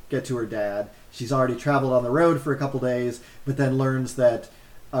to get to her dad, she's already traveled on the road for a couple days, but then learns that,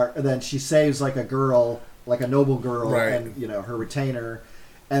 then she saves like a girl, like a noble girl, right. and, her retainer.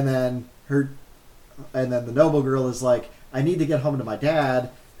 And then the noble girl is like, I need to get home to my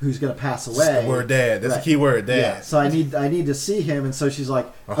dad, who's going to pass away. That's the word dad. That's the key word, dad. Yeah, so I need to see him, and so she's like,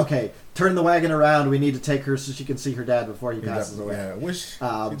 okay, turn the wagon around. We need to take her so she can see her dad before he passes away. Yeah,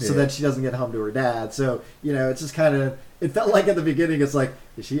 so that she doesn't get home to her dad. So, it's just kind of, it felt like at the beginning, it's like,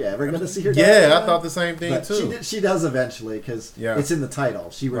 is she ever going to see her dad? Yeah, I thought the same thing, but too. She does eventually, because it's in the title.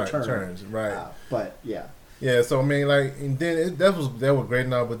 She returns. Right. But, yeah. Yeah, so, I mean, and then that was great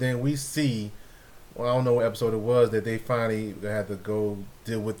now, but then we see, I don't know what episode it was, that they finally had to go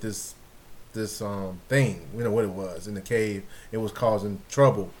deal with this thing. We know what it was in the cave. It was causing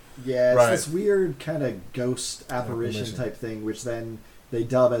trouble. Yeah, it's Right. this weird kind of ghost apparition Apparition. type thing, which then they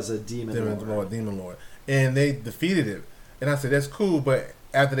dub as a demon lord. Demon Lord. And they defeated it. And I said, that's cool, but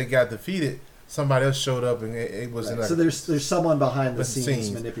after they got defeated, somebody else showed up and it was Right. in like, So there's someone behind the Behind the scenes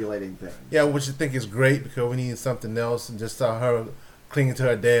scenes. manipulating things. yeah, which I think is great because we need something else and just saw her clinging to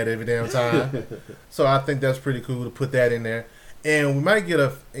her dad every damn time. So I think that's pretty cool to put that in there. And we might get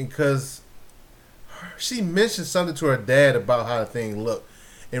because she mentioned something to her dad about how the thing looked.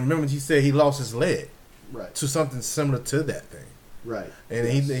 And remember, he said he lost his leg Right. to something similar to that thing. Right. And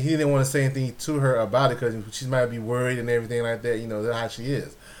Yes. he didn't want to say anything to her about it because she might be worried and everything like that. You know, that's how she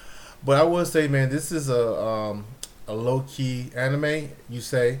is. But I will say, man, this is a low key anime. You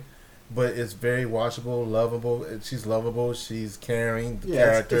say, but it's very watchable, lovable. She's lovable. She's caring. The Yeah,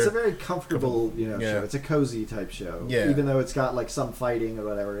 character. it's a very comfortable, Yeah. show. It's a cozy type show. Yeah. Even though it's got like some fighting or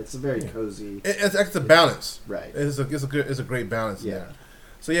whatever, it's a very cozy. It's a balance. Right. It's a great balance. Yeah. Yeah.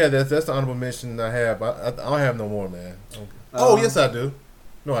 So yeah, that's the honorable mention I have. I don't have no more, man. Oh yes, I do.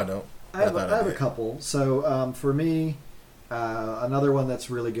 No, I don't. I have a did. couple. So for me, another one that's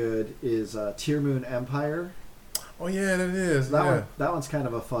really good is Tear Moon Empire. Oh yeah, that is. That one's kind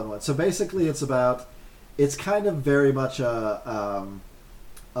of a fun one. So basically, it's kind of very much a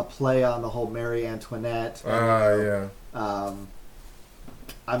play on the whole Marie Antoinette. Yeah. I'm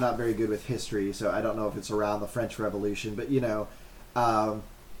not very good with history, so I don't know if it's around the French Revolution, but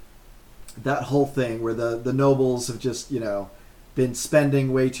that whole thing where the nobles have just been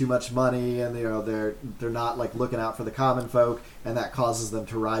spending way too much money, and they're not like looking out for the common folk, and that causes them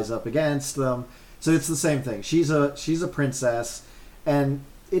to rise up against them. So it's the same thing. She's a princess, and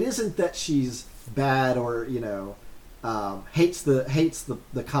it isn't that she's bad or hates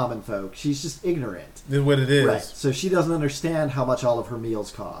the common folk. She's just ignorant. That's what it is. Right. So she doesn't understand how much all of her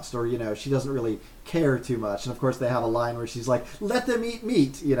meals cost, or she doesn't really care too much. And of course, they have a line where she's like, "Let them eat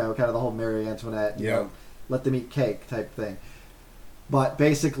meat," kind of the whole Marie Antoinette, let them eat cake type thing. But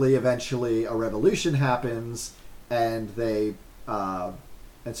basically, eventually, a revolution happens, and so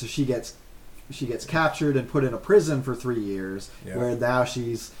she gets captured and put in a prison for 3 years, where now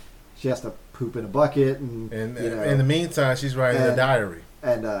she has to poop in a bucket, and in the meantime, she's writing a diary.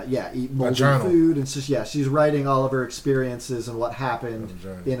 And eat moldy food, and so she's writing all of her experiences and what happened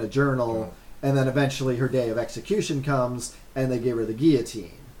in a journal. And then eventually her day of execution comes, and they give her the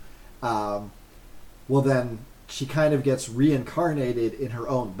guillotine. Well, then she kind of gets reincarnated in her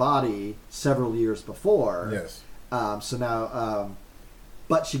own body several years before. Yes. So now,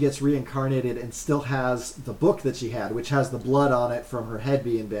 but she gets reincarnated and still has the book that she had, which has the blood on it from her head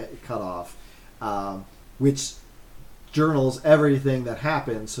being cut off, which journals everything that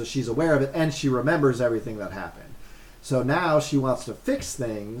happened, so she's aware of it, and she remembers everything that happened. So now she wants to fix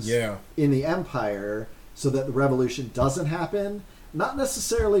things in the Empire so that the revolution doesn't happen, not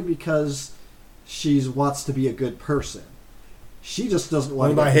necessarily because she wants to be a good person. She just doesn't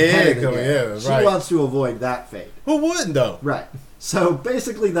want to get beheaded again. She wants to avoid that fate. Who wouldn't, though? Right. So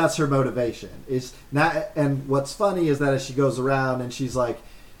basically that's her motivation. And what's funny is that as she goes around and she's like,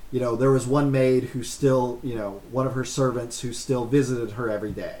 there was one maid who still, one of her servants who still visited her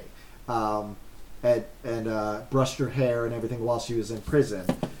every day, and brushed her hair and everything while she was in prison.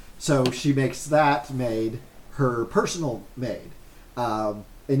 So she makes that maid her personal maid, and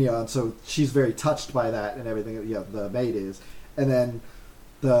so she's very touched by that and everything. The maid is, and then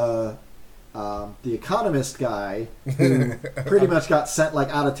the economist guy who pretty much got sent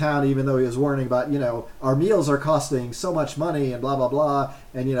out of town, even though he was warning about our meals are costing so much money and blah blah blah,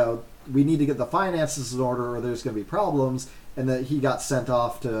 and we need to get the finances in order or there's going to be problems, and that he got sent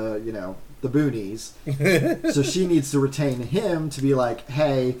off to the boonies. So she needs to retain him to be like,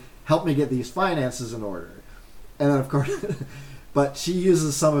 hey, help me get these finances in order. And then of course but she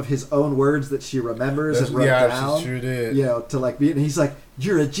uses some of his own words that she remembers and wrote down. She sure did. To be, and he's like,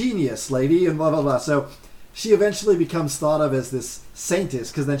 "You're a genius, lady," and blah blah blah. So she eventually becomes thought of as this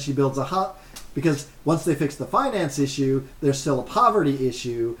saintess, because then she builds a hut. Because once they fix the finance issue, there's still a poverty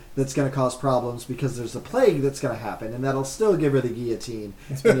issue that's going to cause problems, because there's a plague that's going to happen, and that'll still give her the guillotine.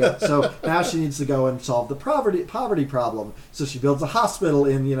 And, so now she needs to go and solve the poverty problem. So she builds a hospital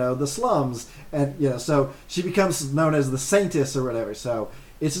in the slums, and so she becomes known as the saintess or whatever. So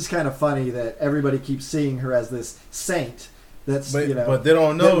it's just kind of funny that everybody keeps seeing her as this saint. But they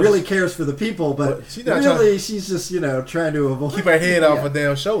don't know. That really cares for the people, but she's just trying to avoid, keep her head off her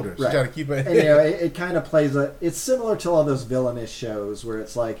damn shoulders. Right. She's trying to keep her head. And, it kind of plays it's similar to all those villainous shows where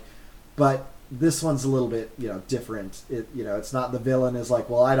it's like, but this one's a little bit different. It's not the villain is like,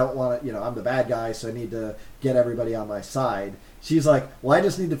 well, I don't want to, I'm the bad guy, so I need to get everybody on my side. She's like, well, I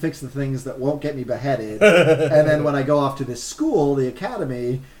just need to fix the things that won't get me beheaded, and then when I go off to this school, the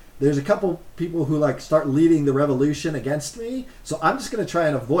academy, there's a couple people who like start leading the revolution against me, so I'm just going to try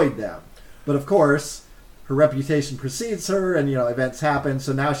and avoid them. But of course, her reputation precedes her, and events happen,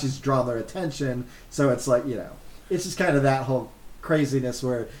 so now she's drawn their attention. So it's like it's just kind of that whole craziness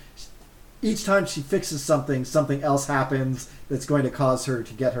where each time she fixes something, something else happens that's going to cause her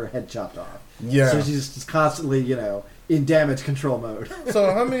to get her head chopped off. Yeah. So she's just constantly, in damage control mode.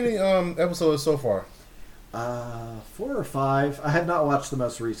 So how many episodes so far? 4 or 5. I have not watched the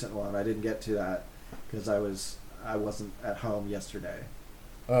most recent one. I didn't get to that because I wasn't at home yesterday.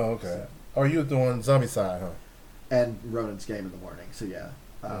 Oh, okay. So. Oh, you were doing Zombie Side, huh? And Ronan's Game in the morning. So yeah.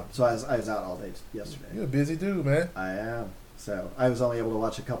 So I was out all day yesterday. You're a busy dude, man. I am. So I was only able to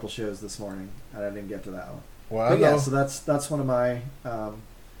watch a couple shows this morning, and I didn't get to that one. Well, but yeah, so that's one of my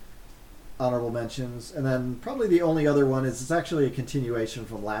honorable mentions, and then probably the only other one is it's actually a continuation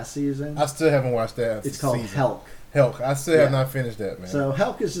from last season. I still haven't watched that. It's called Helk. Helk. I still have not finished that, man. So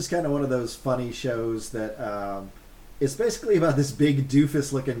Helk is just kind of one of those funny shows that it's basically about this big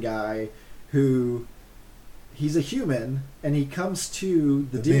doofus-looking guy who he's a human, and he comes to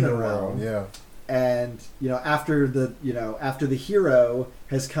the demon realm. Yeah. And after the hero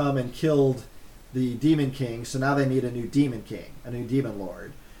has come and killed the Demon King, so now they need a new Demon King, a new Demon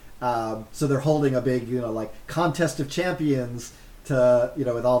Lord. So they're holding a big contest of champions to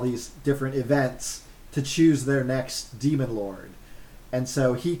with all these different events to choose their next Demon Lord. And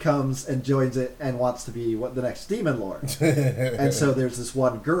so he comes and joins it and wants to be the next Demon Lord. And so there's this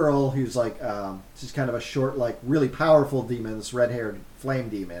one girl who's she's kind of a short, really powerful demon, this red-haired flame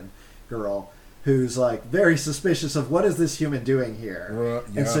demon girl, who's very suspicious of what is this human doing here.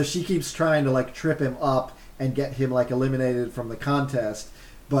 Yeah. And so she keeps trying to trip him up and get him eliminated from the contest.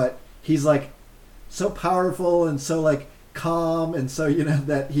 But he's so powerful and so calm, and so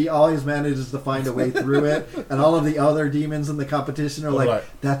that he always manages to find a way through it. And all of the other demons in the competition are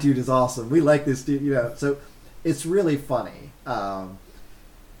that dude is awesome. We like this dude, So it's really funny. And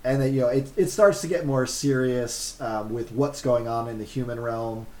then it starts to get more serious with what's going on in the human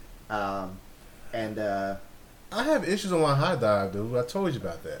realm. I have issues on my High Dive, dude. I told you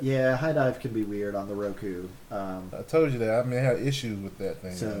about that. Yeah, High Dive can be weird on the Roku. I told you that. I had issues with that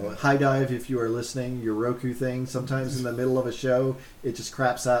thing. So High Dive, if you are listening, your Roku thing, sometimes in the middle of a show, it just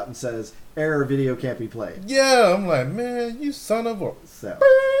craps out and says, error, video can't be played. Yeah, I'm like, man, you son of a... So,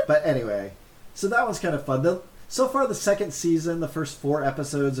 but anyway, so that was kind of fun. So far, the second season, the first 4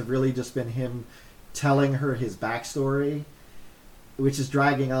 episodes have really just been him telling her his backstory, which is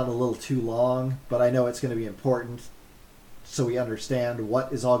dragging on a little too long, but I know it's going to be important so we understand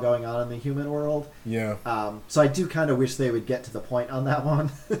what is all going on in the human world. Yeah. So I do kind of wish they would get to the point on that one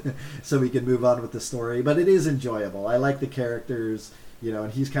so we can move on with the story. But it is enjoyable. I like the characters,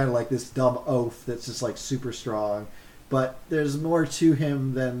 and he's kind of like this dumb oaf that's just super strong. But there's more to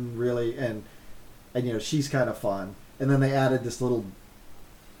him than really, and she's kind of fun. And then they added this little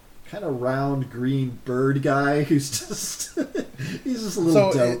kind of round green bird guy who's just he's just a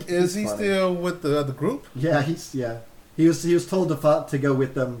little dope. Is he still with the other group? Yeah, he was told to go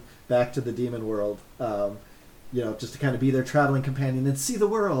with them back to the demon world, just to kind of be their traveling companion and see the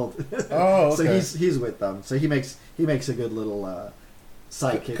world. Oh, okay. So he's with them. So he makes a good little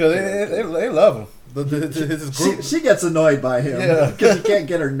sidekick. Because they love him. His group. She gets annoyed by him because he can't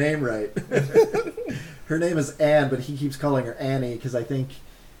get her name right. Her name is Anne, but he keeps calling her Annie because I think.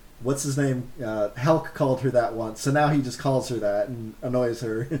 What's his name? Helk called her that once, so now he just calls her that and annoys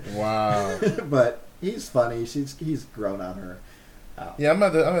her. Wow! But he's funny. He's grown on her. Yeah, I'm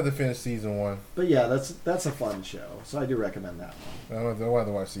about to finish season 1. But yeah, that's a fun show, so I do recommend that one. I want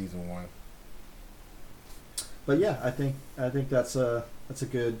to watch season 1. But yeah, I think that's a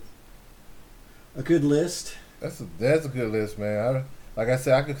good list. That's a good list, man. Like I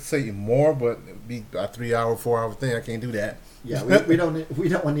said, I could say more, but it'd be a 3-hour, 4-hour thing. I can't do that. Yeah, we don't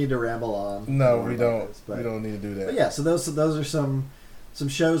need to ramble on. No, we don't. We don't need to do that. But yeah, so those are some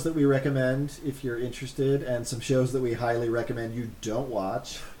shows that we recommend if you're interested, and some shows that we highly recommend you don't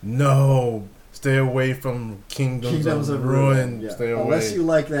watch. No, stay away from Kingdoms of Ruin. Yeah. Stay away. Unless you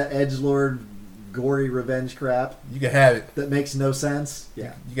like that edgelord, gory revenge crap. You can have it. That makes no sense.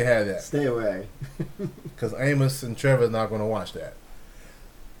 Yeah, you can have that. Stay away. Because Amos and Trevor are not going to watch that.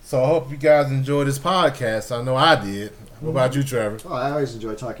 So I hope you guys enjoyed this podcast. I know I did. What about you, Trevor? Oh, I always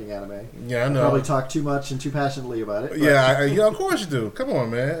enjoy talking anime. Yeah, I know. I probably talk too much and too passionately about it. Yeah, of course you do. Come on,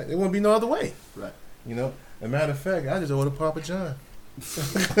 man. It wouldn't be no other way. Right. As a matter of fact, I just ordered Papa John.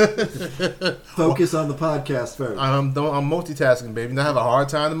 Focus on the podcast first. I'm multitasking, baby. I have a hard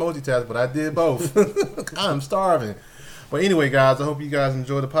time to multitask, but I did both. I'm starving. But anyway, guys, I hope you guys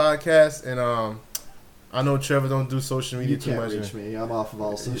enjoy the podcast. And I know Trevor don't do social media You too can't much. reach me. I'm off of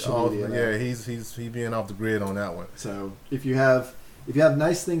all social media. now. Yeah, he's being off the grid on that one. So if you have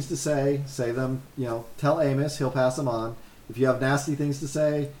nice things to say them. Tell Amos. He'll pass them on. If you have nasty things to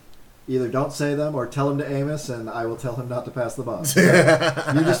say, either don't say them or tell them to Amos, and I will tell him not to pass them on. So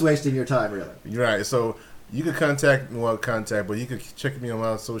you're just wasting your time, really. You're right. So you can but you can check me on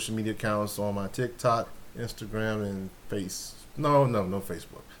my social media accounts on my TikTok, Instagram, and No,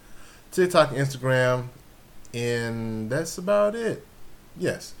 Facebook. TikTok, Instagram, and that's about it.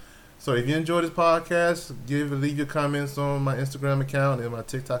 Yes. So if you enjoyed this podcast, leave your comments on my Instagram account and my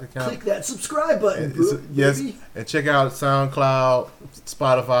TikTok account. Click that subscribe button, yes, and check out SoundCloud,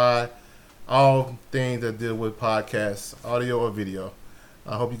 Spotify, all things that deal with podcasts, audio or video.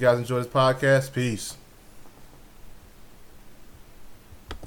 I hope you guys enjoy this podcast. Peace.